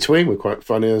skits in between were quite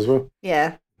funny as well.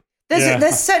 Yeah.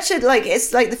 There's such a, like,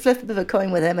 it's like the flip of a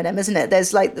coin with Eminem, isn't it?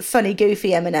 There's like the funny, goofy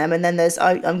Eminem, and then there's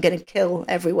I'm going to kill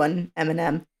everyone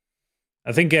Eminem.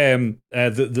 I think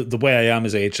the Way I Am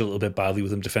is aged a little bit badly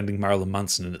with him defending Marilyn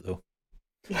Manson in it, though.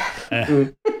 Yeah.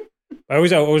 I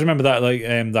always remember that, like,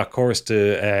 that chorus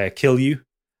to Kill You.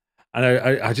 And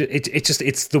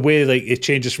it's the way, like, it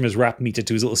changes from his rap meter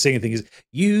to his little singing thing is,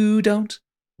 you don't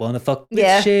want to fuck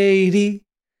with Shady,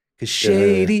 because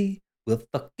Shady will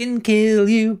fucking kill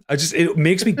you. It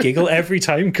makes me giggle every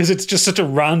time because it's just such a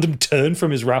random turn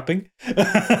from his rapping.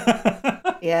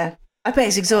 Yeah. I bet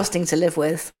it's exhausting to live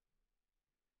with.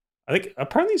 I think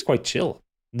apparently he's quite chill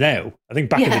now. I think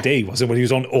back in the day he wasn't, when he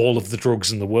was on all of the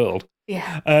drugs in the world.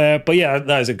 Yeah. But yeah,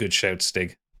 that is a good shout,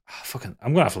 Stig.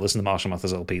 I'm going to have to listen to Marshall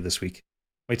Mathers LP this week.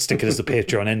 Might stick it as the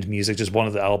Patreon end music, just one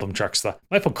of the album tracks. That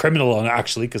might put Criminal on it,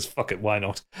 actually, because fuck it, why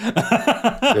not?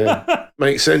 Yeah.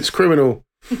 Makes sense, Criminal.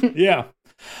 Yeah.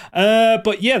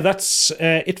 But yeah, that's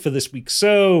it for this week.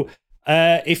 So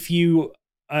if you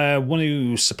want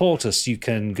to support us, you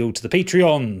can go to the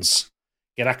Patreons,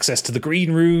 get access to the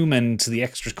green room and to the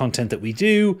extra content that we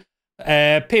do.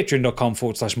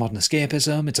 Patreon.com/Modern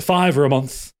Escapism. It's $5 a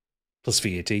month plus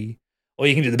VAT. Or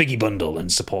you can do the Biggie Bundle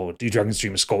and support Do Dragon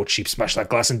Streamer, Scorched Sheep, Smash That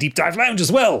Glass, and Deep Dive Lounge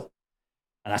as well.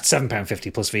 And that's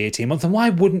 £7.50 plus VAT a month. And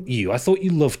why wouldn't you? I thought you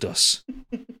loved us.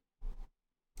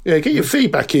 Yeah, get your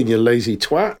feedback in, you lazy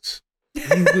twats.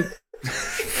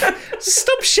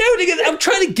 Stop shouting at them. I'm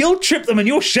trying to guilt trip them and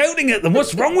you're shouting at them.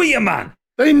 What's wrong with you, man?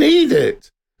 They need it.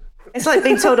 It's like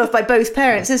being told off by both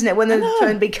parents, isn't it? When they're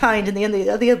trying to be kind and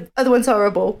the other one's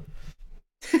horrible.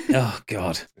 Oh,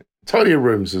 God. Tidy your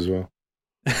rooms as well.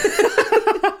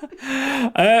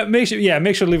 Make sure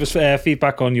to leave us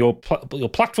feedback on your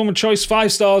platform of choice,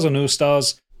 5 stars or no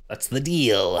stars. That's the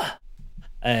deal.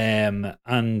 And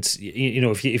you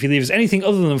know, if you leave us anything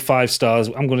other than 5 stars,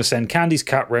 I'm going to send Candy's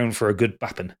cat round for a good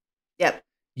bapping. Yep.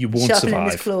 You won't Sharpening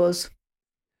survive. his claws.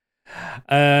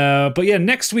 But yeah,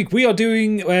 next week we are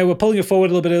doing. We're pulling it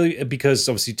forward a little bit early because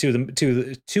obviously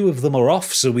two of them are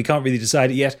off, so we can't really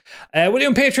decide it yet. We're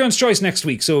doing Patreon's choice next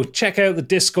week, so check out the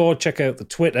Discord, check out the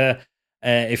Twitter.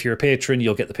 If you're a patron,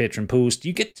 you'll get the patron post.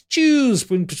 You get to choose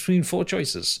between 4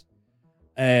 choices.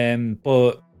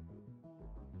 But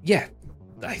yeah,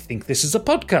 I think this is a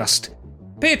podcast.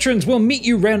 Patrons will meet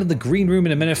you round in the green room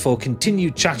in a minute for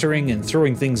continued chattering and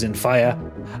throwing things in fire.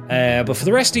 But for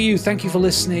the rest of you, thank you for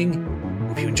listening.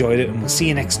 Hope you enjoyed it, and we'll see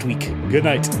you next week. Good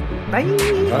night. Bye.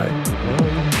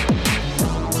 Bye.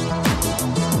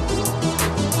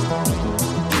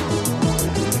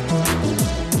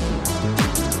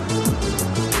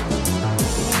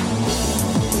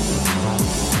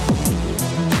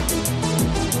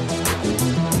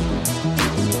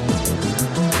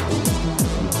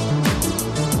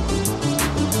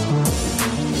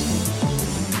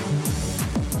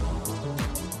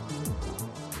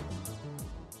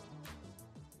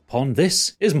 Upon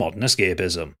this is Modern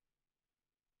Escapism.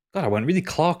 God, I went really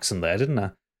Clarkson there, didn't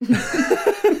I?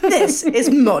 This is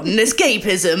Modern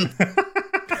Escapism.